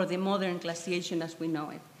for the modern glaciation as we know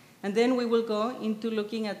it. And then we will go into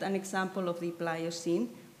looking at an example of the Pliocene,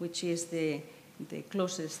 which is the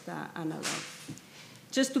closest analog.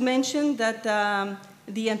 Just to mention that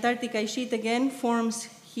the Antarctic ice sheet again forms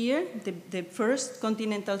here. The first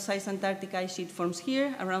continental-sized Antarctic ice sheet forms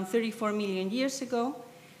here around 34 million years ago.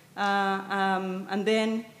 And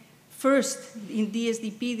then first in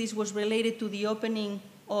DSDP, this was related to the opening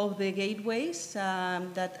of the gateways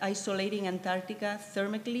that isolating Antarctica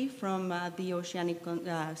thermically from the oceanic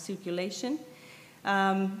circulation.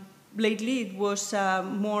 Lately, it was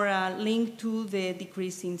more linked to the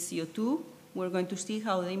decrease in CO2. We're going to see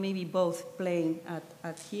how they may be both playing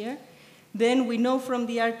at here. Then we know from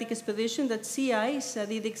the Arctic expedition that sea ice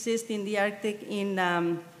did exist in the Arctic in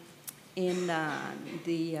the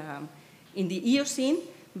Eocene,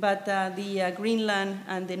 but the Greenland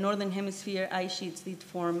and the Northern Hemisphere ice sheets did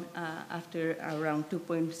form after around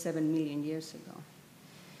 2.7 million years ago.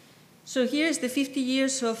 So here's the 50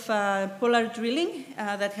 years of polar drilling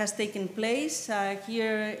that has taken place.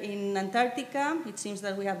 Here in Antarctica, it seems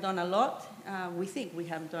that we have done a lot. We think we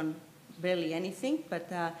have done barely anything, but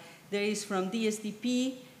there is from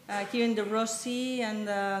DSDP here in the Ross Sea and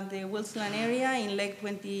the Wilsland area in Lake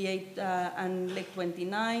 28 and Lake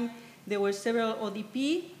 29. There were several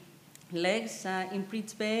ODP legs in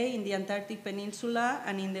Pritz Bay, in the Antarctic Peninsula,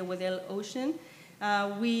 and in the Weddell Ocean.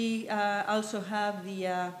 We also have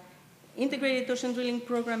the Integrated Ocean Drilling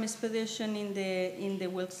Program expedition in the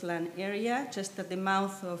Wilkesland area, just at the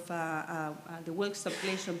mouth of the Wilkes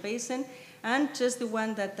Subglacial Basin, and just the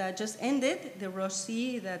one that just ended, the Ross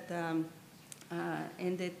Sea, that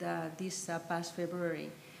ended this past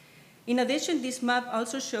February. In addition, this map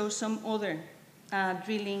also shows some other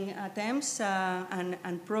drilling attempts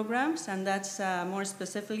and programs, and that's more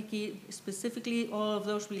specifically all of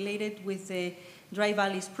those related with the Dry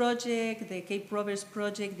Valleys Project, the Cape Roberts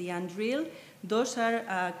Project, the UNDRILL. Those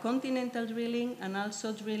are continental drilling and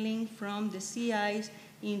also drilling from the sea ice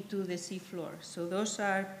into the seafloor. So those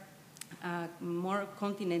are more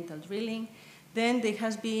continental drilling. Then there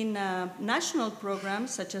has been national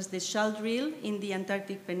programs such as the Shell Drill in the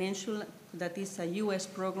Antarctic Peninsula, that is a US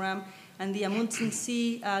program, and the Amundsen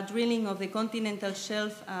Sea drilling of the continental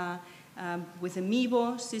shelf with a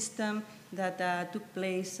MEBO system that took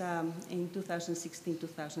place in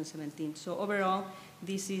 2016-2017. So overall,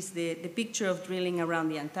 this is the picture of drilling around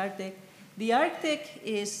the Antarctic. The Arctic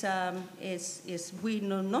is we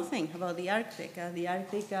know nothing about the Arctic. The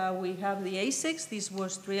Arctic, we have the A6. This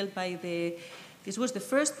was drilled by this was the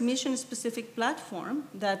first mission-specific platform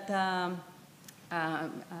that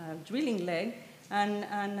drilling leg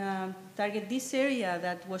and target this area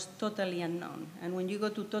that was totally unknown. And when you go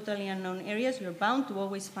to totally unknown areas, you're bound to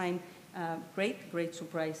always find great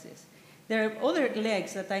surprises. There are other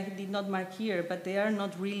legs that I did not mark here, but they are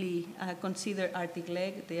not really considered Arctic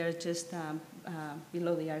leg. They are just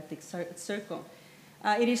below the Arctic Circle.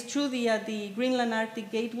 It is true the Greenland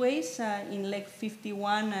Arctic gateways in Lake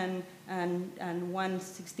 51 and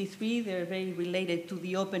 163, they're very related to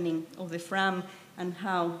the opening of the Fram and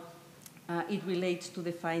how it relates to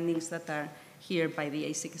the findings that are here by the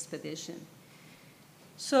ASIC expedition.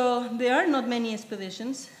 So there are not many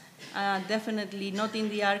expeditions, definitely not in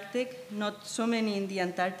the Arctic, not so many in the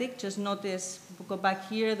Antarctic. Just notice, go back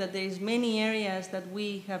here, that there is many areas that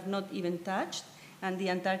we have not even touched, and the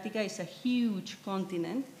Antarctica is a huge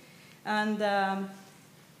continent. And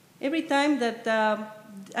every time that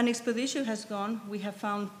an expedition has gone, we have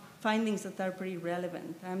found findings that are pretty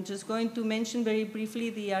relevant. I'm just going to mention very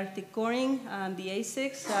briefly the Arctic coring and the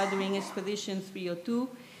A6 during Expedition 302.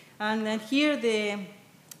 And then here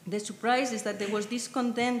the surprise is that there was this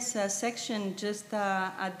condensed section just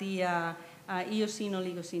at the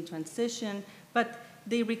Eocene-Oligocene transition, but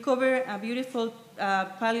they recover a beautiful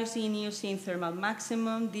Paleocene-Eocene thermal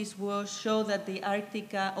maximum. This will show that the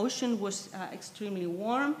Arctic Ocean was extremely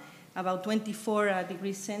warm, about 24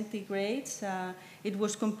 degrees centigrades. It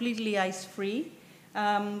was completely ice-free.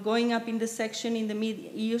 Going up in the section in the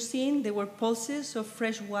mid-Eocene, there were pulses of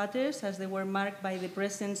fresh waters as they were marked by the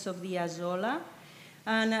presence of the Azolla.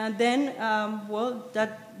 And then, well,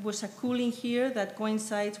 that was a cooling here that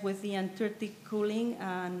coincides with the Antarctic cooling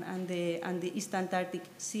and the East Antarctic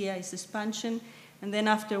sea ice expansion. And then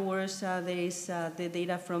afterwards, there is the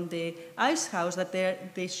data from the ice house that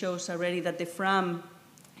they shows already that the Fram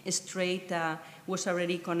Strait was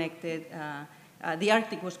already connected. The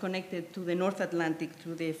Arctic was connected to the North Atlantic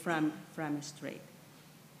through the Fram Strait.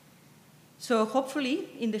 So hopefully,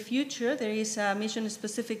 in the future, there is a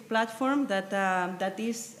mission-specific platform that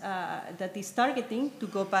is targeting to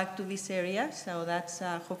go back to this area. So that's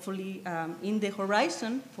hopefully in the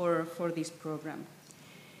horizon for this program.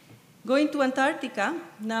 Going to Antarctica,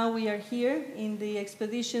 now we are here in the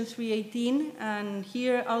Expedition 318, and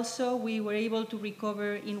here also we were able to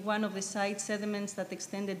recover in one of the site sediments that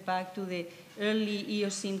extended back to the early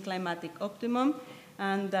Eocene climatic optimum.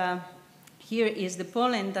 And here is the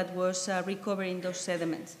pollen that was recovered in those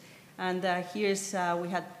sediments. And here's, we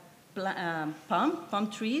had palm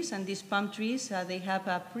trees, and these palm trees, they have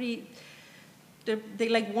a they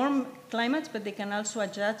like warm climates, but they can also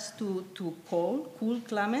adjust to cool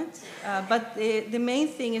climates. But the main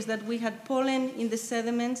thing is that we had pollen in the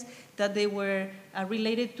sediments that they were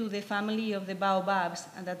related to the family of the baobabs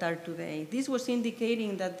that are today. This was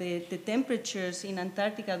indicating that the temperatures in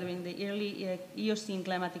Antarctica during the early Eocene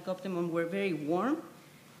climatic optimum were very warm,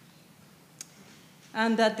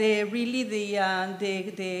 and that really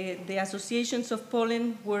the associations of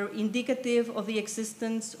pollen were indicative of the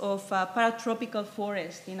existence of paratropical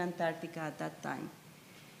forest in Antarctica at that time.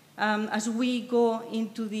 As we go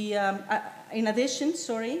into the, in addition,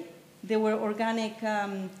 there were organic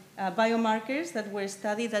biomarkers that were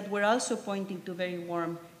studied that were also pointing to very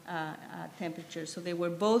warm temperatures. So they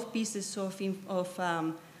were both pieces of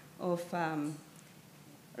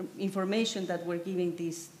information that were giving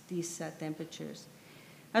these temperatures.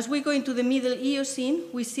 As we go into the Middle Eocene,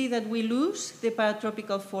 we see that we lose the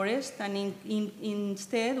paratropical forest, and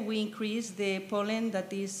instead we increase the pollen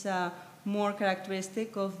that is more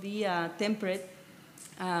characteristic of the temperate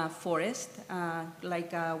forest,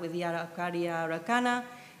 like with the Araucaria araucana,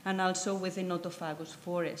 and also with the Nothofagus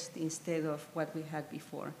forest instead of what we had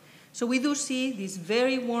before. So we do see this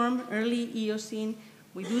very warm early Eocene.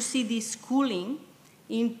 We do see this cooling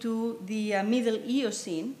into the Middle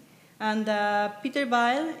Eocene. And Peter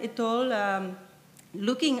Weil et al.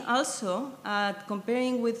 Looking also at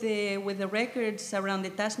comparing with the records around the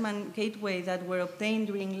Tasman Gateway that were obtained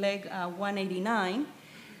during leg 189,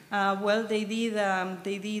 well, they did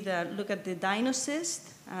look at the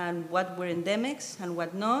dinocysts and what were endemics and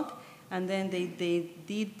what not, and then they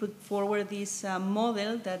did put forward this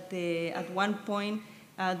model that at one point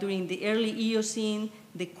during the early Eocene,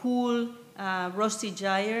 the cool Rusty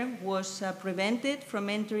gyre was prevented from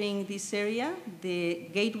entering this area. The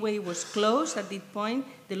gateway was closed at this point.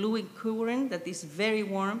 The Leeuwin current, that is very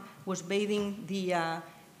warm, was bathing the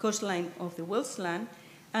coastline of the Wilsland.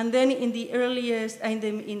 And then in the earliest,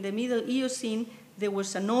 in the Middle Eocene, there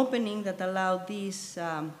was an opening that allowed this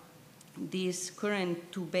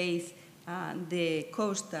current to bathe the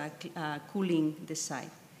coast, cooling the site.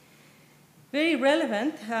 Very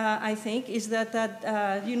relevant, I think, is that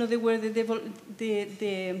you know, there were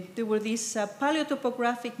these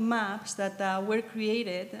paleotopographic maps that were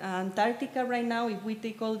created. Antarctica right now, if we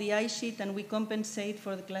take all the ice sheet and we compensate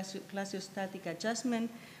for the glaciostatic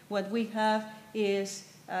adjustment, what we have is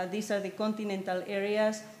these are the continental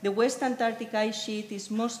areas. The West Antarctic ice sheet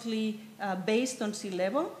is mostly based on sea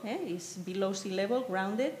level, it's below sea level,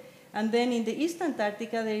 grounded. And then in the East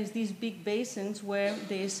Antarctica, there is these big basins where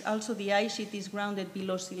there's also the ice sheet is grounded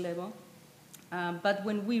below sea level. But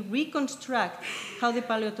when we reconstruct how the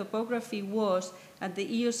paleotopography was at the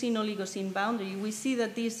Eocene-Oligocene boundary, we see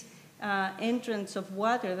that this entrance of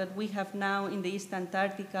water that we have now in the East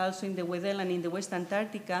Antarctica, also in the Weddell and in the West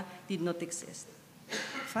Antarctica, did not exist.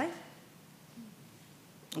 5?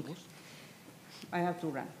 Okay. I have to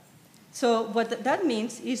run. So what that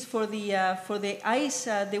means is for the ice,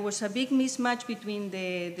 there was a big mismatch between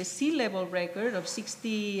the sea level record of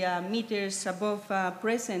 60 meters above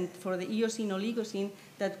present for the Eocene-Oligocene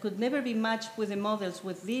that could never be matched with the models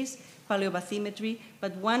with this paleobathymetry.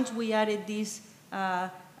 But once we added this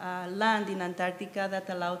land in Antarctica, that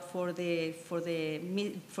allowed for the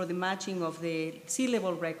matching of the sea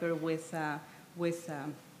level record with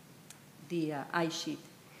the ice sheet.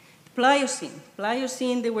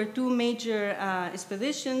 Pliocene, there were two major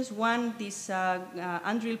expeditions. One, this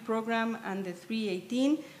Andril program, and the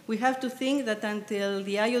 318. We have to think that until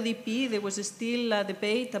the IODP, there was still a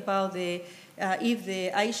debate about if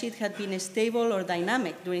the ice sheet had been stable or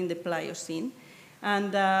dynamic during the Pliocene.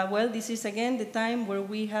 And well, this is again the time where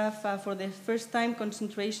we have, for the first time,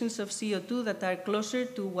 concentrations of CO2 that are closer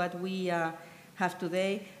to what we have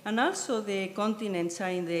today, and also the continents are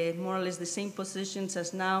in more or less the same positions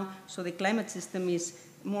as now, so the climate system is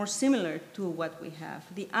more similar to what we have.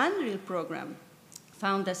 The Andril program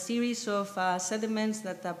found a series of sediments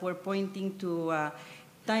that were pointing to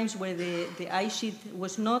times where the ice sheet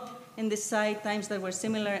was not in the site, times that were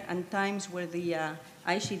similar, and times where the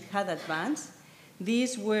ice sheet had advanced.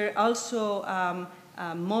 These were also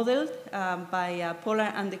modeled by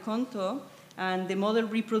Polar and De Conto, and the model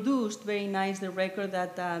reproduced very nice the record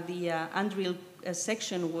that the Andril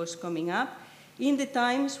section was coming up. In the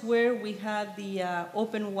times where we had the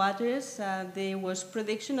open waters, there was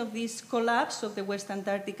prediction of this collapse of the West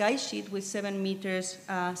Antarctic ice sheet with 7 meters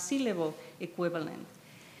sea level equivalent.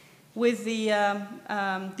 With the,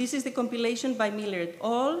 this is the compilation by Miller et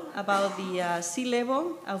al. About the sea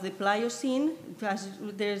level of the Pliocene.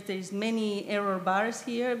 There's many error bars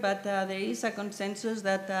here, but there is a consensus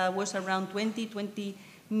that was around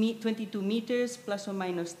 22 meters plus or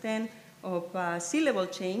minus 10 of sea level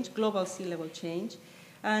change, global sea level change.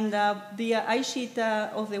 And the ice sheet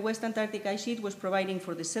of the West Antarctic ice sheet was providing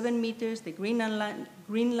for the 7 meters. The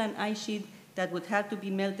Greenland ice sheet that would have to be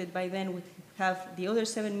melted by then would have the other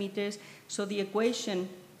 7 meters, so the equation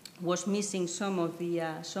was missing some of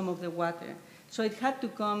the water. So it had to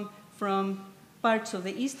come from parts of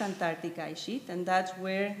the East Antarctic ice sheet, and that's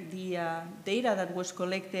where the data that was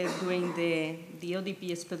collected during the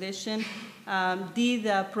ODP expedition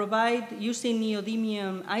did provide, using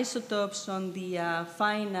neodymium isotopes on the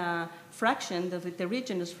fine fraction, the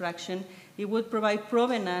heterogeneous fraction, it would provide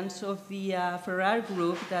provenance of the Ferrar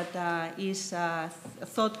group that is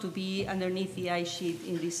thought to be underneath the ice sheet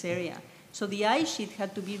in this area. So the ice sheet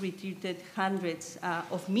had to be retreated hundreds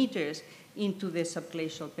of meters into the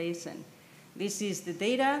subglacial basin. This is the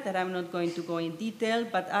data that I'm not going to go in detail,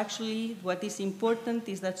 but actually what is important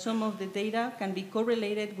is that some of the data can be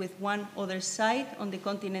correlated with one other site on the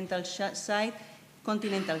continental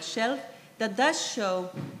shelf that does show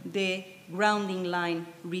the grounding line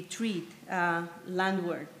retreat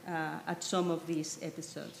landward at some of these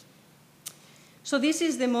episodes. So this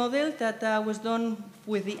is the model that was done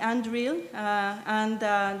with the ant drill, and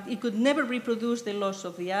it could never reproduce the loss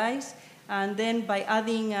of the ice. And then by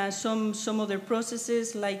adding some other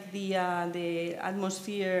processes like the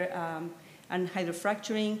atmosphere and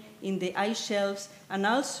hydrofracturing in the ice shelves, and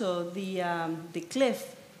also the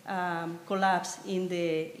cliff collapse in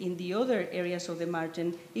the other areas of the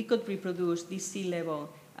margin, it could reproduce this sea level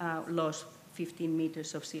loss, 15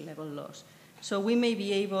 meters of sea level loss. So we may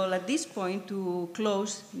be able at this point to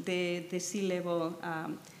close the sea level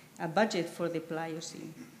budget for the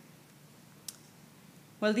Pliocene.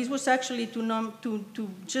 Well, this was actually to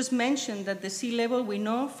just mention that the sea level, we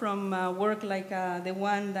know from work like the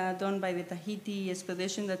one done by the Tahiti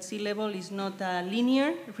expedition, that sea level is not a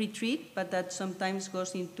linear retreat, but that sometimes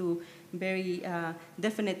goes into very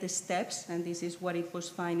definite steps, and this is what it was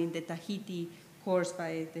found in the Tahiti course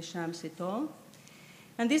by Deschamps et al.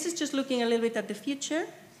 And this is just looking a little bit at the future,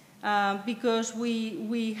 because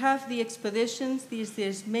we have the expeditions.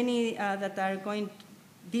 There's many that are going.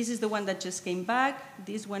 This is the one that just came back.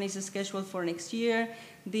 This one is scheduled for next year.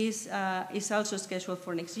 This is also scheduled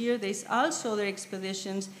for next year. There's also other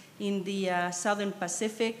expeditions in the Southern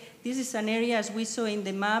Pacific. This is an area, as we saw in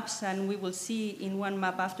the maps, and we will see in one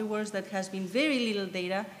map afterwards, that has been very little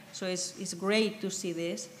data, so it's great to see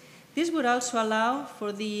this. This would also allow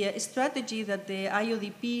for the strategy that the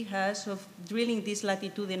IODP has of drilling these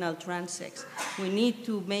latitudinal transects. We need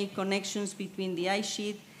to make connections between the ice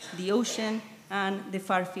sheet, the ocean, and the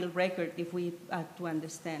far field record, if we to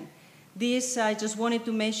understand. This, I just wanted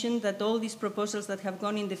to mention that all these proposals that have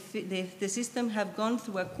gone in the system have gone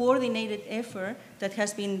through a coordinated effort that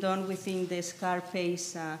has been done within the SCAR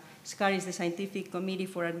phase. SCAR is the Scientific Committee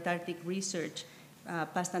for Antarctic Research,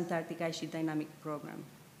 Past Antarctic Ice Sheet Dynamic Program.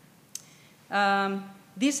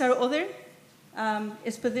 These are other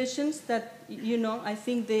expeditions that, I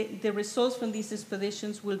think the results from these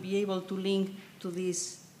expeditions will be able to link to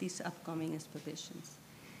these upcoming expeditions.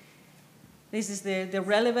 This is the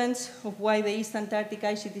relevance of why the East Antarctic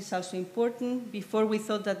ice sheet is also important. Before, we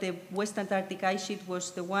thought that the West Antarctic ice sheet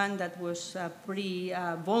was the one that was pretty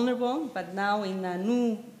vulnerable, but now in a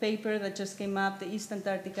new paper that just came up, the East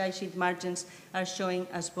Antarctic ice sheet margins are showing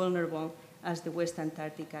as vulnerable as the West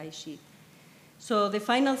Antarctic ice sheet. So the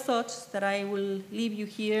final thoughts that I will leave you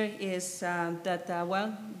here is that,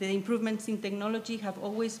 well, the improvements in technology have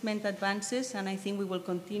always meant advances, and I think we will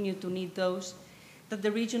continue to need those. That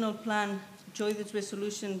the regional plan, joint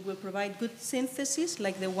resolution, will provide good synthesis,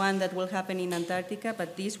 like the one that will happen in Antarctica,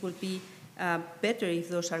 but this will be better if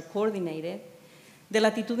those are coordinated. The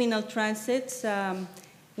latitudinal transits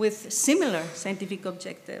with similar scientific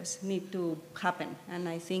objectives need to happen, and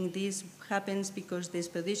I think this happens because the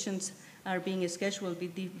expeditions are being scheduled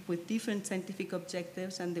with different scientific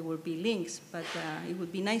objectives, and there will be links, but it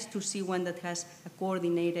would be nice to see one that has a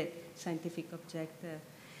coordinated scientific objective.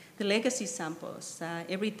 The legacy samples.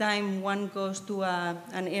 Every time one goes to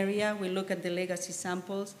an area, we look at the legacy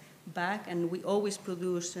samples back, and we always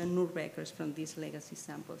produce new records from these legacy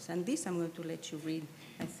samples. And this I'm going to let you read,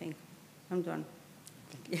 I think. I'm done.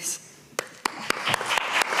 Yes.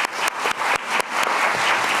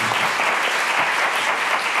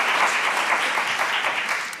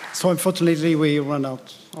 So unfortunately, we run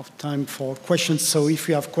out of time for questions. So if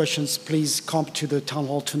you have questions, please come to the town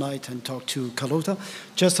hall tonight and talk to Carlota.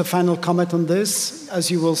 Just a final comment on this.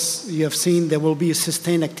 As you have seen, there will be a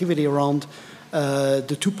sustained activity around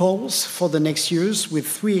the two poles for the next years, with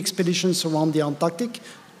 3 expeditions around the Antarctic,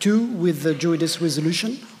 2 with the JOIDES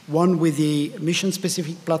resolution, 1 with the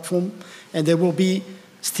mission-specific platform, and there will be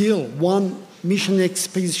still 1 mission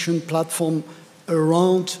expedition platform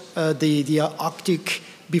around the Arctic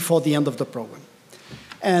before the end of the program.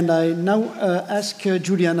 And I now ask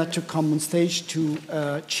Juliana to come on stage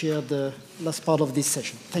to chair the last part of this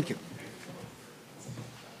session. Thank you.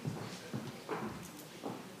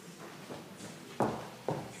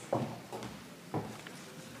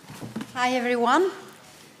 Hi, everyone.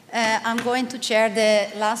 I'm going to chair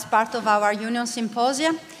the last part of our Union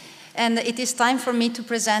Symposia. And it is time for me to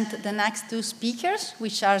present the next two speakers,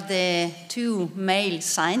 which are the two male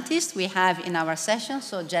scientists we have in our session,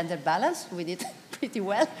 so gender balance, we did pretty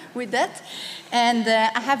well with that. And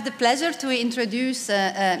I have the pleasure to introduce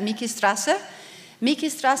Mickey Strasser. Mickey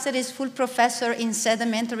Strasser is full professor in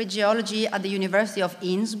sedimentary geology at the University of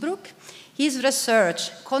Innsbruck. His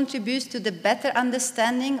research contributes to the better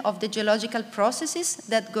understanding of the geological processes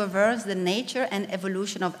that govern the nature and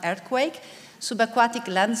evolution of earthquake, subaquatic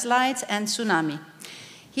landslides, and tsunami.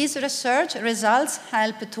 His research results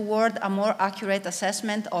help toward a more accurate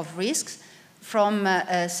assessment of risks from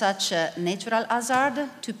such natural hazard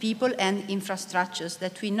to people and infrastructures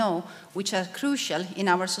that we know which are crucial in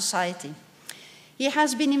our society. He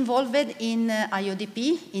has been involved in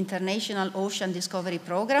IODP, International Ocean Discovery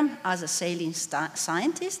Program, as a sailing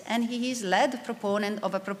scientist, and he is lead proponent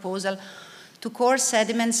of a proposal to core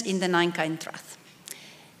sediments in the Nankai Trough.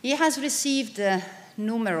 He has received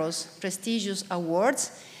numerous prestigious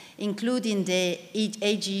awards, including the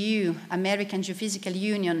EGU, American Geophysical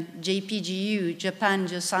Union, JPGU, Japan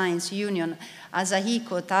Geosciences Union,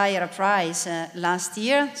 Asahiko Taira Prize last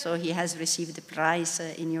year, so he has received the prize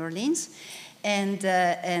in New Orleans. And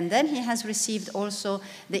then he has received also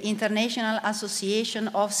the International Association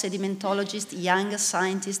of Sedimentologists Young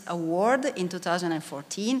Scientist Award in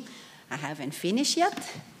 2014. I haven't finished yet.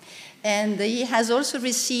 And he has also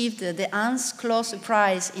received the Hans Kloss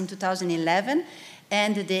Prize in 2011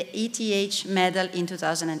 and the ETH Medal in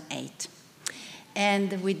 2008.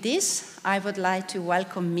 And with this, I would like to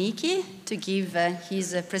welcome Mickey to give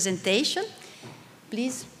his presentation.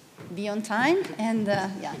 Please be on time, and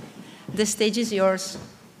yeah. The stage is yours.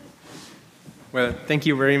 Well, thank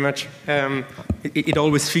you very much. It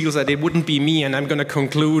always feels that it wouldn't be me, and I'm going to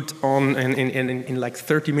conclude on in like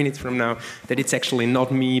 30 minutes from now that it's actually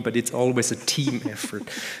not me, but it's always a team effort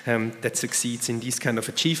that succeeds in these kind of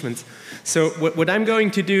achievements. So what I'm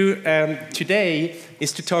going to do today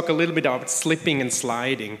is to talk a little bit about slipping and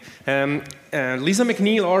sliding. Lisa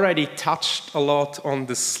McNeil already touched a lot on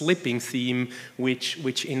the slipping theme,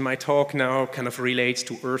 which in my talk now kind of relates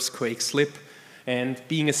to earthquake slip. And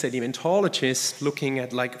being a sedimentologist, looking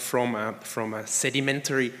at like from a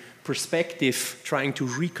sedimentary perspective, trying to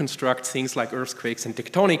reconstruct things like earthquakes and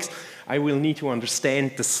tectonics, I will need to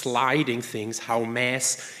understand the sliding things, how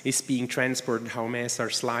mass is being transported, how mass are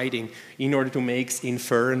sliding, in order to make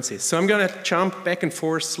inferences. So I'm going to jump back and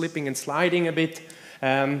forth, slipping and sliding a bit,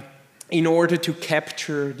 in order to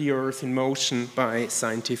capture the Earth in motion by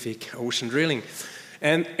scientific ocean drilling.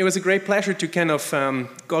 And it was a great pleasure to kind of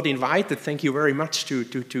got invited, thank you very much,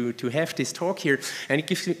 to have this talk here. And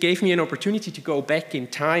it gave me an opportunity to go back in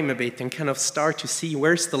time a bit and kind of start to see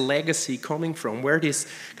where's the legacy coming from, where this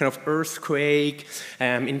kind of earthquake,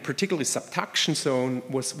 in particular subduction zone,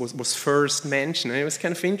 was first mentioned. And it was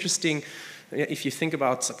kind of interesting. If you think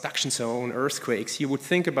about subduction zone earthquakes, you would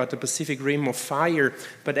think about the Pacific Rim of Fire,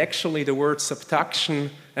 but actually the word subduction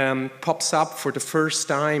pops up for the first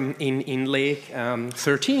time in Lake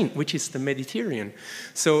 13, which is the Mediterranean.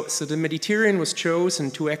 So the Mediterranean was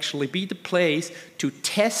chosen to actually be the place to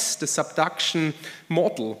test the subduction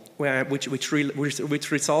model, which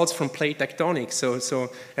results from plate tectonics. So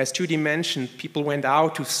as Judy mentioned, people went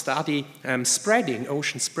out to study spreading,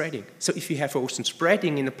 ocean spreading. So if you have ocean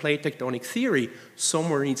spreading in a plate tectonic theory,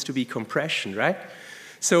 somewhere needs to be compression, right?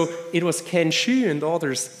 So it was Ken Xu and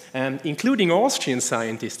others, including Austrian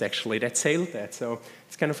scientists actually, that sailed that. So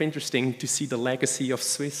it's kind of interesting to see the legacy of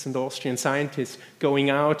Swiss and Austrian scientists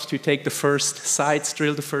going out to take the first sites,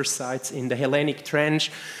 drill the first sites in the Hellenic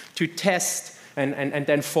Trench to test, and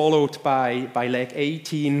then followed by Leg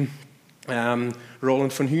 18,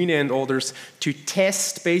 Roland von Hühne and others, to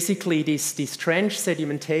test basically this trench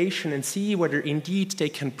sedimentation and see whether indeed they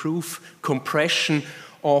can prove compression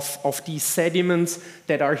of these sediments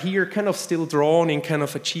that are here kind of still drawn in kind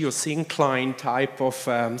of a geosyncline type of,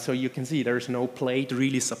 so you can see there's no plate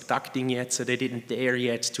really subducting yet, so they didn't dare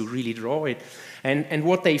yet to really draw it. And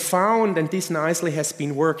what they found, and this nicely has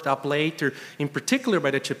been worked up later, in particular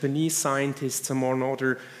by the Japanese scientists, among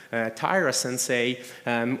other Taira sensei,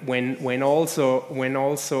 when also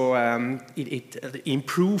it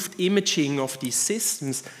improved imaging of these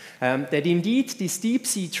systems, that indeed these deep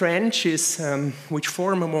sea trenches, which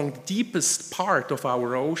form among the deepest part of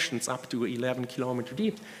our oceans, up to 11 kilometers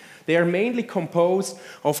deep, they are mainly composed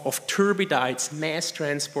of turbidites,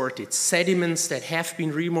 mass-transported sediments that have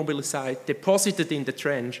been remobilized, deposited in the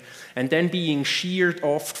trench, and then being sheared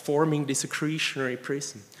off, forming this accretionary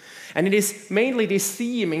prism. And it is mainly this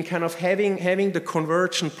theme in kind of having the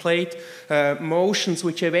convergent plate motions,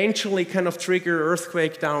 which eventually kind of trigger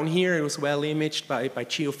earthquake down here. It was well imaged by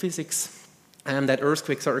geophysics that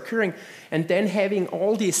earthquakes are occurring, and then having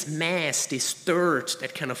all this mass, this dirt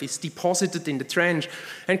that kind of is deposited in the trench.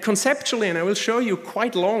 And conceptually, and I will show you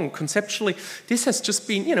quite long, conceptually, this has just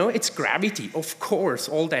been, you know, it's gravity. Of course,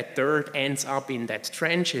 all that dirt ends up in that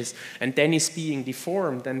trenches and then is being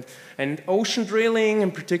deformed. And ocean drilling,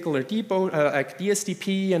 in particular like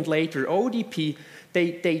DSDP and later ODP,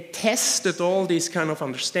 they tested all this kind of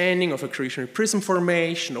understanding of accretionary prism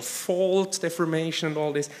formation, of fault deformation and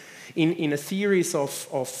all this, in a series of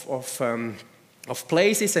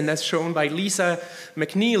places, and as shown by Lisa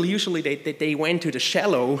McNeil, usually they went to the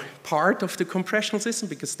shallow part of the compressional system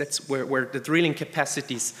because that's where the drilling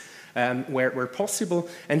capacities were possible.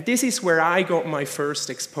 And this is where I got my first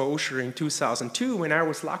exposure in 2002 when I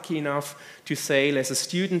was lucky enough to sail as a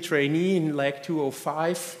student trainee in Leg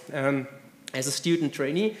 205 as a student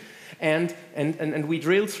trainee. And we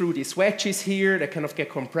drilled through these wedges here that kind of get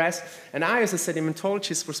compressed. And I, as a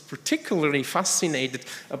sedimentologist, was particularly fascinated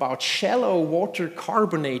about shallow water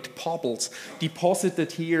carbonate pebbles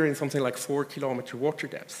deposited here in something like 4-kilometer water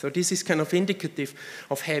depth. So this is kind of indicative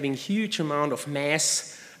of having huge amount of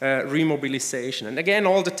mass remobilization. And again,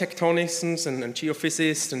 all the tectonicians and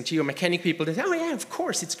geophysicists and geomechanic people, they say, oh yeah, of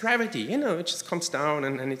course, it's gravity. You know, it just comes down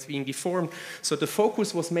and it's being deformed. So the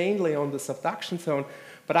focus was mainly on the subduction zone.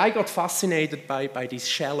 But I got fascinated by these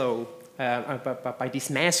shallow, by these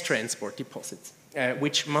mass transport deposits,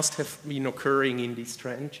 which must have been occurring in these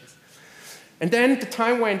trenches. And then the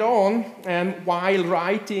time went on, while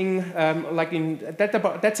writing,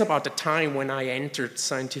 that's about the time when I entered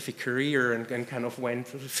scientific career and kind of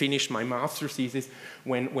finished my master's thesis,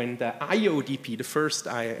 when the IODP, the first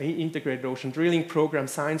Integrated Ocean Drilling Program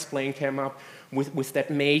science plane came up with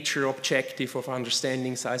that major objective of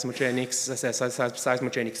understanding seismogenic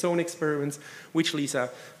zone experiments, which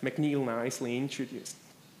Lisa McNeil nicely introduced.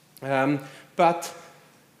 But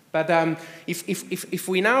if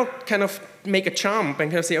we now kind of make a jump and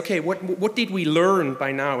kind of say, okay, what did we learn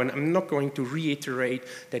by now? And I'm not going to reiterate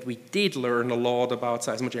that we did learn a lot about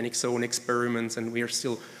seismogenic zone experiments, and we are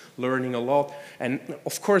still learning a lot. And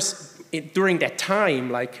of course, during that time,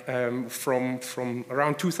 like from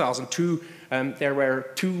around 2002, there were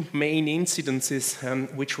two main incidences,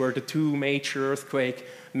 which were the two major earthquake,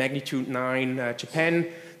 magnitude 9 Japan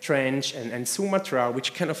trench and Sumatra,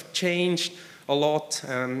 which kind of changed a lot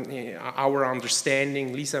our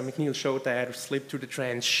understanding. Lisa McNeil showed that, slip to the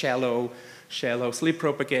trench, shallow slip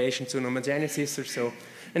propagation, tsunomogenesis or so.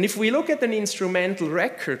 And if we look at an instrumental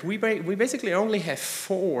record, we basically only have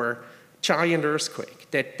 4 giant earthquakes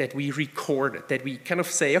that we recorded, that we kind of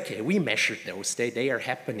say, okay, we measured those, they are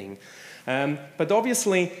happening. But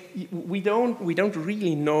obviously, we don't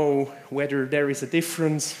really know whether there is a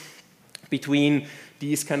difference between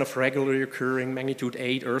these kind of regularly occurring magnitude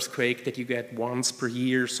 8 earthquake that you get once per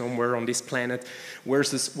year somewhere on this planet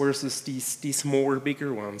versus these more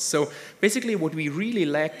bigger ones. So basically what we really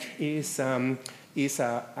lack is a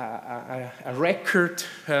record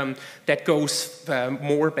that goes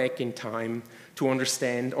more back in time to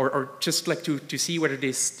understand, or just like to see whether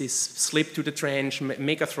this slip to the trench,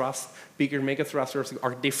 bigger megathrust earthquakes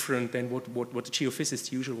are different than what the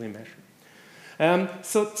geophysicists usually measure.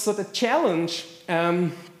 So the challenge, or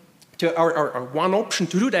one option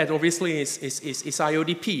to do that, obviously, is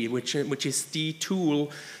IODP, which is the tool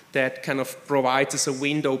that kind of provides us a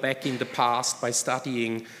window back in the past by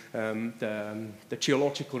studying the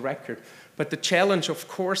geological record. But the challenge, of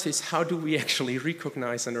course, is how do we actually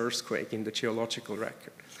recognize an earthquake in the geological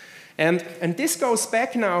record? And this goes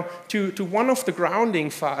back now to one of the grounding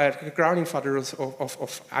fathers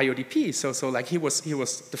of IODP. So like he was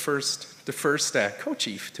the first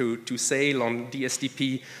co-chief to sail on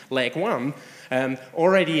DSDP Leg 1,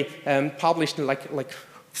 already published like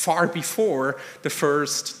far before the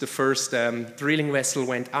first drilling vessel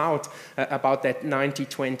went out about that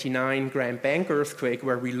 1929 Grand Bank earthquake,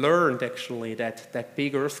 where we learned actually that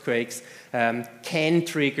big earthquakes can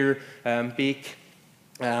trigger big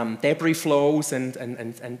debris flows and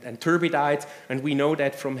turbidites, and we know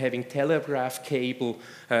that from having telegraph cable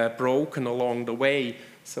broken along the way.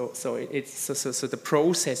 So the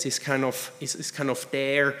process is kind of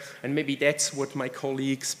there, and maybe that's what my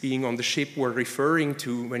colleagues being on the ship were referring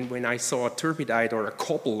to when I saw a turbidite or a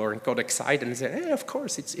cobble or got excited and said, hey, of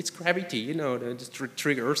course it's gravity, you know, the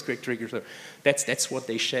earthquake trigger. So that's what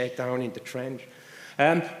they shake down in the trench.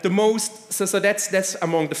 So that's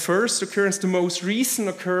among the first occurrence. The most recent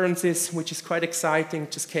occurrences, which is quite exciting,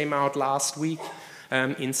 just came out last week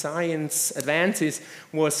in Science Advances,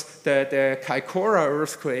 was the Kaikoura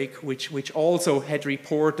earthquake, which also had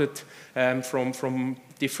reported from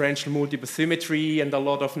differential multibathymetry and a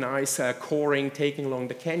lot of nice coring taking along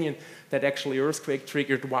the canyon, that actually earthquake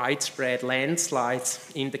triggered widespread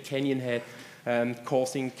landslides in the canyon head,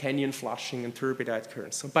 causing canyon flushing and turbidite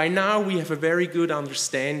currents. So by now we have a very good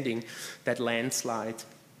understanding that landslides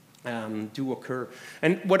do occur.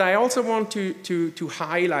 And what I also want to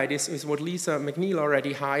highlight is what Lisa McNeil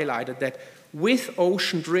already highlighted, that with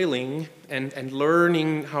ocean drilling and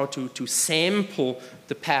learning how to sample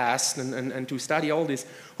the past and to study all this,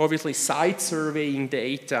 obviously site surveying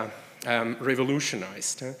data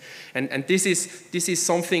revolutionized. And this is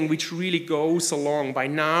something which really goes along. By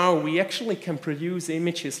now, we actually can produce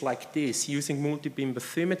images like this using multi-beam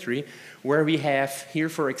bathymetry, where we have here,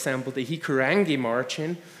 for example, the Hikurangi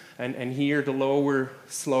margin, and here the lower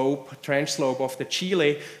slope, trench slope of the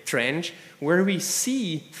Chile Trench, where we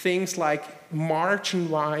see things like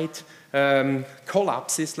margin-wide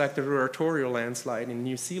collapses, like the Ruatorio landslide in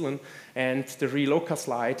New Zealand and the Riloka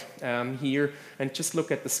slide here. And just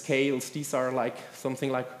look at the scales. These are like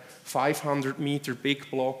something like 500-meter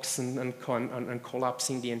big blocks and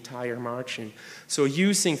collapsing the entire margin. So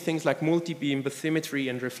using things like multi-beam bathymetry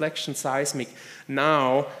and reflection seismic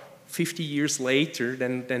now, 50 years later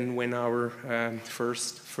than when our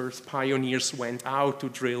first pioneers went out to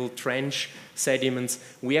drill trench sediments,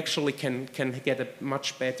 we actually can get a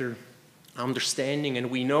much better understanding. And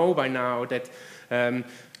we know by now that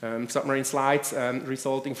submarine slides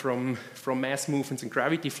resulting from mass movements and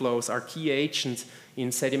gravity flows are key agents in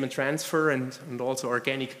sediment transfer and also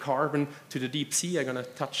organic carbon to the deep sea. I'm going to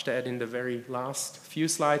touch that in the very last few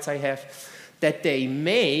slides I have. That they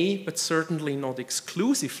may, but certainly not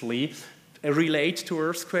exclusively, relate to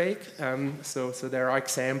earthquake. So there are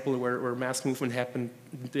examples where mass movement happen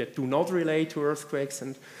that do not relate to earthquakes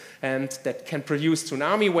and that can produce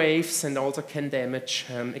tsunami waves and also can damage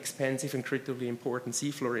expensive and critically important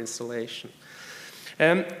seafloor installation.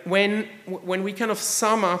 When we kind of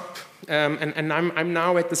sum up, and I'm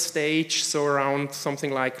now at the stage, so around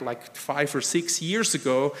something like 5 or 6 years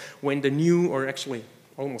ago, when the new, or actually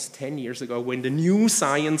almost 10 years ago, when the new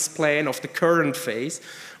science plan of the current phase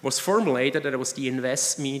was formulated. That was the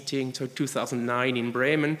INVEST meeting to 2009 in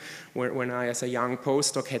Bremen, when I, as a young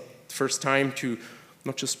postdoc, had first time to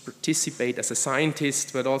not just participate as a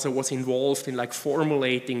scientist, but also was involved in like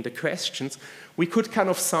formulating the questions. We could kind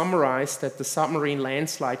of summarize that the submarine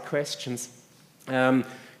landslide questions the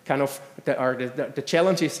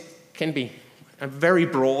challenges can be very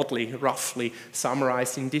broadly, roughly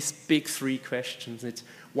summarized in these big 3 questions. It's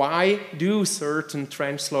why do certain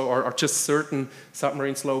trench slopes or just certain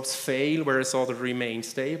submarine slopes fail, whereas others remain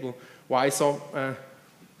stable? Why some,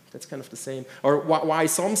 that's kind of the same. Or why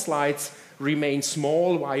some slides remain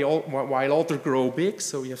small while others grow big,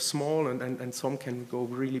 so we have small and some can go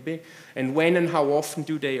really big. And when and how often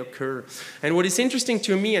do they occur? And what is interesting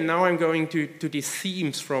to me, and now I'm going to these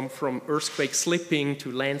themes from earthquake slipping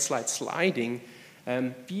to landslide sliding,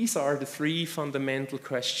 these are the 3 fundamental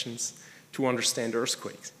questions to understand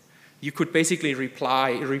earthquakes. You could basically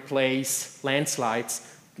replace landslides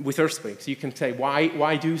with earthquakes. You can say,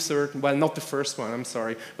 why do certain, well, not the first one, I'm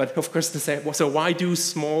sorry, but of course, so why do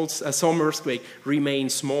some earthquakes remain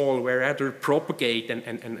small where others propagate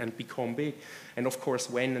and become big? And of course,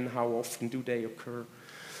 when and how often do they occur?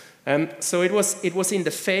 So it was in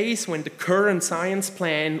the phase when the current science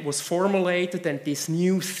plan was formulated and this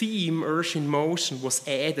new theme, Earth in Motion, was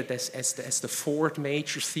added as the 4th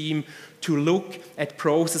major theme to look at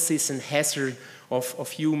processes and hazard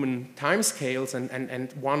of human timescales,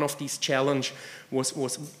 and one of these challenges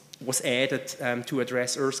was added to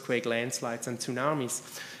address earthquake, landslides, and tsunamis.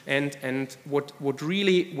 And what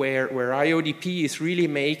really, where IODP is really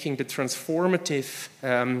making the transformative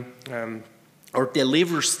or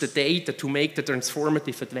delivers the data to make the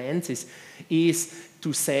transformative advances is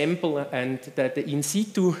to sample and the in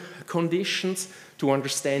situ conditions to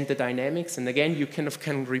understand the dynamics. And again, you kind of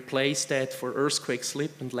can replace that for earthquake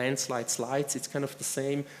slip and landslide slides. It's kind of the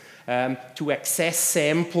same. To access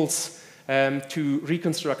samples, to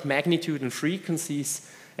reconstruct magnitude and frequencies,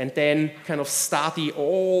 and then kind of study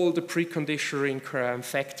all the preconditioning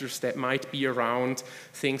factors that might be around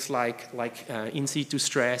things like in situ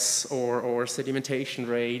stress or sedimentation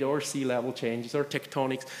rate or sea level changes or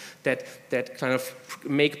tectonics that kind of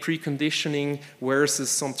make preconditioning versus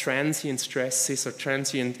some transient stresses or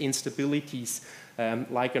transient instabilities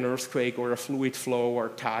like an earthquake or a fluid flow or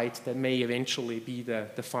tide that may eventually be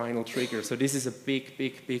the final trigger. So this is a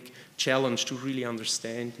big challenge to really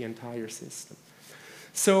understand the entire system.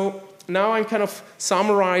 So now I'm kind of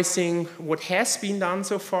summarizing what has been done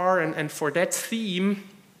so far, and for that theme,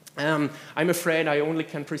 I'm afraid I only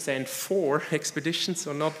can present 4 expeditions,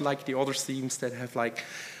 so not like the other teams that have like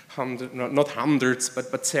not hundreds,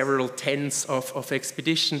 but several tens of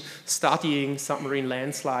expeditions studying submarine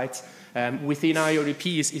landslides. Within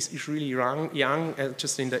IODP is really young,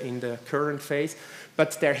 just in the current phase.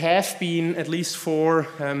 But there have been at least 4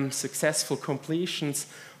 successful completions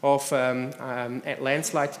of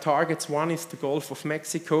landslide targets. One is the Gulf of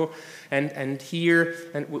Mexico, and here,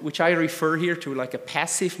 which I refer here to like a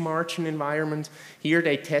passive margin environment. Here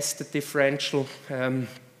they test the differential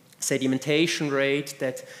sedimentation rate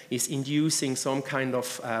that is inducing some kind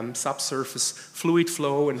of subsurface fluid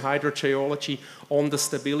flow and hydrogeology on the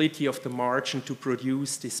stability of the margin to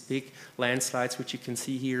produce these big landslides, which you can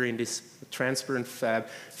see here in this transparent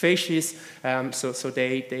facies. So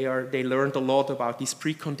they learned a lot about this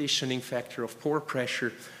preconditioning factor of pore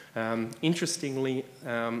pressure. Interestingly,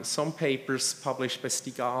 some papers published by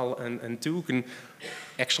Stigall and Dugan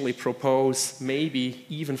actually propose maybe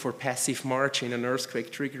even for passive margin an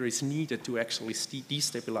earthquake trigger is needed to actually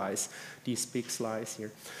destabilize these big slides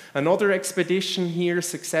here. Another expedition here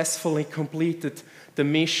successfully completed the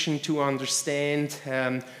mission to understand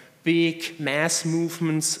big mass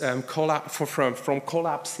movements from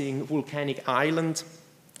collapsing volcanic island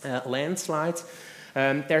landslides.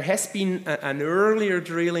 There has been an earlier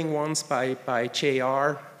drilling once by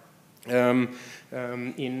JR on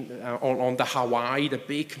the Hawaii,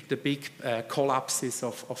 the big collapses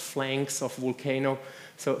of flanks of volcano.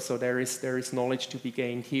 So there is knowledge to be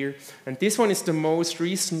gained here. And this one is the most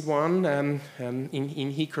recent one in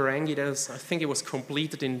Hikurangi. I think it was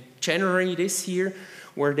completed in January this year,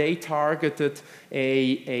 where they targeted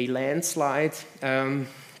a landslide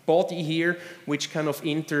body here, which kind of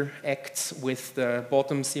interacts with the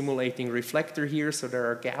bottom simulating reflector here. So there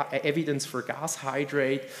are evidence for gas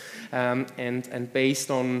hydrate, and based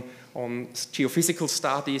on geophysical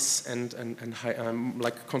studies and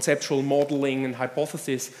like conceptual modeling and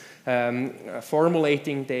hypothesis,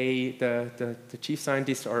 formulating the chief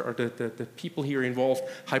scientists or the people here involved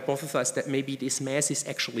hypothesized that maybe this mass is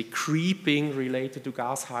actually creeping related to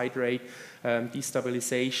gas hydrate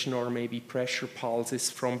destabilization or maybe pressure pulses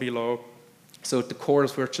from below. So the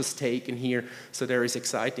cores were just taken here. So there is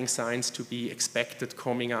exciting science to be expected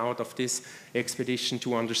coming out of this expedition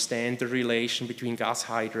to understand the relation between gas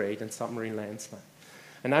hydrate and submarine landslide.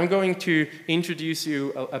 And I'm going to introduce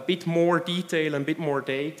you a bit more detail and a bit more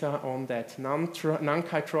data on that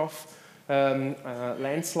Nankai Trough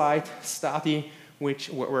landslide study,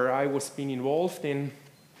 where I was being involved in.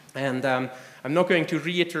 And I'm not going to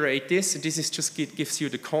reiterate this. This is just gives you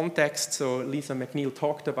the context. So Lisa McNeil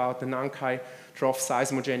talked about the Nankai Trough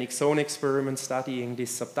seismogenic zone experiment studying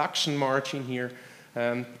this subduction margin here.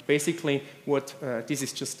 Basically, this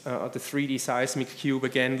is just the 3D seismic cube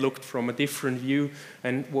again, looked from a different view.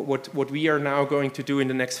 And what we are now going to do in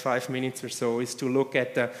the next 5 minutes or so is to look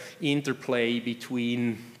at the interplay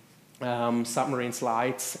between submarine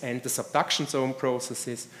slides and the subduction zone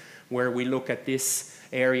processes, where we look at this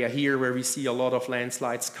area here where we see a lot of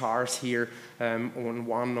landslide scars here on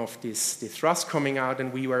one of these thrusts coming out,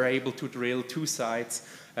 and we were able to drill 2 sites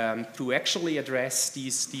to actually address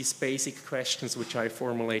these basic questions which I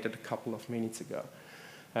formulated a couple of minutes ago.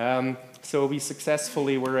 So we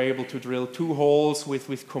successfully were able to drill 2 holes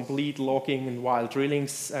with complete logging and while drilling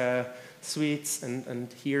suites,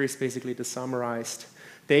 and here is basically the summarized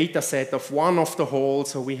data set of one of the holes.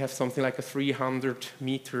 So we have something like a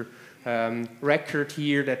 300-meter record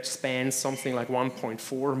here that spans something like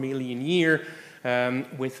 1.4 million years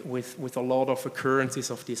with a lot of occurrences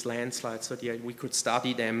of these landslides, so that we could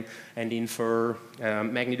study them and infer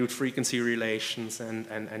magnitude frequency relations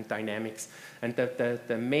and dynamics. And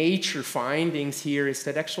the major findings here is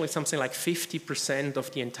that actually something like 50% of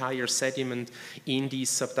the entire sediment in these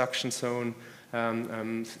subduction zone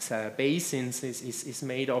basins is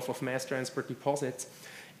made of mass transport deposits.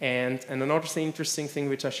 And another interesting thing,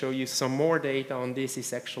 which I show you some more data on this,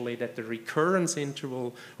 is actually that the recurrence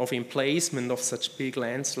interval of emplacement of such big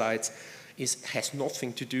landslides has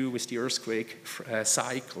nothing to do with the earthquake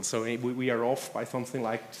cycle. So we are off by something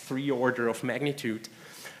like 3 orders of magnitude.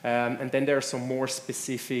 And then there are some more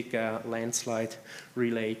specific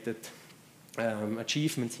landslide-related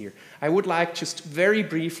achievements here. I would like just very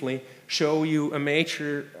briefly show you a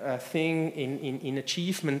major thing in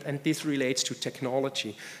achievement, and this relates to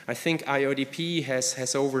technology. I think IODP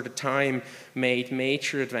has over the time made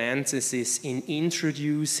major advances in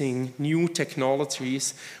introducing new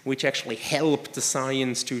technologies which actually help the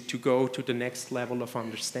science to go to the next level of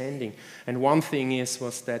understanding. And one thing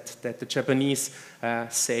was that the Japanese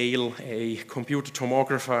sail a computer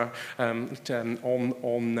tomographer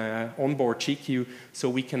on board GEOCU, so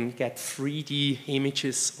we can get 3D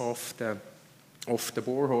images of the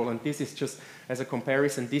borehole. And this is just as a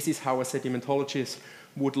comparison, this is how a sedimentologist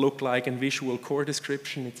would look like in visual core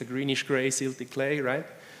description. It's a greenish-gray silty clay, right?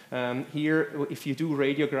 Here, if you do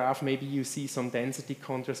radiograph, maybe you see some density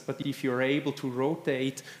contrast, but if you're able to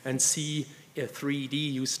rotate and see 3D,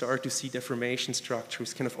 you start to see deformation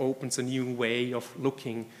structures. Kind of opens a new way of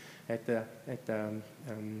looking at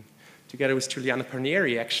together with Giuliana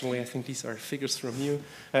Parnieri, actually, I think these are figures from you.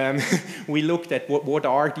 We looked at what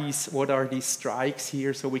are these strikes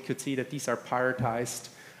here, so we could see that these are pyritized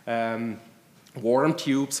worm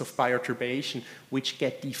tubes of bioturbation, which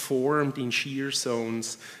get deformed in shear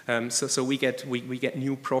zones. So we get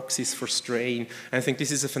new proxies for strain. And I think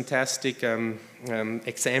this is a fantastic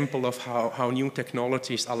example of how new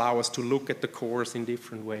technologies allow us to look at the cores in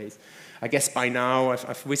different ways. I guess by now,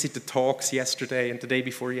 I've visited talks yesterday and the day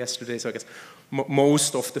before yesterday, so I guess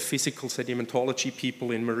most of the physical sedimentology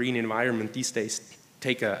people in marine environment these days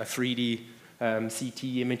take a 3D CT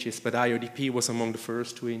images, but IODP was among the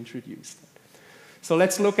first to introduce that. So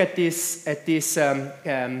let's look at this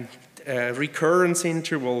recurrence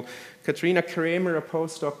interval. Katrina Kramer, a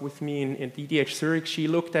postdoc with me in DDH Zurich, she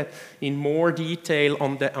looked at in more detail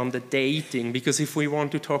on the dating, because if we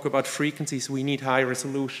want to talk about frequencies, we need high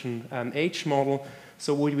resolution H model.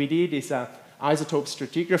 So what we did is isotope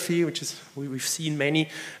stratigraphy, which is, we've seen many,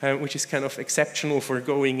 which is kind of exceptional for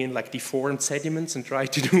going in like deformed sediments and try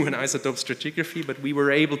to do an isotope stratigraphy, but we were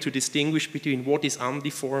able to distinguish between what is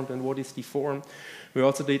undeformed and what is deformed. We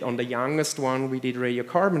also did, on the youngest one, we did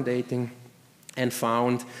radiocarbon dating and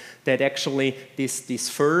found that actually this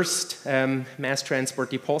first mass transport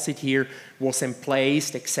deposit here was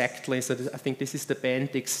emplaced exactly. So I think this is the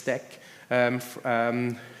benthic stack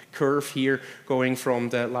curve here going from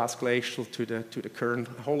the last glacial to the current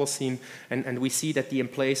Holocene, and we see that the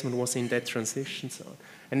emplacement was in that transition zone.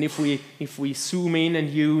 And if we zoom in and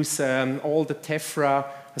use all the tephra,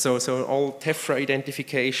 so all tephra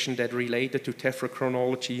identification that related to tephra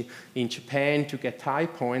chronology in Japan to get tie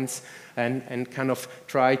points, and kind of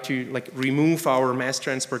try to like remove our mass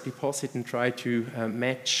transport deposit and try to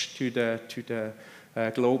match to the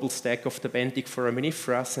global stack of the benthic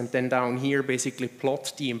foraminiferous, and then down here basically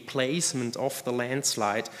plot the emplacement of the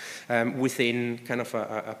landslide within kind of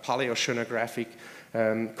a paleoceanographic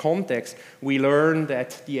context, we learn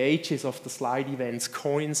that the ages of the slide events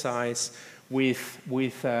coincide with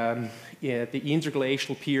the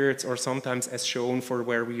interglacial periods, or sometimes as shown for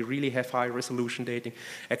where we really have high resolution dating,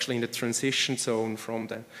 actually in the transition zone from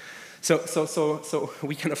them. So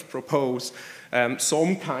we kind of propose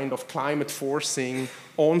some kind of climate forcing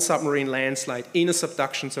on submarine landslide in a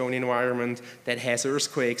subduction zone environment that has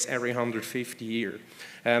earthquakes every 150 years.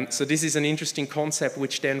 So this is an interesting concept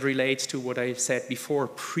which then relates to what I said before,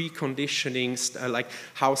 preconditioning, like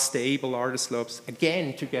how stable are the slopes,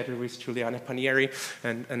 again together with Giuliana Parnieri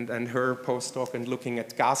and her postdoc, and looking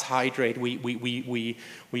at gas hydrate, we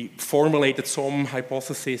formulated some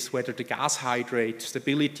hypothesis whether the gas hydrate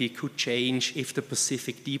stability could change if the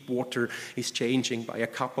Pacific deep water is changing by a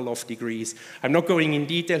couple of degrees. I'm not going in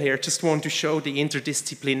detail here, just want to show the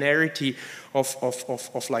interdisciplinarity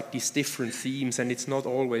of like these different themes, and it's not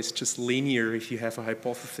always just linear if you have a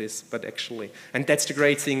hypothesis, but actually, and that's the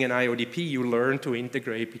great thing in IODP, you learn to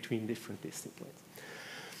integrate between different disciplines.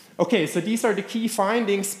 Okay, so these are the key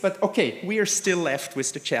findings, but okay, we are still left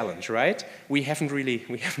with the challenge, right? We haven't really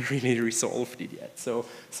resolved it yet. So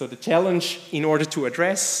the challenge, in order to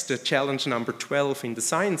address the challenge number 12 in the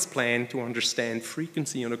science plan to understand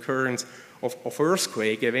frequency and occurrence of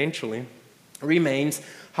earthquake eventually, remains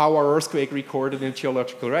how are earthquake recorded in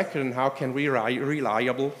geological record, and how can we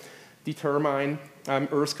reliably determine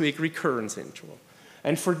earthquake recurrence interval.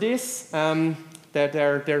 And for this,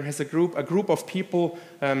 there has a group of people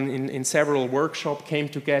in several workshops came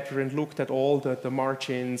together and looked at all the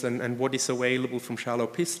margins and what is available from shallow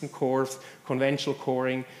piston cores, conventional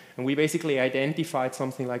coring, and we basically identified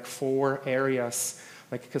something like 4 areas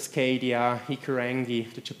like Cascadia,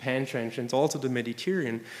 Hikurangi, the Japan Trench, and also the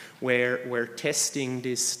Mediterranean, where we're testing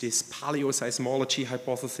this paleoseismology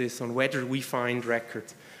hypothesis on whether we find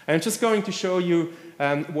records. And I'm just going to show you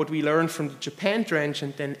what we learned from the Japan Trench,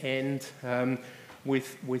 and then end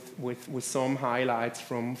with some highlights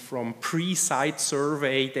from pre-site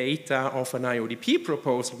survey data of an IODP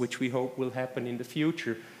proposal, which we hope will happen in the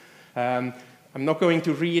future. I'm not going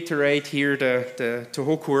to reiterate here the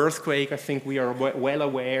Tohoku earthquake. I think we are well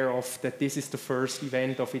aware of that this is the first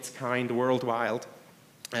event of its kind worldwide,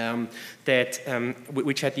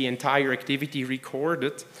 which had the entire activity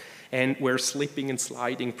recorded. and where slipping and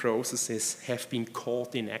sliding processes have been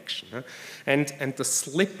caught in action. And the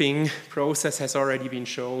slipping process has already been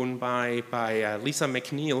shown by Lisa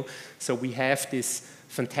McNeil. So we have this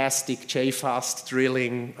fantastic J-fast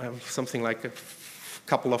drilling, something like a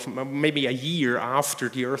couple of, maybe a year after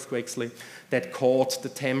the earthquake slip, that caught the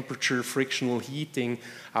temperature frictional heating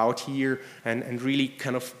out here, and really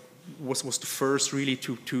kind of was the first really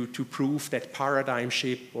to prove that paradigm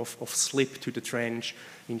shift of slip to the trench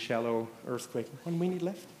in shallow earthquake. 1 minute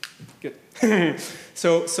left? Good.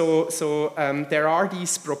 So there are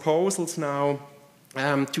these proposals now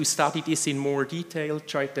to study this in more detail,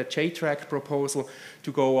 the J-track proposal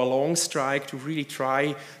to go along strike, to really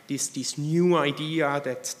try this new idea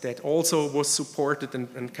that also was supported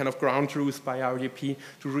and kind of ground truth by IODP,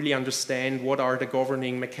 to really understand what are the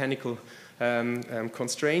governing mechanical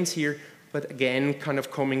constraints here, but again, kind of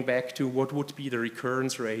coming back to what would be the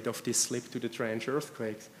recurrence rate of this slip to the trench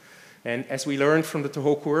earthquakes. And as we learned from the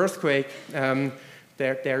Tohoku earthquake,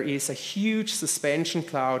 there is a huge suspension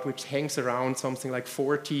cloud which hangs around something like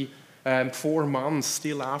 4 months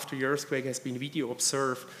still after the earthquake has been video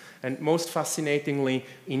observed. And most fascinatingly,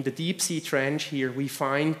 in the deep sea trench here, we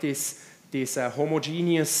find this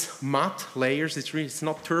homogeneous mud layers. It's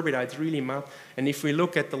not turbidite, it's really mud. And if we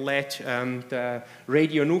look at the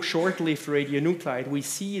short-lived radionuclide, we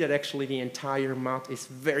see that actually the entire mud is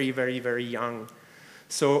very, very, very young.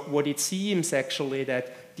 So what it seems actually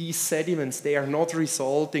that these sediments, they are not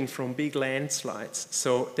resulting from big landslides.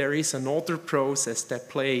 So there is another process that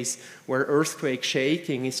plays where earthquake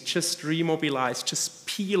shaking is just remobilized, just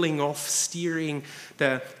peeling off, steering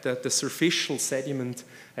the superficial sediment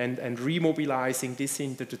and remobilizing this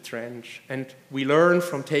into the trench. And we learn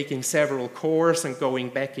from taking several cores and going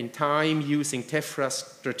back in time using tephra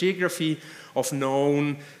stratigraphy of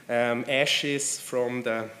known ashes from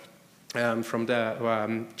the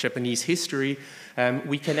Japanese history,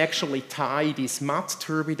 we can actually tie these mud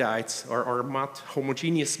turbidites or mud,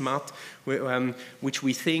 homogeneous mud, which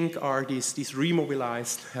we think are these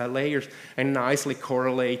remobilized layers, and nicely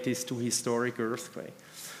correlate this to historic earthquake.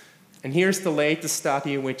 And here's the latest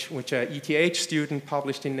study which an ETH student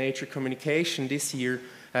published in Nature Communication this year,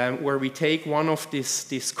 where we take one of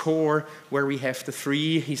this core where we have the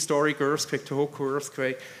 3 historic earthquake, Tohoku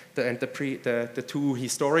earthquake, the 2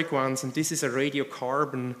 historic ones, and this is a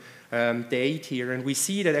radiocarbon date here, and we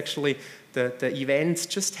see that actually the events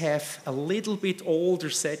just have a little bit older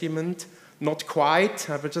sediment, not quite,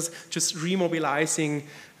 but just remobilizing,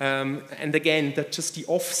 and again, that just the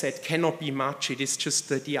offset cannot be much. It is just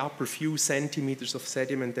the upper few centimeters of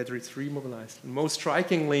sediment that is remobilized. And most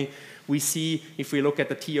strikingly, we see, if we look at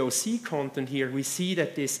the TOC content here, we see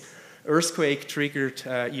that this earthquake-triggered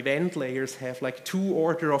event layers have like 2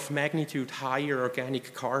 orders of magnitude higher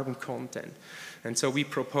organic carbon content. And so we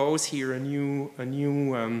propose here a new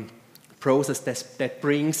process that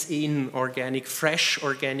brings in fresh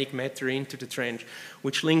organic matter into the trench,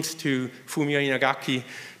 which links to Fumio Inagaki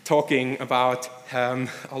talking about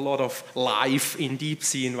a lot of life in deep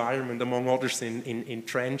sea environment, among others in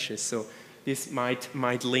trenches. So this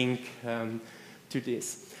might link to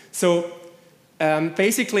this. So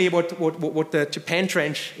basically, what the Japan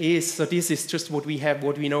trench is, so this is just what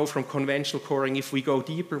we know from conventional coring. If we go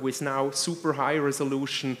deeper with now super high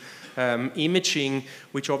resolution imaging,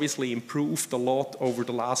 which obviously improved a lot over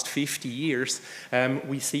the last 50 years,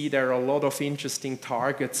 we see there are a lot of interesting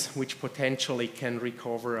targets which potentially can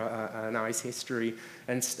recover a nice history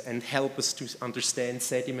and help us to understand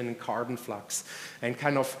sediment and carbon flux. And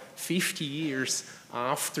kind of 50 years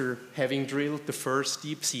after having drilled the first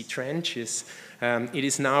deep sea trenches, it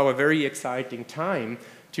is now a very exciting time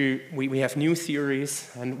we have new theories,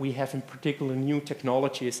 and we have in particular new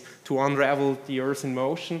technologies to unravel the Earth in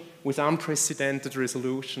motion with unprecedented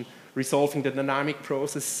resolution, resolving the dynamic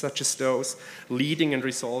processes such as those leading and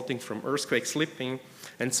resulting from earthquake slipping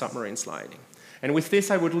and submarine sliding. And with this,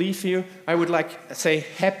 I would leave you. I would like to say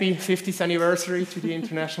happy 50th anniversary to the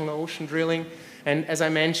International Ocean Drilling. And as I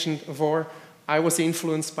mentioned before, I was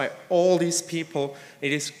influenced by all these people.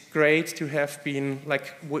 It is great to have been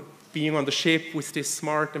being on the ship with these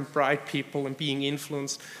smart and bright people and being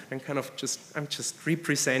influenced and I'm just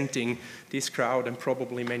representing this crowd and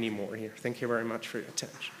probably many more here. Thank you very much for your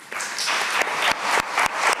attention.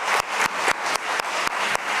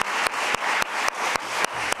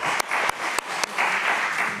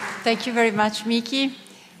 Thank you very much, Miki.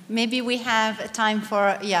 Maybe we have time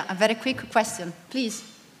for, a very quick question, please.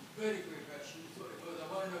 Very quick question. So it was a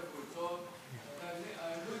wonderful talk.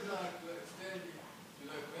 I would like to extend it to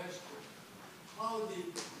the question, how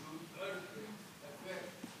did the earthquake affect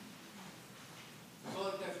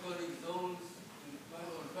salt tectonic zones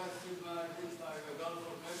on Pacific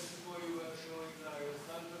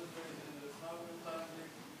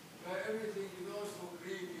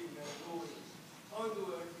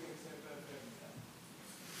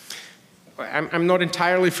I'm not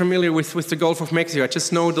entirely familiar with the Gulf of Mexico. I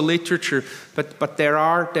just know the literature, but there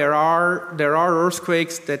are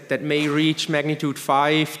earthquakes that may reach magnitude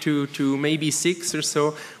 5 to maybe 6 or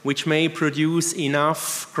so, which may produce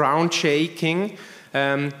enough ground shaking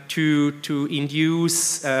to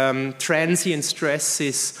induce transient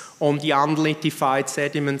stresses on the unlithified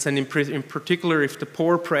sediments, and in particular, if the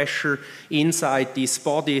pore pressure inside these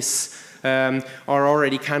bodies are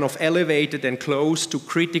already kind of elevated and close to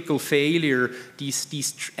critical failure,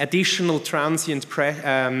 these additional transient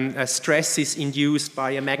stresses induced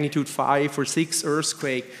by a magnitude 5 or 6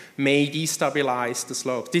 earthquake may destabilize the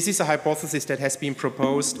slope. This is a hypothesis that has been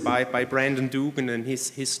proposed by Brandon Dugan and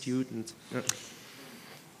his students. Yeah.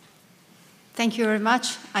 Thank you very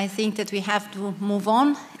much. I think that we have to move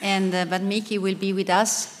on, and but Mickey will be with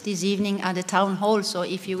us this evening at the town hall, so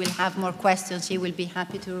if you will have more questions, he will be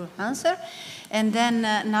happy to answer. And then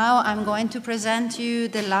now I'm going to present you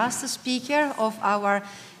the last speaker of our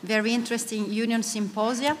very interesting Union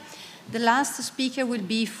Symposia. The last speaker will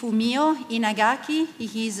be Fumio Inagaki.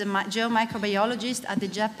 He is a geomicrobiologist at the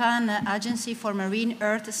Japan Agency for Marine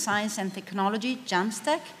Earth Science and Technology,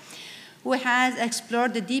 JAMSTEC, who has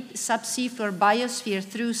explored the deep subsea floor biosphere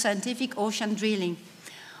through scientific ocean drilling.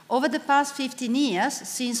 Over the past 15 years,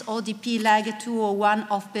 since ODP Lag 201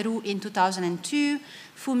 of Peru in 2002,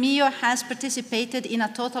 Fumio has participated in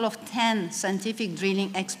a total of 10 scientific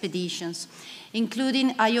drilling expeditions,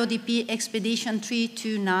 including IODP Expedition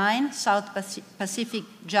 329, South Pacific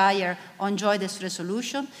Gyre on JOIDES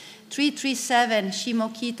resolution, 337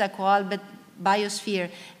 Shimokita Coalbed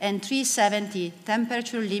biosphere, and 370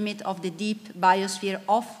 temperature limit of the deep biosphere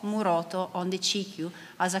of Muroto on the Chikyu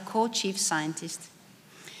as a co-chief scientist.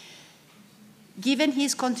 Given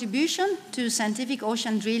his contribution to scientific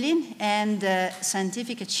ocean drilling and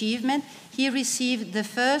scientific achievement, he received the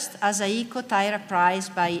first Asaiko Taira Prize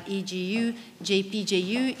by EGU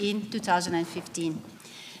JPJU in 2015.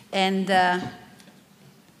 And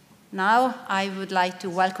now I would like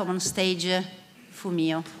to welcome on stage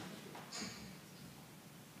Fumio.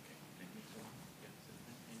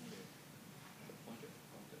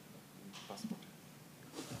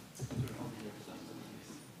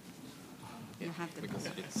 Because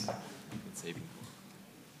it's saving.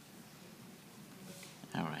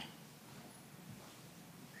 All right.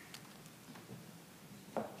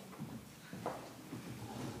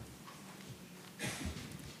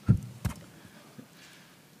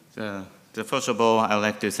 First of all, I'd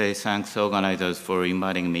like to say thanks to organizers for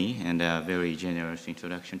inviting me and a very generous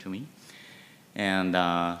introduction to me. And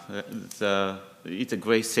it's a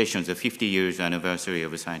great session, the 50 years anniversary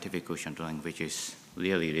of the scientific ocean drilling, which is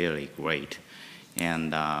really, really great.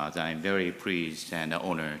 And I'm very pleased and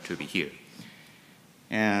honored to be here.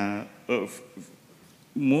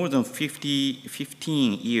 More than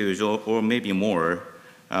 15 years or maybe more,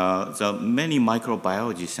 the many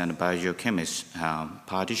microbiologists and biogeochemists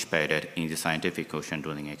participated in the scientific ocean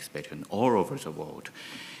drilling expedition all over the world.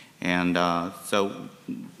 And so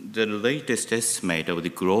the latest estimate of the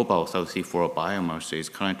global South Sea floor biomass is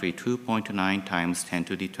currently 2.9 times 10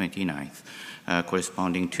 to the 29th,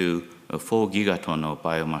 corresponding to 4 gigaton of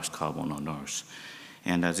biomass carbon on Earth.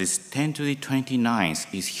 And this 10 to the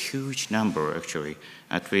 29th is a huge number, actually,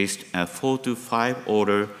 at least 4 to 5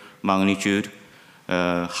 order magnitude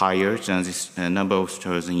higher than this number of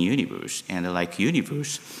stars in the universe. And like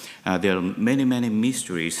universe, there are many, many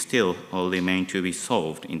mysteries still remain to be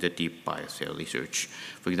solved in the deep biosphere research.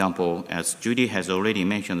 For example, as Judy has already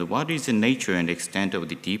mentioned, what is the nature and extent of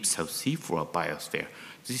the deep South Sea floor biosphere?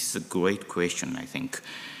 This is a great question, I think.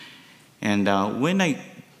 And when I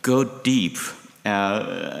go deep,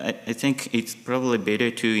 I think it's probably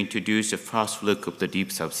better to introduce the first look of the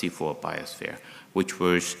deep South Sea floor biosphere, which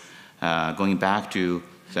was going back to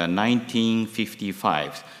the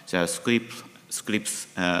 1955. The Scripps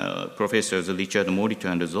professors Richard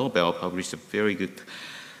Molitor and Zobel published a very good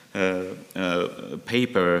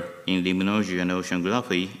paper in limnology and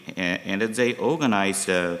oceanography, and they organized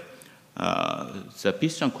the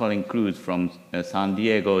piston coiling cruise from San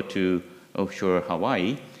Diego to offshore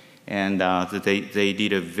Hawaii, and they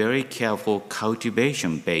did a very careful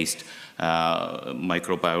cultivation-based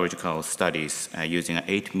microbiological studies using an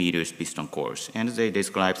 8 meters piston course. And they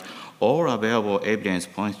described all available evidence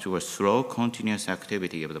points to a slow continuous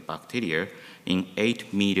activity of the bacteria in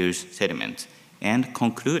 8 meters sediment, and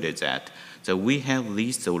concluded that we have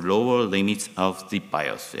reached the lower limits of the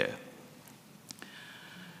biosphere.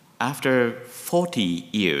 After 40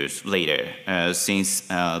 years later, since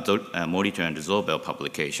the Molitor and Zobel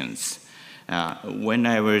publications, when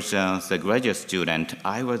I was a graduate student,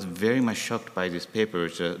 I was very much shocked by these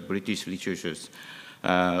papers, British researchers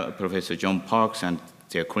Professor John Parks and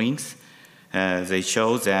their colleagues. They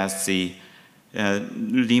show that the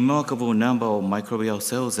remarkable number of microbial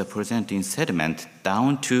cells are present in sediment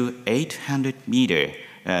down to 800 meters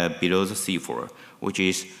below the seafloor, which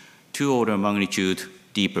is 2 orders of magnitude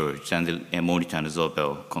deeper than the Morita and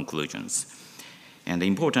Zobel conclusions. And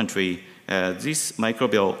importantly, these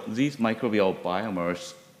microbial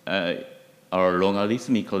biomass are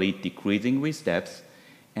logarithmically decreasing with depth,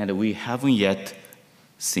 and we haven't yet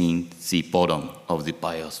seen the bottom of the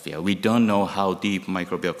biosphere. We don't know how deep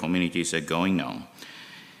microbial communities are going on.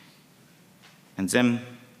 And then,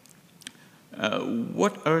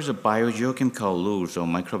 what are the biogeochemical rules of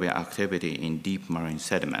microbial activity in deep marine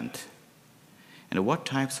sediment? And what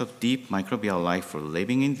types of deep microbial life are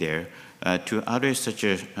living in there? To address such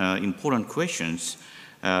important questions,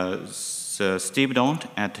 Steve Daunt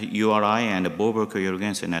at URI and Bo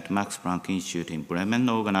Berker-Jørgensen at Max Planck Institute in Bremen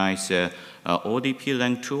organized ODP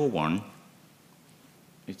Leng 201.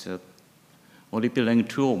 It's a ODP Leng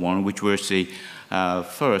 201, which was the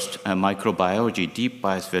first microbiology deep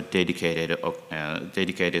biosphere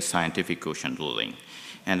dedicated scientific ocean ruling.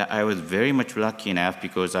 And I was very much lucky enough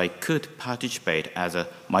because I could participate as a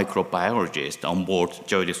microbiologist on board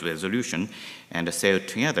Joyce's resolution and sailed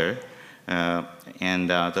together.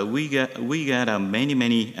 We got many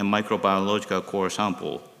microbiological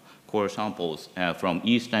core samples from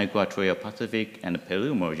Eastern Equatorial Pacific and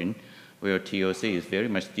Peru margin, where TOC is very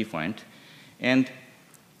much different, and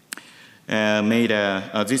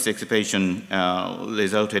this expedition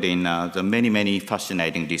resulted in the many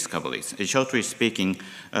fascinating discoveries. Shortly speaking,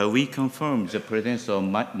 we confirmed the presence of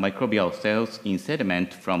microbial cells in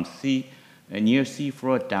sediment from near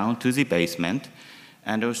seafloor down to the basement.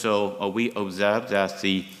 And also, we observed that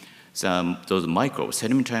those microbes,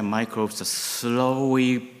 sedimentary microbes, are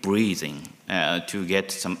slowly breathing to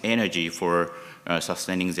get some energy for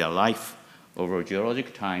sustaining their life over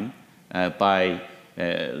geologic time by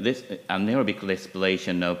anaerobic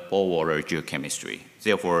respiration of pore water geochemistry.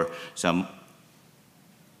 Therefore,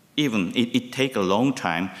 it takes a long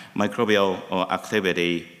time, microbial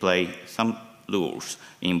activity play some roles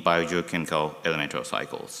in biogeochemical elemental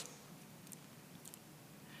cycles.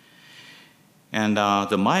 And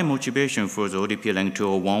my motivation for the ODP Leng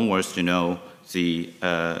 201 was to know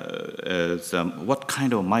what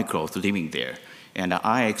kind of microbes living there. And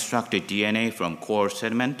I extracted DNA from core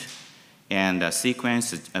sediment and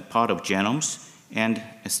sequenced a part of genomes and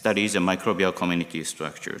studied the microbial community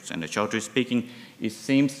structures. And shortly speaking, it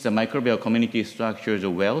seems the microbial community structures are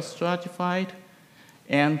well stratified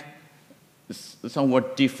and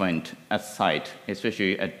somewhat different at site,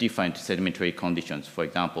 especially at different sedimentary conditions. For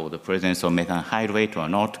example, the presence of methane hydrate or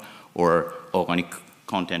not, or organic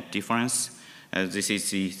content difference. This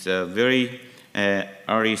is the very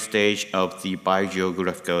early stage of the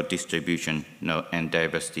biogeographical distribution and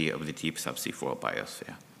diversity of the deep subsea floor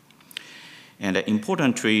biosphere. And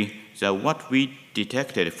importantly, what we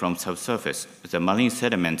detected from subsurface, the marine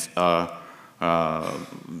sediments are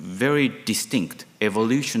very distinct,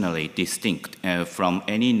 evolutionarily distinct from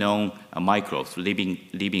any known microbes,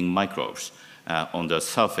 living microbes on the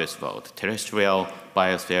surface world, terrestrial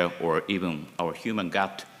biosphere, or even our human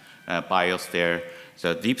gut biosphere.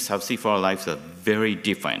 The deep subsea floor lives are very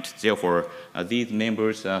different. Therefore, these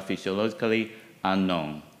members are physiologically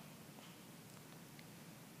unknown.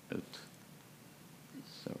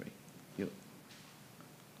 Sorry.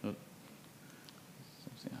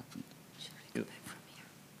 Something happened.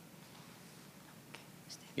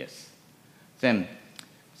 Yes. Then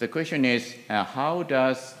the question is, how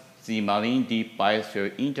does the marine deep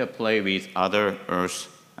biosphere interplay with other Earth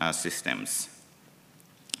systems?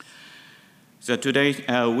 So today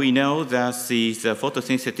we know that the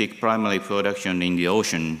photosynthetic primary production in the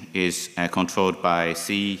ocean is controlled by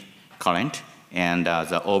sea current and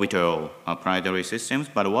the orbital planetary systems.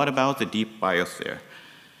 But what about the deep biosphere?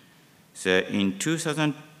 So in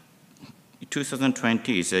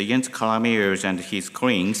 2020, Jens Kalameiers and his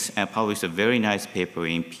colleagues published a very nice paper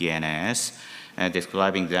in PNAS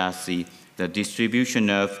describing that the distribution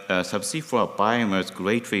of subsea floor biomass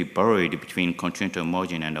greatly varied between continental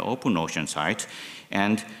margin and open ocean sites,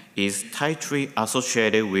 and is tightly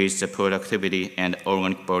associated with the productivity and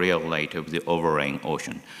organic burial rate of the overlying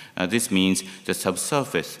ocean. This means the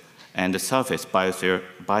subsurface and the surface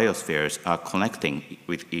biospheres are connecting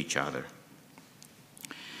with each other.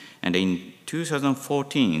 And in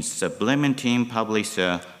 2014, the Bremen team published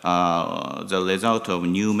the result of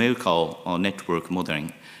numerical network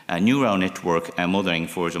modeling, neural network modeling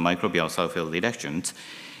for the microbial sulfur reductions,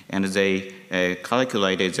 and they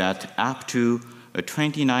calculated that up to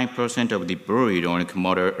 29% of the buried organic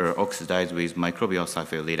matter are oxidized with microbial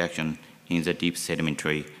sulfate reduction in the deep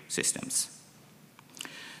sedimentary systems.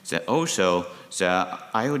 So also, the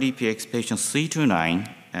IODP expansion 329,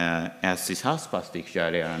 as the South Pacific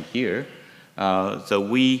share around here, so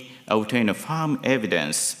we obtain a firm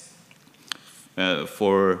evidence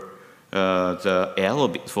for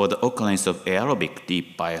the occurrence of aerobic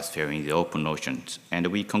deep biosphere in the open oceans. And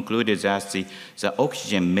we concluded that the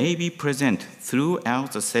oxygen may be present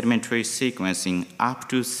throughout the sedimentary sequencing up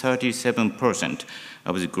to 37%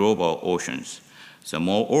 of the global oceans. So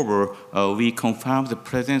moreover, we confirmed the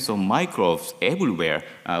presence of microbes everywhere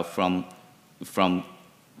from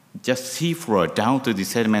just seafloor down to the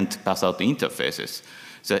sediment basalt interfaces.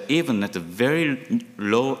 So even at a very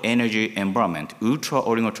low energy environment, ultra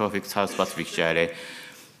oligotrophic South Pacific shale,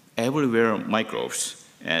 everywhere microbes.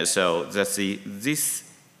 So this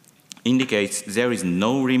indicates there is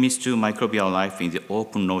no limits to microbial life in the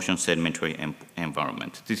open ocean sedimentary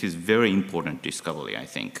environment. This is very important discovery, I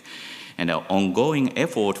think. And our ongoing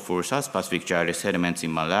effort for South Pacific shale sediments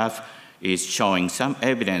in my lab is showing some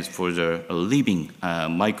evidence for the living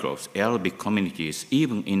microbes, aerobic communities,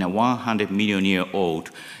 even in a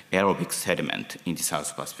 100-million-year-old aerobic sediment in the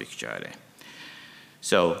South Pacific shale.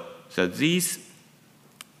 So these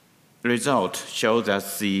results show that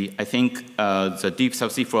I think the deep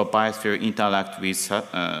subseafloor biosphere interact with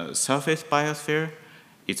surface biosphere.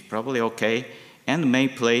 It's probably okay, and may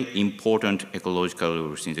play important ecological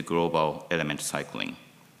roles in the global element cycling.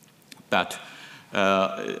 But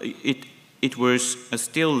it was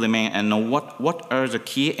still remain, and what are the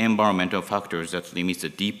key environmental factors that limit the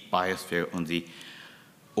deep biosphere on the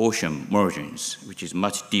ocean margins, which is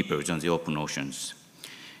much deeper than the open oceans?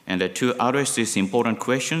 And to address these important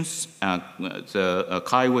questions,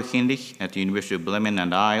 Kai Heinrich at the University of Bremen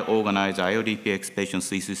and I organized IODP Expedition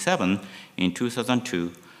 337 in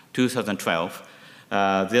 2012.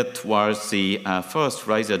 That was the first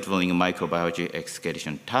laser drilling microbiology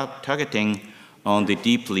expedition targeting on the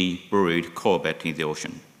deeply buried corbett in the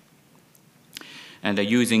ocean. And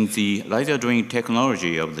using the laser drilling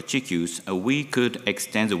technology of the GEOCUS, we could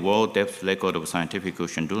extend the world depth record of scientific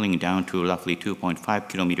ocean drilling down to roughly 2.5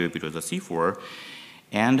 kilometers below the seafloor,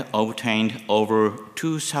 and obtained over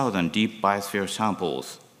 2,000 deep biosphere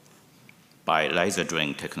samples by laser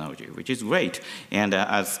drilling technology, which is great. And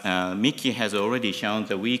as Mickey has already shown,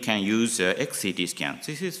 that we can use XCT scans.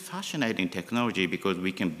 This is fascinating technology because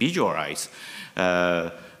we can visualize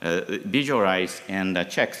and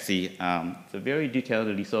check the very detailed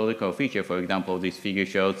lithological feature. For example, this figure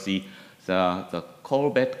shows the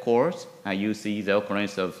corbett cores. You see the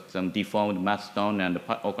occurrence of some deformed mudstone and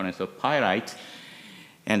the occurrence of pyrite.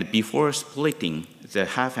 And before splitting the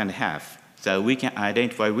half and half, so we can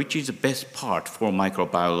identify which is the best part for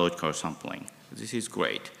microbiological sampling. This is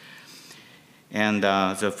great. And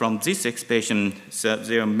so from this expedition, so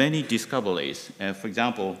there are many discoveries. For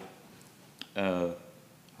example,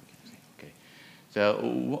 so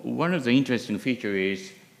one of the interesting features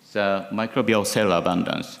is the microbial cell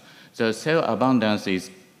abundance. The cell abundance is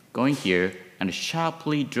going here and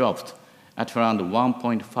sharply dropped at around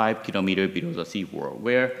 1.5 kilometers below the seafloor,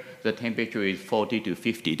 where the temperature is 40 to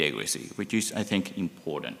 50 degrees C, which is, I think,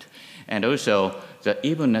 important. And also,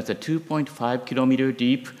 even at the 2.5 kilometer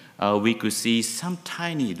deep, we could see some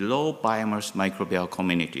tiny low biomass microbial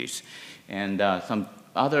communities. And some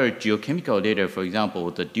other geochemical data, for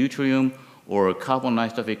example, the deuterium or carbon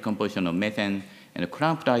isotopic composition of methane, and a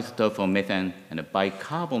clamped isotope of methane, and a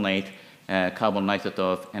bicarbonate carbon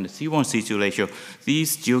isotope, and the C1-C2 ratio,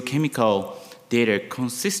 these geochemical data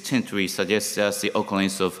consistently suggest that the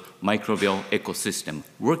occurrence of microbial ecosystem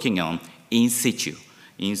working on in situ,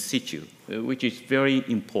 which is very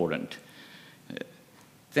important.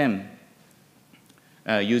 Then,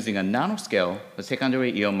 using a nanoscale, a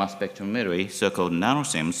secondary EO mass spectrometry, so-called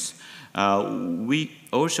nanosims, we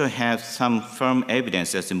also have some firm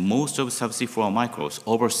evidence that most of subseafloor microbes,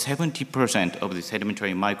 over 70% of the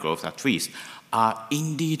sedimentary microbes at least, are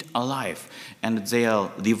indeed alive, and they are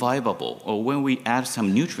revivable. Or when we add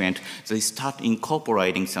some nutrient, they start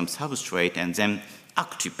incorporating some substrate and then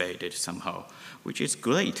activate it somehow, which is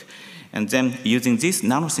great. And then using this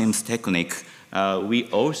nanosims technique, we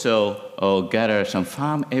also gather some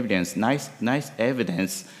firm evidence, nice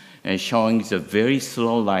evidence showing the very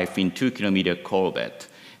slow life in 2-kilometer corbett.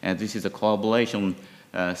 And this is a collaboration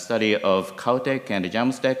study of Caltech and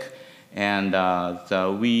Jamstec. And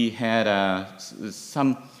we had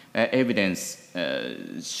some evidence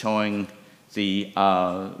showing the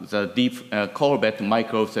deep corbett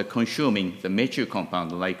microbes are consuming the methyl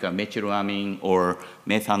compound like methylamine or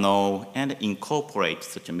methanol and incorporate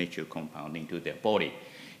such a methyl compound into their body.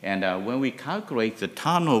 And when we calculate the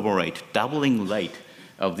turnover rate, doubling rate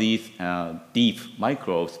of these deep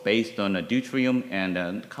microbes based on deuterium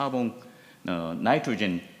and carbon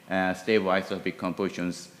nitrogen stabilized atomic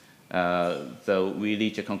compositions, so we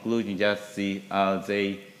reach a conclusion that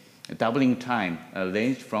the doubling time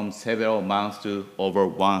ranged from several months to over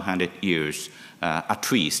 100 years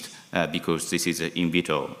at least, because this is in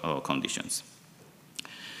vitro conditions.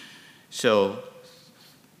 So,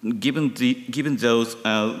 given those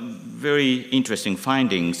very interesting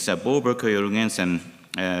findings, Bo Berker-Jørgensen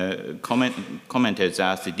commented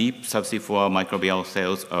that the deep subsea floor microbial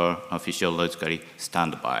cells are physiologically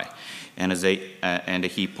standby. And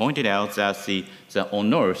he pointed out that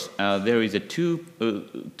on Earth, there is two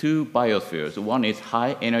biospheres. One is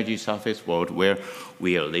high energy surface world where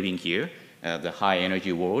we are living here, the high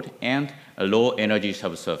energy world, and a low energy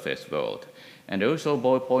subsurface world. And also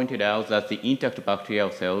Bo pointed out that the intact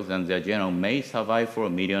bacterial cells and their genome may survive for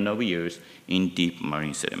 1 million of years in deep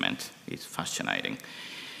marine sediment. It's fascinating.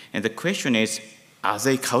 And the question is, are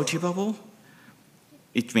they cultivable?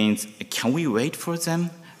 It means, can we wait for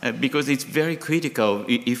them? Because it's very critical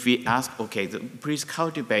if we ask, okay, please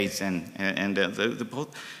cultivate them, and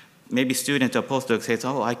maybe students or postdocs say,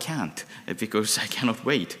 oh, I can't, because I cannot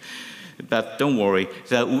wait. But don't worry,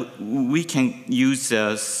 we can use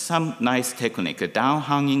some nice technique, a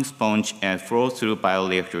down-hanging sponge and flow-through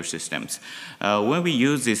bioreactor systems. When we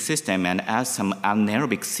use this system and add some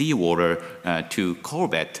anaerobic seawater to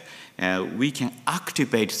corbett, we can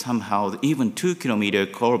activate somehow even 2-kilometer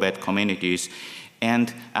corbett communities.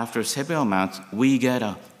 And after several months, we get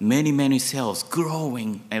many, many cells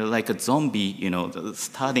growing like a zombie,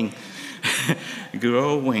 starting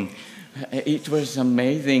growing. It was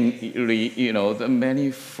amazingly, the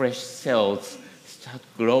many fresh cells start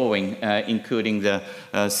growing, including the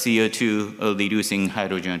CO2 reducing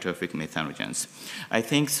hydrogen trophic methanogens. I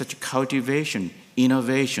think such cultivation,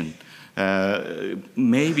 innovation,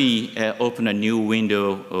 maybe open a new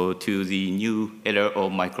window to the new era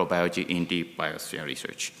of microbiology in deep biosphere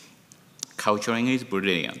research. Culturing is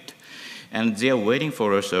brilliant, and they are waiting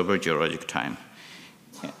for us over geologic time.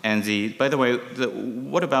 And by the way,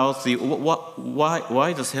 what about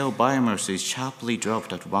why the cell biomass is sharply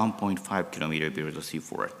dropped at 1.5 kilometer below the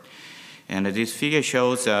seafloor? And this figure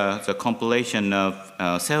shows the compilation of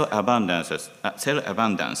cell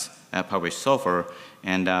abundance published so far,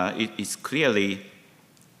 and it is clearly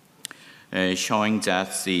showing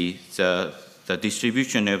that the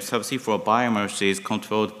distribution of subsea floor biomass is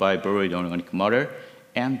controlled by buried organic matter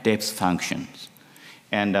and depth functions.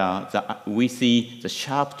 And we see the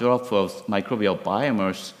sharp drop of microbial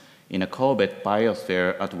biomass in a corbett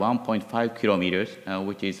biosphere at 1.5 kilometers,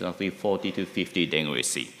 which is roughly 40 to 50 degrees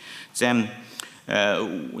C. Then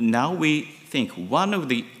now we think one of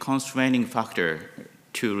the constraining factors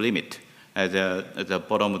to limit the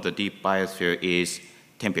bottom of the deep biosphere is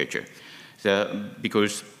temperature.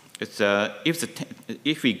 Because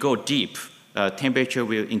if we go deep, temperature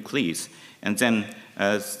will increase, and then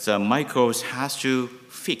the microbes has to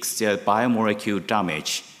fix their biomolecule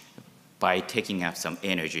damage by taking up some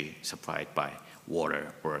energy supplied by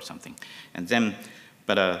water or something. And then,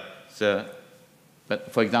 but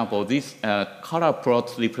for example, this color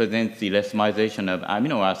plot represents the racemization of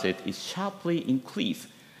amino acid is sharply increased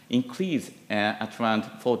at around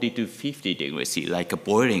 40 to 50 degrees C, like a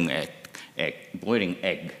boiling egg.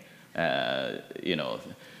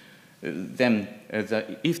 Then,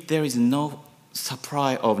 if there is no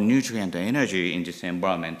supply of nutrient and energy in this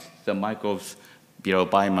environment, the microbes below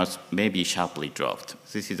biomass may be sharply dropped.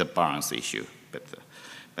 This is a balance issue,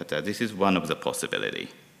 but this is one of the possibilities.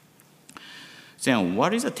 Then,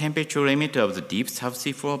 what is the temperature limit of the deep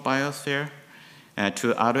subsea floor biosphere?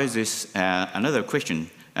 To address this, another question,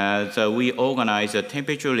 so we organize the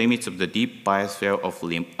temperature limits of the deep biosphere of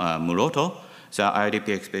Muroto, the IDP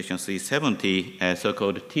Expedition 370,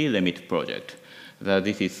 so-called T-limit project.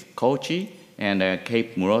 This is Kochi and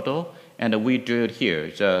Cape Muroto, and we drilled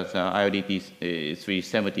here, the IODP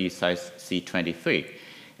 370 size C23.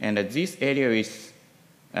 And this area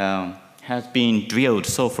has been drilled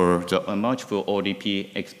so far, the multiple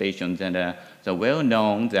ODP expeditions, and the well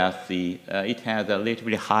known that it has a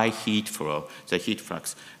relatively high heat flow, the heat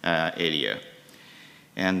flux area.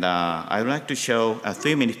 And I would like to show a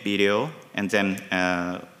 3-minute video, and then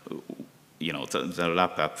the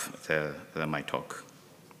wrap up my talk.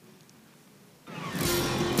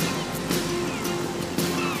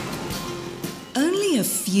 Only a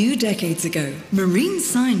few decades ago, marine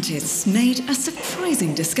scientists made a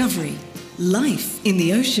surprising discovery. Life in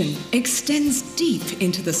the ocean extends deep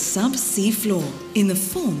into the sub-sea floor in the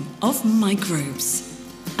form of microbes.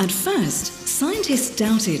 At first, scientists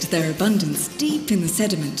doubted their abundance deep in the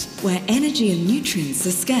sediment, where energy and nutrients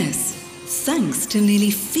are scarce. Thanks to nearly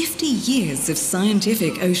 50 years of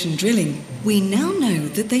scientific ocean drilling, we now know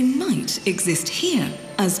that they might exist here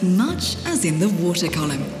as much as in the water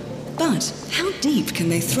column. But how deep can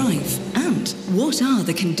they thrive? And what are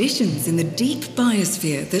the conditions in the deep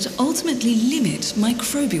biosphere that ultimately limit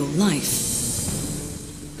microbial life?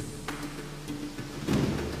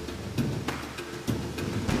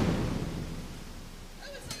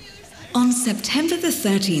 On September the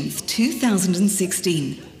 13th,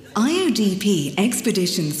 2016, IODP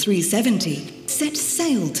Expedition 370 set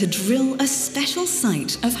sail to drill a special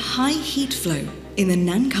site of high heat flow in the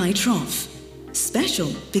Nankai Trough. Special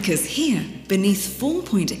because here, beneath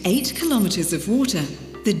 4.8 kilometers of water,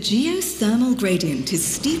 the geothermal gradient is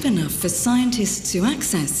steep enough for scientists to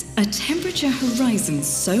access a temperature horizon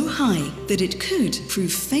so high that it could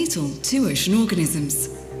prove fatal to ocean organisms.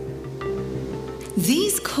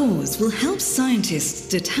 These cores will help scientists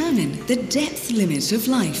determine the depth limit of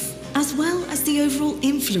life, as well as the overall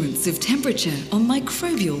influence of temperature on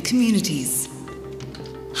microbial communities.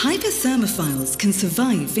 Hyperthermophiles can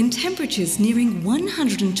survive in temperatures nearing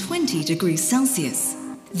 120 degrees Celsius.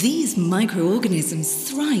 These microorganisms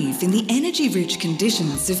thrive in the energy-rich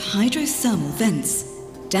conditions of hydrothermal vents.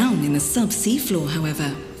 Down in the sub-sea floor,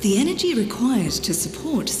 however, the energy required to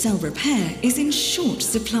support cell repair is in short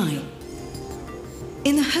supply.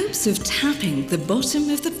 In the hopes of tapping the bottom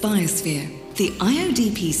of the biosphere, the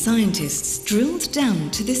IODP scientists drilled down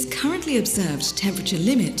to this currently observed temperature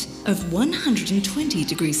limit of 120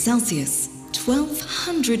 degrees Celsius,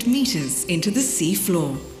 1,200 meters into the sea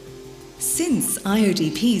floor. Since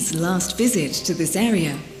IODP's last visit to this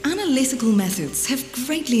area, analytical methods have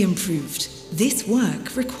greatly improved. This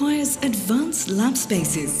work requires advanced lab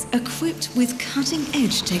spaces equipped with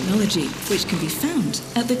cutting-edge technology, which can be found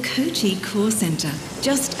at the Kochi Core Center,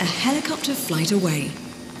 just a helicopter flight away.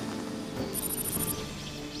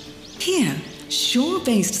 Here,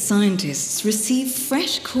 shore-based scientists receive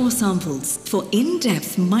fresh core samples for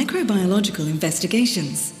in-depth microbiological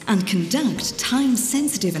investigations and conduct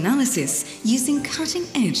time-sensitive analysis using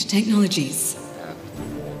cutting-edge technologies.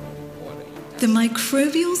 The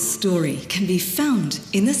microbial story can be found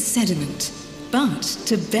in the sediment. But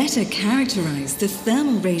to better characterize the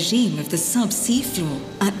thermal regime of the sub-sea floor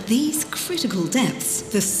at these critical depths,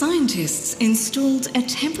 the scientists installed a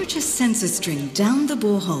temperature sensor string down the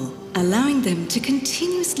borehole, allowing them to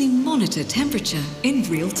continuously monitor temperature in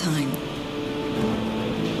real time.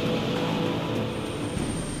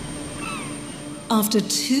 After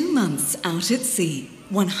 2 months out at sea,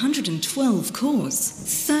 112 cores,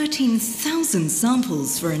 13,000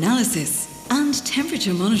 samples for analysis, and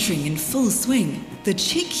temperature monitoring in full swing, the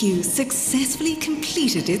EGU successfully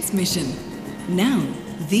completed its mission. Now,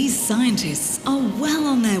 these scientists are well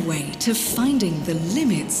on their way to finding the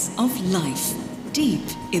limits of life deep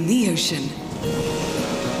in the ocean.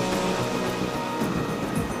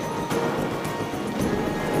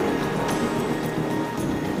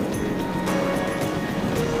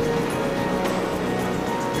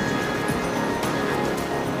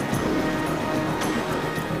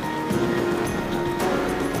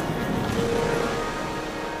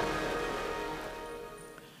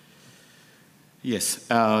 Yes,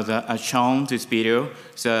 as shown this video,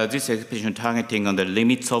 so this exhibition targeting on the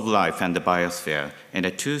limits of life and the biosphere, and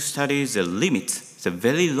the two studies the limits, the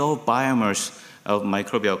very low biomass of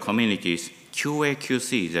microbial communities,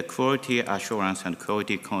 QA/QC, the quality assurance and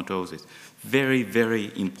quality controls is very,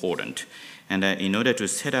 very important. And in order to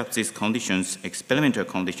set up these conditions, experimental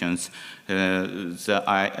conditions, we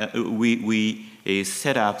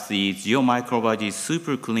set up the geomicrobiology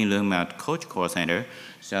super clean room at Kochi Core Center.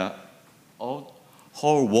 So all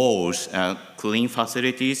whole walls clean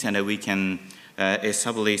facilities, and we can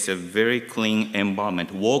establish a very clean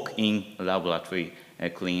environment, walk-in laboratory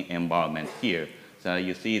clean environment here. So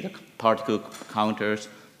you see the particle counters,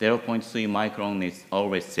 0.3 micron is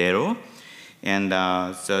always 0. And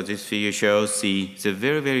so this figure shows the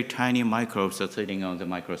very, very tiny microbes sitting on the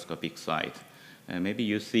microscopic side. Maybe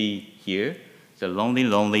you see here the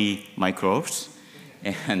lonely microbes.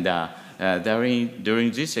 And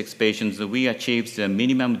during these expeditions, we achieved the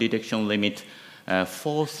minimum detection limit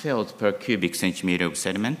 4 cells per cubic centimeter of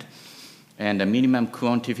sediment, and the minimum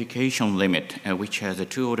quantification limit, which has a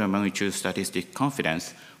 2-order magnitude statistic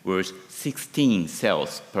confidence, was 16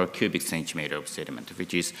 cells per cubic centimeter of sediment,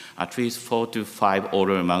 which is at least 4 to 5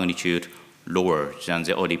 order magnitude lower than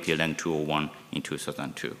the ODP Leng 201 in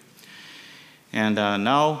 2002. And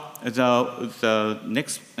now, the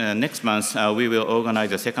next month, we will organize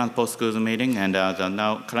the second post-cruise meeting, and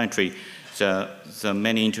now currently, the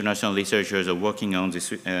many international researchers are working on this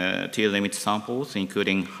T-limit samples,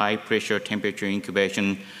 including high-pressure temperature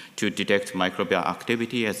incubation to detect microbial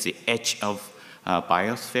activity at the edge of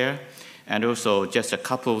biosphere. And also, just a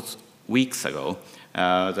couple of weeks ago,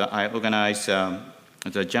 I organized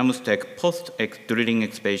the JAMSTEC post-drilling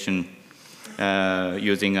expedition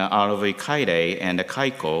using ROV Kaide and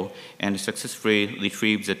Kaiko, and successfully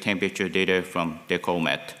retrieved the temperature data from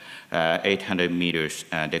Decomet, 800 meters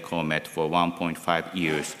Decomet for 1.5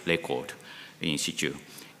 years record in situ,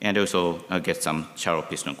 and also get some shallow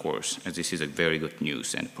piston cores. This is a very good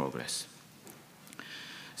news and progress.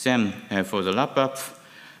 Then, for the wrap-up,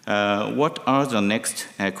 what are the next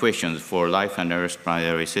questions for life on Earth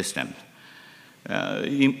planetary system?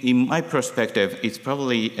 In my perspective, it's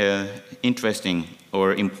probably interesting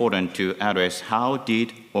or important to address how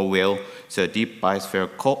did or will the deep biosphere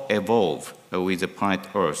co-evolve with the planet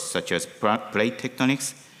Earth, such as plate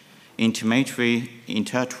tectonics, intimately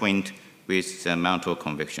intertwined with the mantle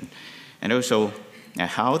convection, and also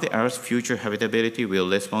how the Earth's future habitability will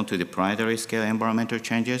respond to the planetary scale environmental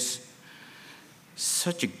changes.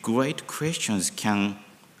 Such great questions can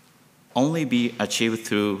only be achieved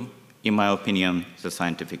through, in my opinion, the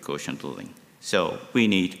scientific ocean drilling. So we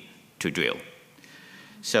need to drill.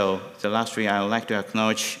 So the lastly, I would like to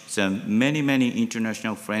acknowledge the many, many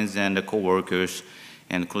international friends and co-workers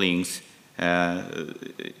and colleagues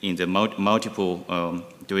in the multiple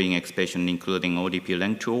drilling expeditions, including ODP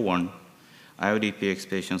Leng 201, IODP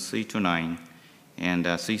expedition 329, and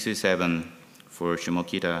 337 for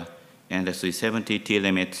Shimokita, and the 370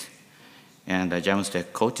 T-limit, and the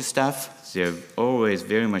JAMSTEC coach staff. They're always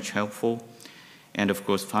very much helpful. And of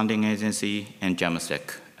course, funding agency and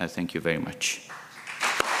JAMSTEC. Thank you very much.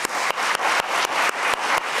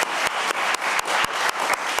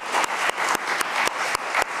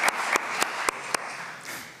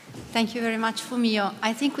 Thank you very much, Fumio.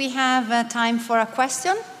 I think we have time for a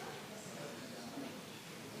question.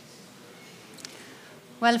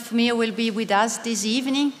 Well, Fumio will be with us this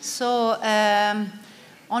evening, so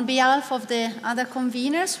on behalf of the other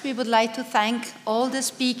conveners, we would like to thank all the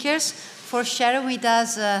speakers for sharing with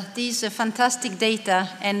us these fantastic data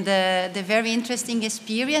and the very interesting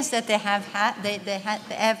experience that they have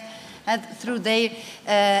had through their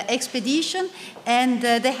expedition, and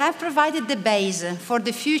they have provided the base for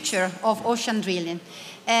the future of ocean drilling.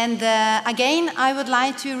 And again, I would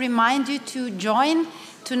like to remind you to join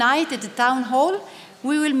tonight at the town hall.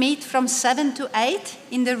 We will meet from 7 to 8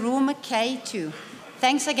 in the room K2.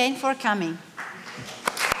 Thanks again for coming.